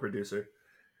incredible producer.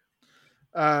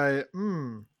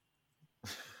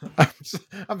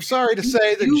 I'm sorry to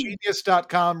say that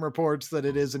Genius.com reports that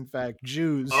it is in fact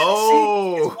Jews.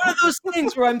 Oh, See, it's one of those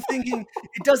things where I'm thinking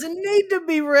it doesn't need to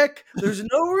be Rick. There's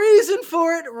no reason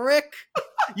for it, Rick.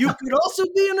 You could also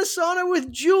be in a sauna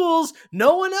with Jules.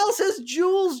 No one else has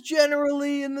Jules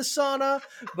generally in the sauna,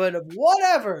 but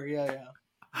whatever. Yeah.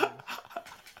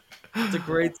 It's a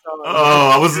great song.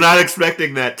 I was not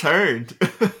expecting that turn.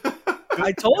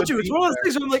 I told you, it's one of those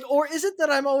things where I'm like, or is it that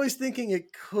I'm always thinking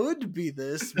it could be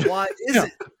this? Why is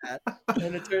it that?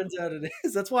 And it turns out it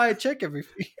is. That's why I check every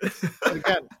few years.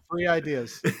 Again, free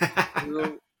ideas.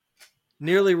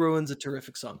 Nearly ruins a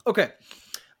terrific song. Okay.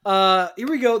 Here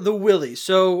we go. The Willie.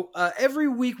 So every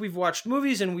week we've watched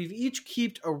movies and we've each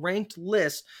kept a ranked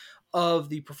list of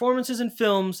the performances in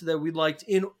films that we liked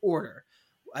in order.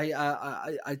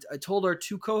 I told our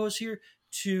two co-hosts here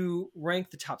to rank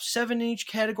the top 7 in each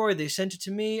category. They sent it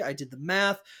to me. I did the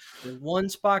math. The one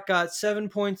spot got 7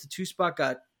 points. The two spot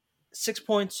got 6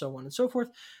 points, so on and so forth.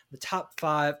 The top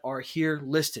 5 are here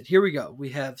listed. Here we go. We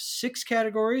have 6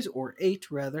 categories, or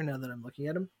 8 rather, now that I'm looking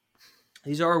at them.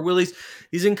 These are our Willies.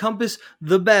 These encompass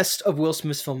the best of Will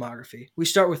Smith's filmography. We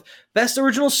start with Best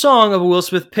Original Song of a Will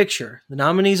Smith Picture. The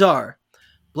nominees are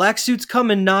Black Suits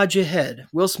Comin', Nod Ya Head,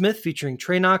 Will Smith featuring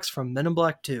Trey Knox from Men in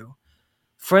Black 2.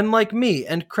 Friend Like Me,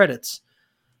 End Credits,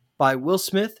 by Will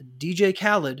Smith, DJ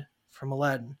Khaled from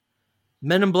Aladdin.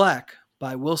 Men in Black,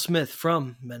 by Will Smith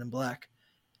from Men in Black.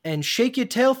 And Shake Your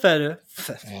Tail Feather.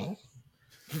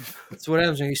 That's what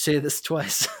happens when you say this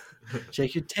twice.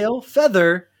 Shake Your Tail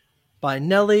Feather, by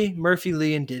Nelly, Murphy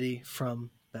Lee, and Diddy from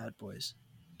Bad Boys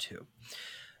 2.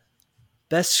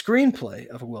 Best Screenplay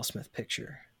of a Will Smith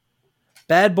Picture.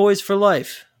 Bad Boys for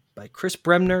Life, by Chris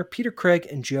Bremner, Peter Craig,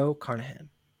 and Joe Carnahan.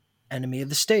 Enemy of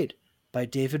the State, by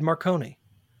David Marconi.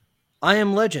 I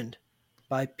Am Legend,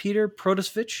 by Peter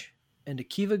Protosevich and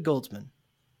Akiva Goldsman.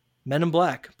 Men in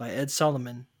Black, by Ed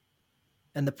Solomon.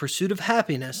 And The Pursuit of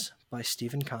Happiness, by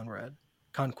Stephen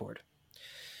Concord.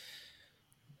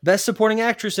 Best Supporting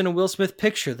Actress in a Will Smith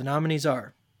Picture. The nominees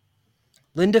are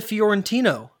Linda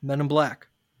Fiorentino, Men in Black.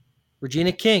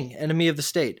 Regina King, Enemy of the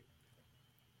State.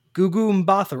 Gugu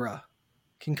Mbatha,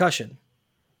 Concussion.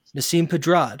 Nassim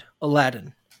Pedrad,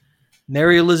 Aladdin.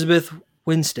 Mary Elizabeth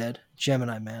Winstead,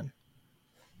 Gemini Man.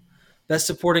 Best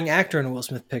Supporting Actor in a Will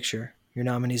Smith Picture. Your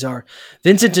nominees are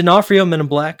Vincent D'Onofrio, Men in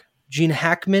Black. Gene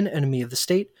Hackman, Enemy of the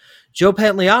State. Joe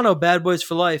Pantoliano, Bad Boys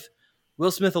for Life.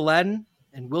 Will Smith, Aladdin.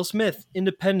 And Will Smith,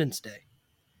 Independence Day.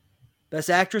 Best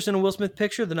Actress in a Will Smith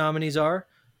Picture. The nominees are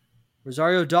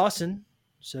Rosario Dawson,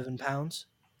 7 Pounds.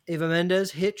 Eva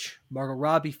Mendes, Hitch. Margot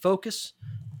Robbie, Focus.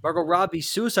 Margot Robbie,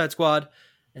 Suicide Squad.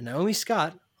 And Naomi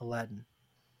Scott, Aladdin.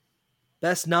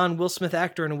 Best non-Will Smith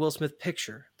actor in a Will Smith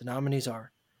Picture. The nominees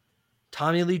are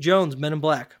Tommy Lee Jones, Men in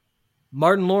Black.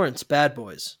 Martin Lawrence, Bad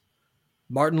Boys.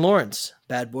 Martin Lawrence,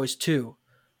 Bad Boys 2.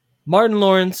 Martin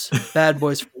Lawrence, Bad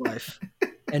Boys for Life.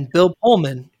 And Bill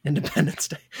Pullman, Independence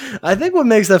Day. I think what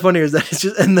makes that funnier is that it's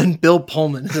just, and then Bill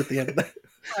Pullman is at the end of that.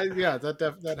 Yeah,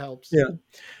 that helps. Yeah.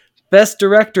 Best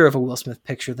Director of a Will Smith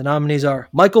Picture. The nominees are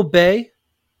Michael Bay,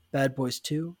 Bad Boys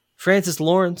 2. Francis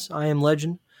Lawrence, I Am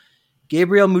Legend.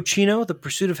 Gabriel Muccino, The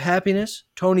Pursuit of Happiness.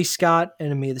 Tony Scott,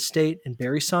 Enemy of the State. And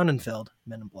Barry Sonnenfeld,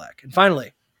 Men in Black. And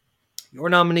finally, your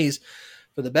nominees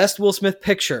for the Best Will Smith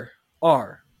Picture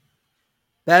are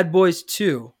Bad Boys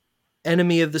 2,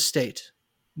 Enemy of the State,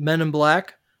 Men in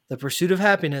Black, The Pursuit of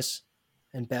Happiness,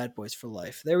 and Bad Boys for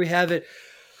Life. There we have it.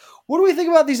 What do we think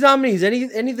about these nominees?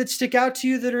 Any that stick out to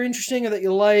you that are interesting or that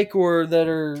you like or that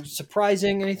are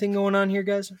surprising? Anything going on here,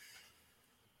 guys?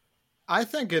 I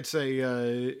think it's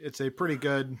a pretty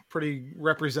good, pretty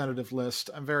representative list.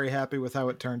 I'm very happy with how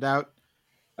it turned out.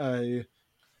 The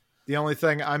only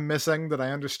thing I'm missing that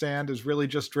I understand is really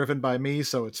just driven by me,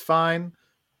 so it's fine.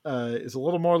 Is a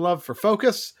little more love for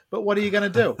Focus, but what are you going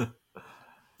to do?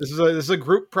 This is a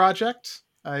group project.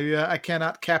 I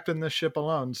cannot captain this ship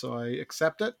alone, so I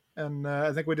accept it, and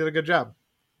I think we did a good job.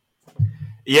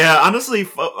 Yeah, honestly,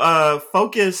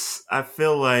 Focus, I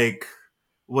feel like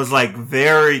was like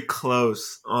very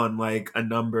close on like a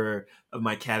number of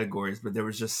my categories, but there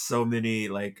was just so many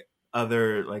like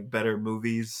other like better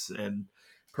movies and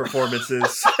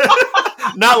performances.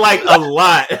 Not like a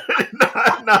lot,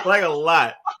 not like a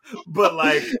lot, but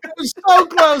like it was so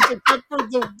close, except for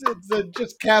the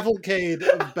just cavalcade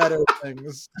of better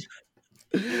things.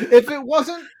 If it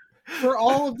wasn't for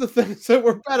all of the things that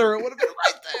were better, it would have been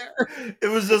right there. It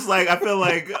was just like I feel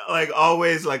like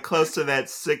always like close to that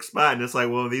 6th spot, and it's like,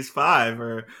 well, these 5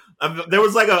 are. There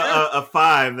was like a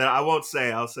 5 that I won't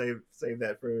say. I'll save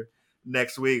that for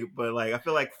next week. But like I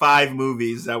feel like 5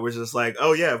 movies that were just like,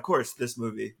 oh yeah, of course, this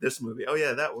movie, oh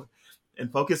yeah, that one.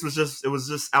 And Focus was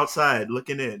just outside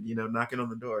looking in, knocking on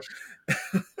the door.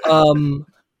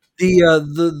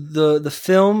 The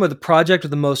film or the project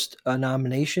with the most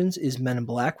nominations is Men in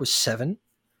Black with 7.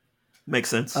 Makes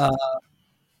sense.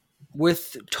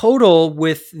 With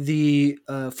the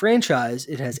franchise,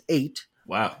 it has 8.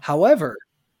 Wow. However,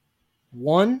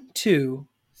 1, 2,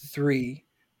 3,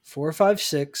 4, 5,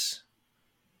 6,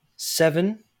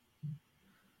 7,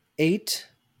 8,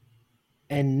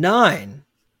 and 9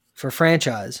 for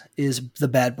franchise is the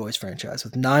Bad Boys franchise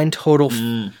with 9 total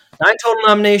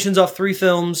nominations off 3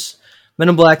 films. Men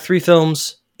in Black 3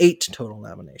 films, 8 total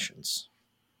nominations.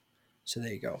 So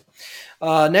there you go.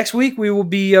 Next week we will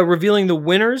be revealing the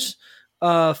winners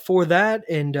for that,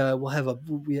 and we'll have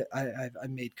I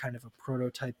made kind of a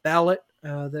prototype ballot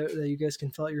that you guys can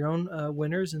fill out your own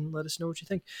winners and let us know what you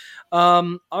think.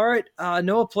 All right,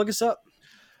 Noah, plug us up.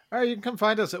 All right, you can come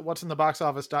find us at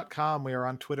what'sintheboxoffice.com. We are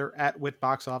on Twitter at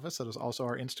WitBoxOffice. That is also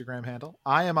our Instagram handle.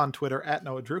 I am on Twitter at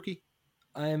Noah Druki.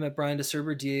 I am at Brian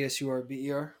DeSurber,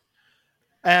 DASURBER.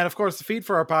 And of course, the feed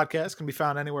for our podcast can be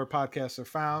found anywhere podcasts are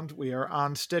found. We are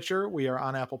on Stitcher. We are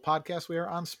on Apple Podcasts. We are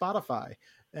on Spotify.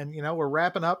 And, we're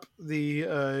wrapping up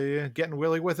the Getting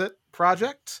Willy With It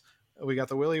project. We got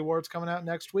the Willy Awards coming out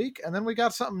next week. And then we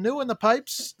got something new in the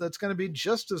pipes that's going to be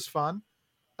just as fun.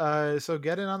 So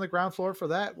get in on the ground floor for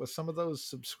that with some of those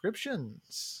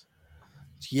subscriptions.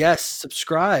 Yes,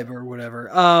 subscribe or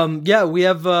whatever. Yeah, we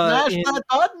have smash that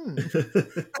button.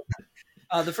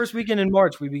 The first weekend in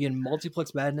March, we begin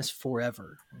Multiplex Madness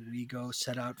Forever. We go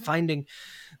set out finding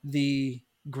the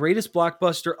greatest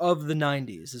blockbuster of the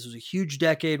 90s. This was a huge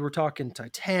decade. We're talking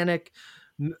Titanic,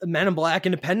 Men in Black,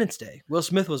 Independence Day. Will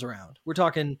Smith was around. We're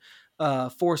talking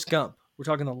Forrest Gump. We're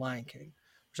talking The Lion King.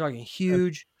 We're talking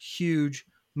huge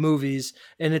movies,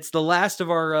 and it's the last of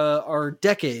our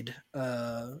decade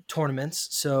tournaments.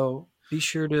 So be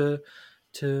sure to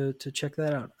check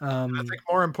that out. I think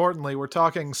more importantly, we're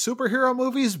talking superhero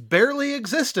movies barely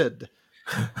existed.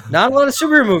 Not a lot of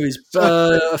superhero movies.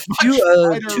 A few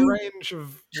wider range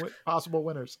of possible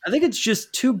winners. I think it's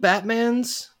just 2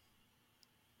 Batmans,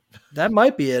 That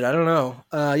might be it. I don't know.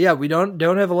 Yeah, we don't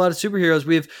have a lot of superheroes.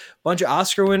 We have a bunch of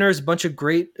Oscar winners, a bunch of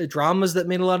great dramas that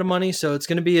made a lot of money. So it's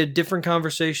going to be a different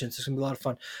conversation. So it's going to be a lot of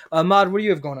fun. Mod, what do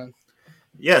you have going on?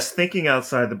 Yes, Thinking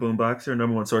Outside the Boombox, your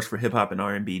number one source for hip hop and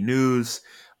R&B news.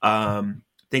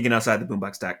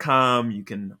 ThinkingOutsideTheBoombox.com. You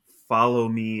can follow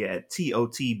me at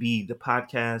TOTB the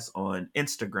podcast on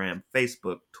Instagram,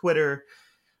 Facebook, Twitter.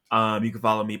 You can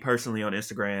follow me personally on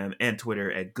Instagram and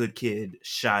Twitter at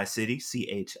GoodKidShyCity,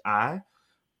 CHI.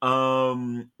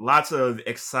 Lots of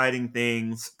exciting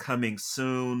things coming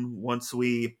soon. Once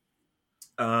we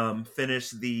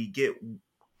finish the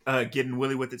Getting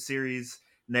Willy With It series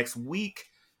next week,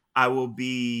 I will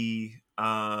be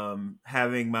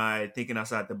having my Thinking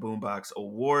Outside the Boombox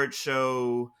award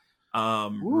show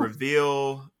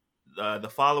reveal the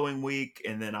following week,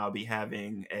 and then I'll be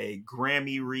having a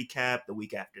Grammy recap the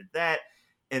week after that.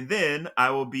 And then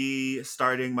I will be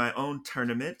starting my own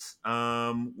tournament,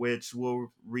 which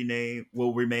will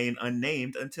remain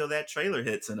unnamed until that trailer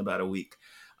hits in about a week.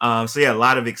 So yeah, a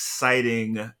lot of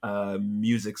exciting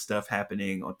music stuff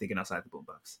happening on Thinking Outside the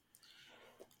Boombox.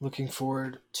 Looking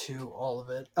forward to all of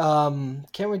it.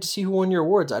 Can't wait to see who won your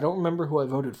awards. I don't remember who I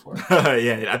voted for.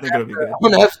 Yeah, I think it'll be good.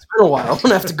 It's been a while. I'm going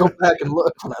to have to go back and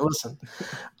look when I listen.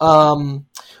 All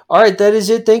right, that is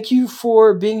it. Thank you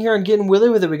for being here and Getting Willy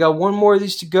With It. We got one more of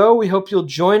these to go. We hope you'll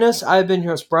join us. I've been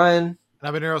your host, Brian. And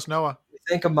I've been your host, Noah. We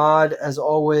thank Ahmad, as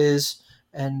always.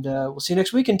 And we'll see you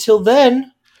next week. Until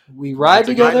then, we ride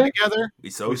together.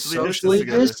 We socially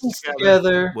distance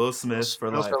together. Will Smith for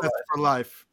life. For life.